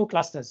only for 2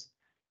 clusters.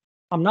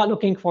 I'm not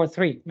looking for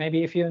 3.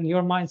 Maybe if you're in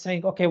your mind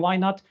saying, okay, why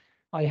not?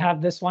 I have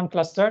this one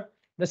cluster,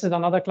 this is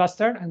another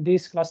cluster, and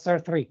this cluster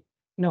 3.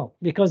 No,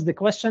 because the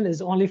question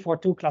is only for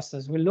 2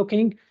 clusters. We're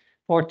looking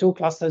for 2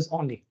 clusters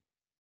only.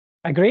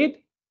 Agreed?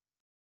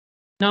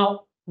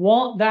 Now,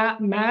 won't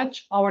that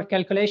match our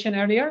calculation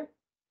earlier?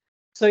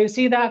 So you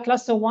see that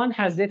cluster 1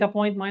 has data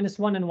point minus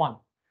 1 and 1.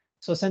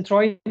 So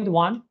centroid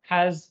 1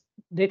 has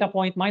data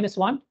point minus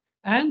 1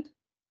 and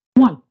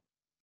 1.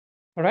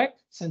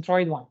 Correct?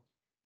 Centroid 1.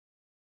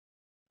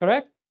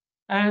 Correct?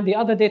 And the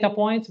other data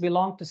points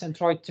belong to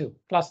centroid 2,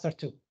 cluster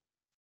 2.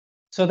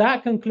 So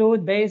that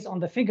concludes based on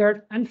the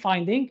figure and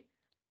finding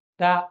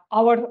that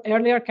our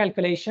earlier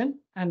calculation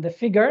and the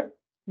figure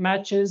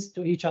matches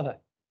to each other.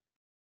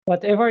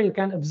 Whatever you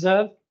can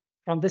observe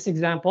from this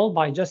example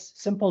by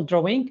just simple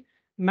drawing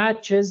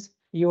matches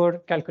your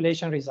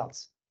calculation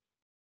results.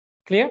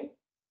 Clear?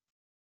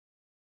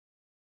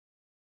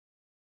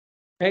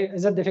 Okay,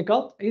 is that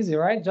difficult? Easy,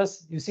 right?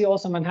 Just you see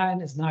also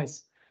Manhattan is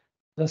nice,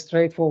 just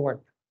straightforward.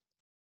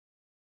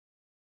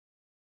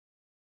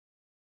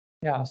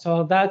 Yeah,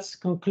 so that's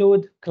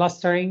conclude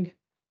clustering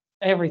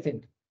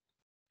everything.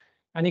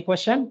 Any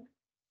question?